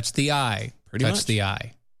 Don't touch the eye. Pretty touch much. the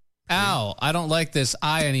eye. Ow, I don't like this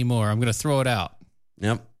eye anymore. I'm going to throw it out.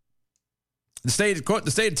 Yep. The state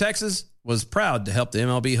of Texas was proud to help the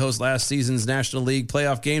MLB host last season's National League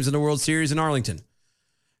playoff games in the World Series in Arlington.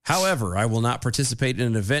 However, I will not participate in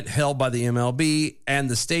an event held by the MLB, and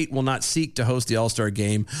the state will not seek to host the All-Star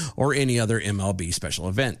Game or any other MLB special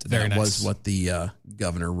event. That was what the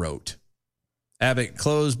governor wrote. Abbott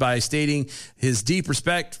closed by stating his deep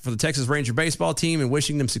respect for the Texas Ranger baseball team and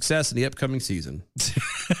wishing them success in the upcoming season.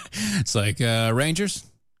 It's like, Rangers,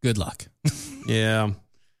 good luck. Yeah.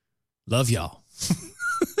 Love y'all.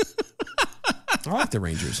 I like the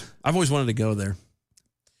Rangers. I've always wanted to go there.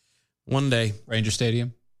 One day. Ranger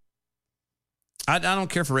Stadium? I don't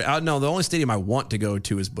care for it. No, the only stadium I want to go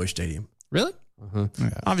to is Busch Stadium. Really? Uh-huh. Okay.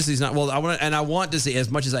 Obviously, it's not. Well, I want to see, as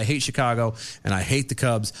much as I hate Chicago and I hate the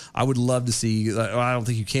Cubs, I would love to see, I don't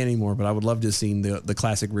think you can anymore, but I would love to have seen the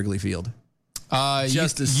classic Wrigley Field.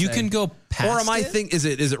 You can go past Or am I think is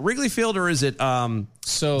it Wrigley Field or is it the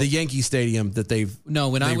Yankee Stadium that they've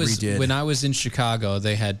when I redid? was in Chicago,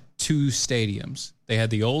 they had two stadiums. They had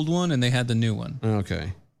the old one and they had the new one.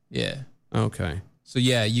 Okay. Yeah. Okay. So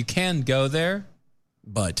yeah, you can go there,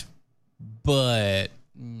 but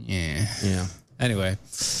yeah. Anyway,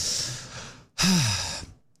 I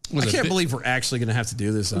can't believe we're actually going to have to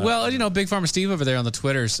do this. Well, Big Pharma Steve over there on the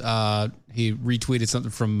Twitters, he retweeted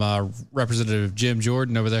something from Representative Jim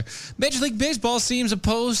Jordan over there. Major League Baseball seems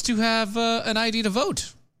opposed to have an ID to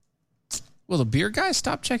vote. Will the beer guys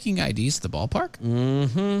stop checking IDs at the ballpark?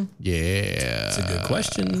 Mm-hmm. Yeah. That's a good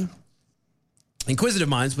question. Inquisitive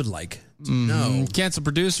minds would like to know. Cancel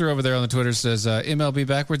producer over there on the Twitter says MLB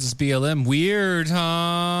backwards is BLM. Weird,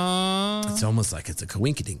 huh? It's almost like it's a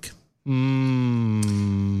coinkydink.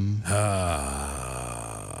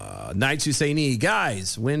 Nights Husseini,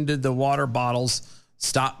 guys, when did the water bottles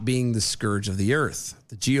stop being the scourge of the earth?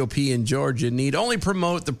 The GOP in Georgia need only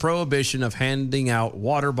promote the prohibition of handing out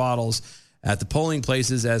water bottles at the polling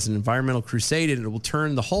places as an environmental crusade, and it will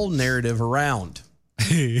turn the whole narrative around.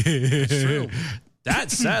 It's true.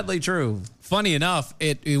 That's sadly true. Funny enough,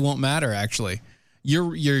 it won't matter, actually.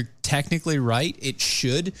 You're technically right. It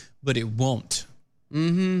should, but it won't.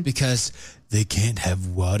 Mm-hmm. Because they can't have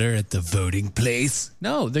water at the voting place.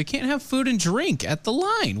 No, they can't have food and drink at the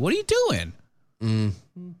line. What are you doing?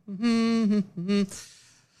 Mm-hmm.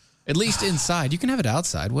 At least inside. You can have it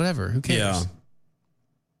outside. Whatever. Who cares? Yeah.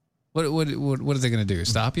 What are they going to do?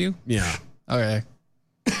 Stop you? Yeah. Okay.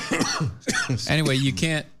 Anyway, you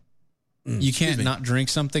can't not drink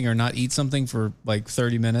something or not eat something for like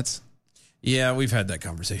 30 minutes. Yeah, we've had that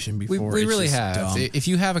conversation before. We really just have. dumb. If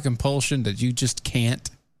you have a compulsion that you just can't,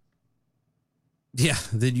 yeah,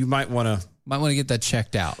 then you might want to get that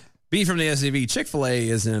checked out. B from the SAV. Chick-fil-A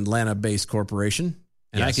is an Atlanta-based corporation,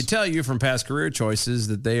 and I Yes. can tell you from past career choices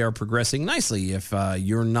that they are progressing nicely if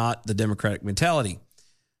you're not the Democratic mentality.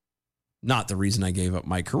 Not the reason I gave up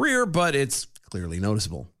my career, but it's clearly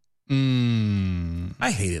noticeable.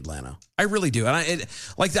 I hate Atlanta. I really do. And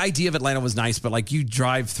like the idea of Atlanta was nice, but like you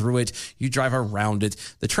drive through it, you drive around it.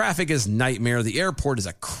 The traffic is nightmare. The airport is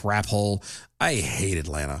a crap hole. I hate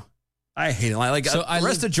Atlanta. Like So the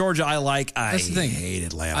rest of Georgia, I like. That's the thing. hate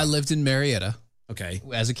Atlanta. I lived in Marietta. Okay.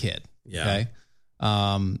 As a kid. Yeah. Okay.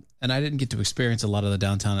 And I didn't get to experience a lot of the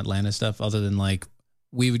downtown Atlanta stuff other than like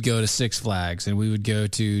we would go to Six Flags and we would go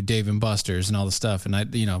to Dave and Buster's and all the stuff. And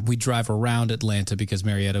we drive around Atlanta because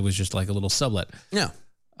Marietta was just like a little sublet. Yeah.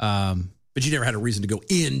 But you never had a reason to go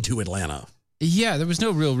into Atlanta. Yeah. There was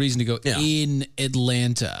no real reason to go in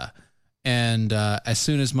Atlanta. And as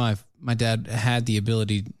soon as my dad had the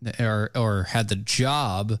ability or had the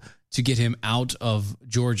job to get him out of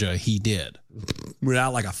Georgia, he did. We're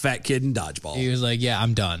out like a fat kid in dodgeball. He was like, yeah,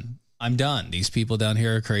 I'm done. I'm done. These people down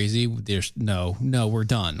here are crazy. There's no, we're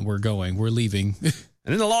done. We're going. We're leaving. And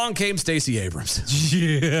then along came Stacey Abrams.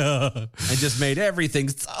 Yeah. And just made everything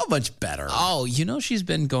so much better. Oh, she's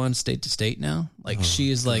been going state to state now. Like she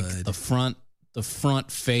is like the front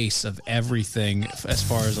face of everything as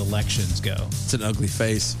far as elections go. It's an ugly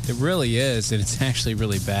face. It really is. And it's actually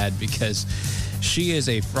really bad because she is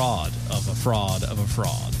a fraud of a fraud of a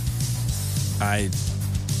fraud.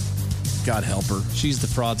 God help her. She's the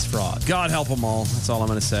fraud's fraud. God help them all. That's all I'm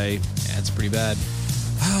going to say. Yeah, it's pretty bad.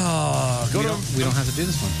 We don't have to do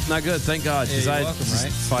this one. Not good. Thank God. Because Yeah, I you're welcome, just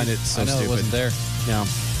right? find it so I know stupid. it wasn't there. Yeah.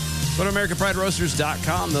 Go to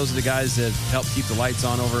AmericanPrideRoasters.com. Those are the guys that help keep the lights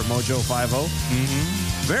on over at Mojo 50.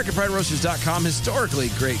 Mm-hmm. AmericanPrideRoasters.com. Historically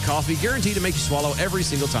great coffee, guaranteed to make you swallow every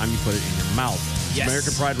single time you put it in your mouth. Yes.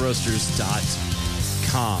 AmericanPrideRoasters.com.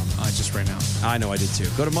 I just ran out. I know I did too.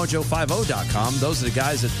 Go to Mojo50.com. Those are the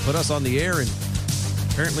guys that put us on the air and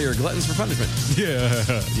apparently are gluttons for punishment. Yeah,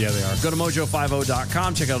 they are. Go to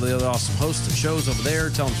Mojo50.com. Check out the other awesome hosts and shows over there.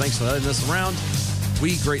 Tell them thanks for letting us around.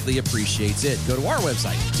 We greatly appreciate it. Go to our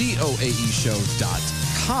website, doaeshow.com.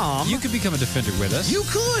 You could become a defender with us. You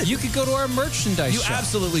could. You could go to our merchandise shop. You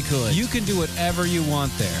absolutely could. You can do whatever you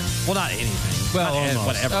want there. Well, not anything. Well, not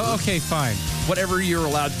whatever. Oh, okay, fine. Whatever you're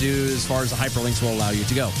allowed to do as far as the hyperlinks will allow you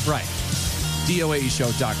to go. Right.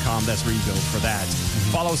 DOAEshow.com. That's where you go for that.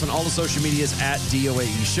 Mm-hmm. Follow us on all the social medias at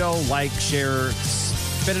DOAE Show. Like, share,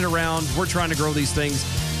 spin it around. We're trying to grow these things.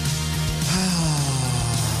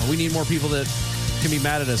 We need more people that can be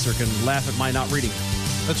mad at us or can laugh at my not reading.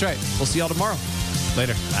 That's right. We'll see y'all tomorrow.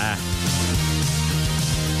 Later. Bye.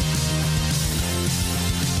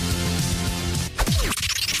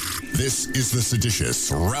 This is the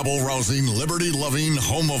seditious, rabble-rousing, liberty-loving,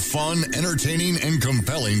 home of fun, entertaining, and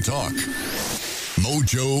compelling talk.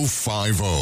 Mojo 50.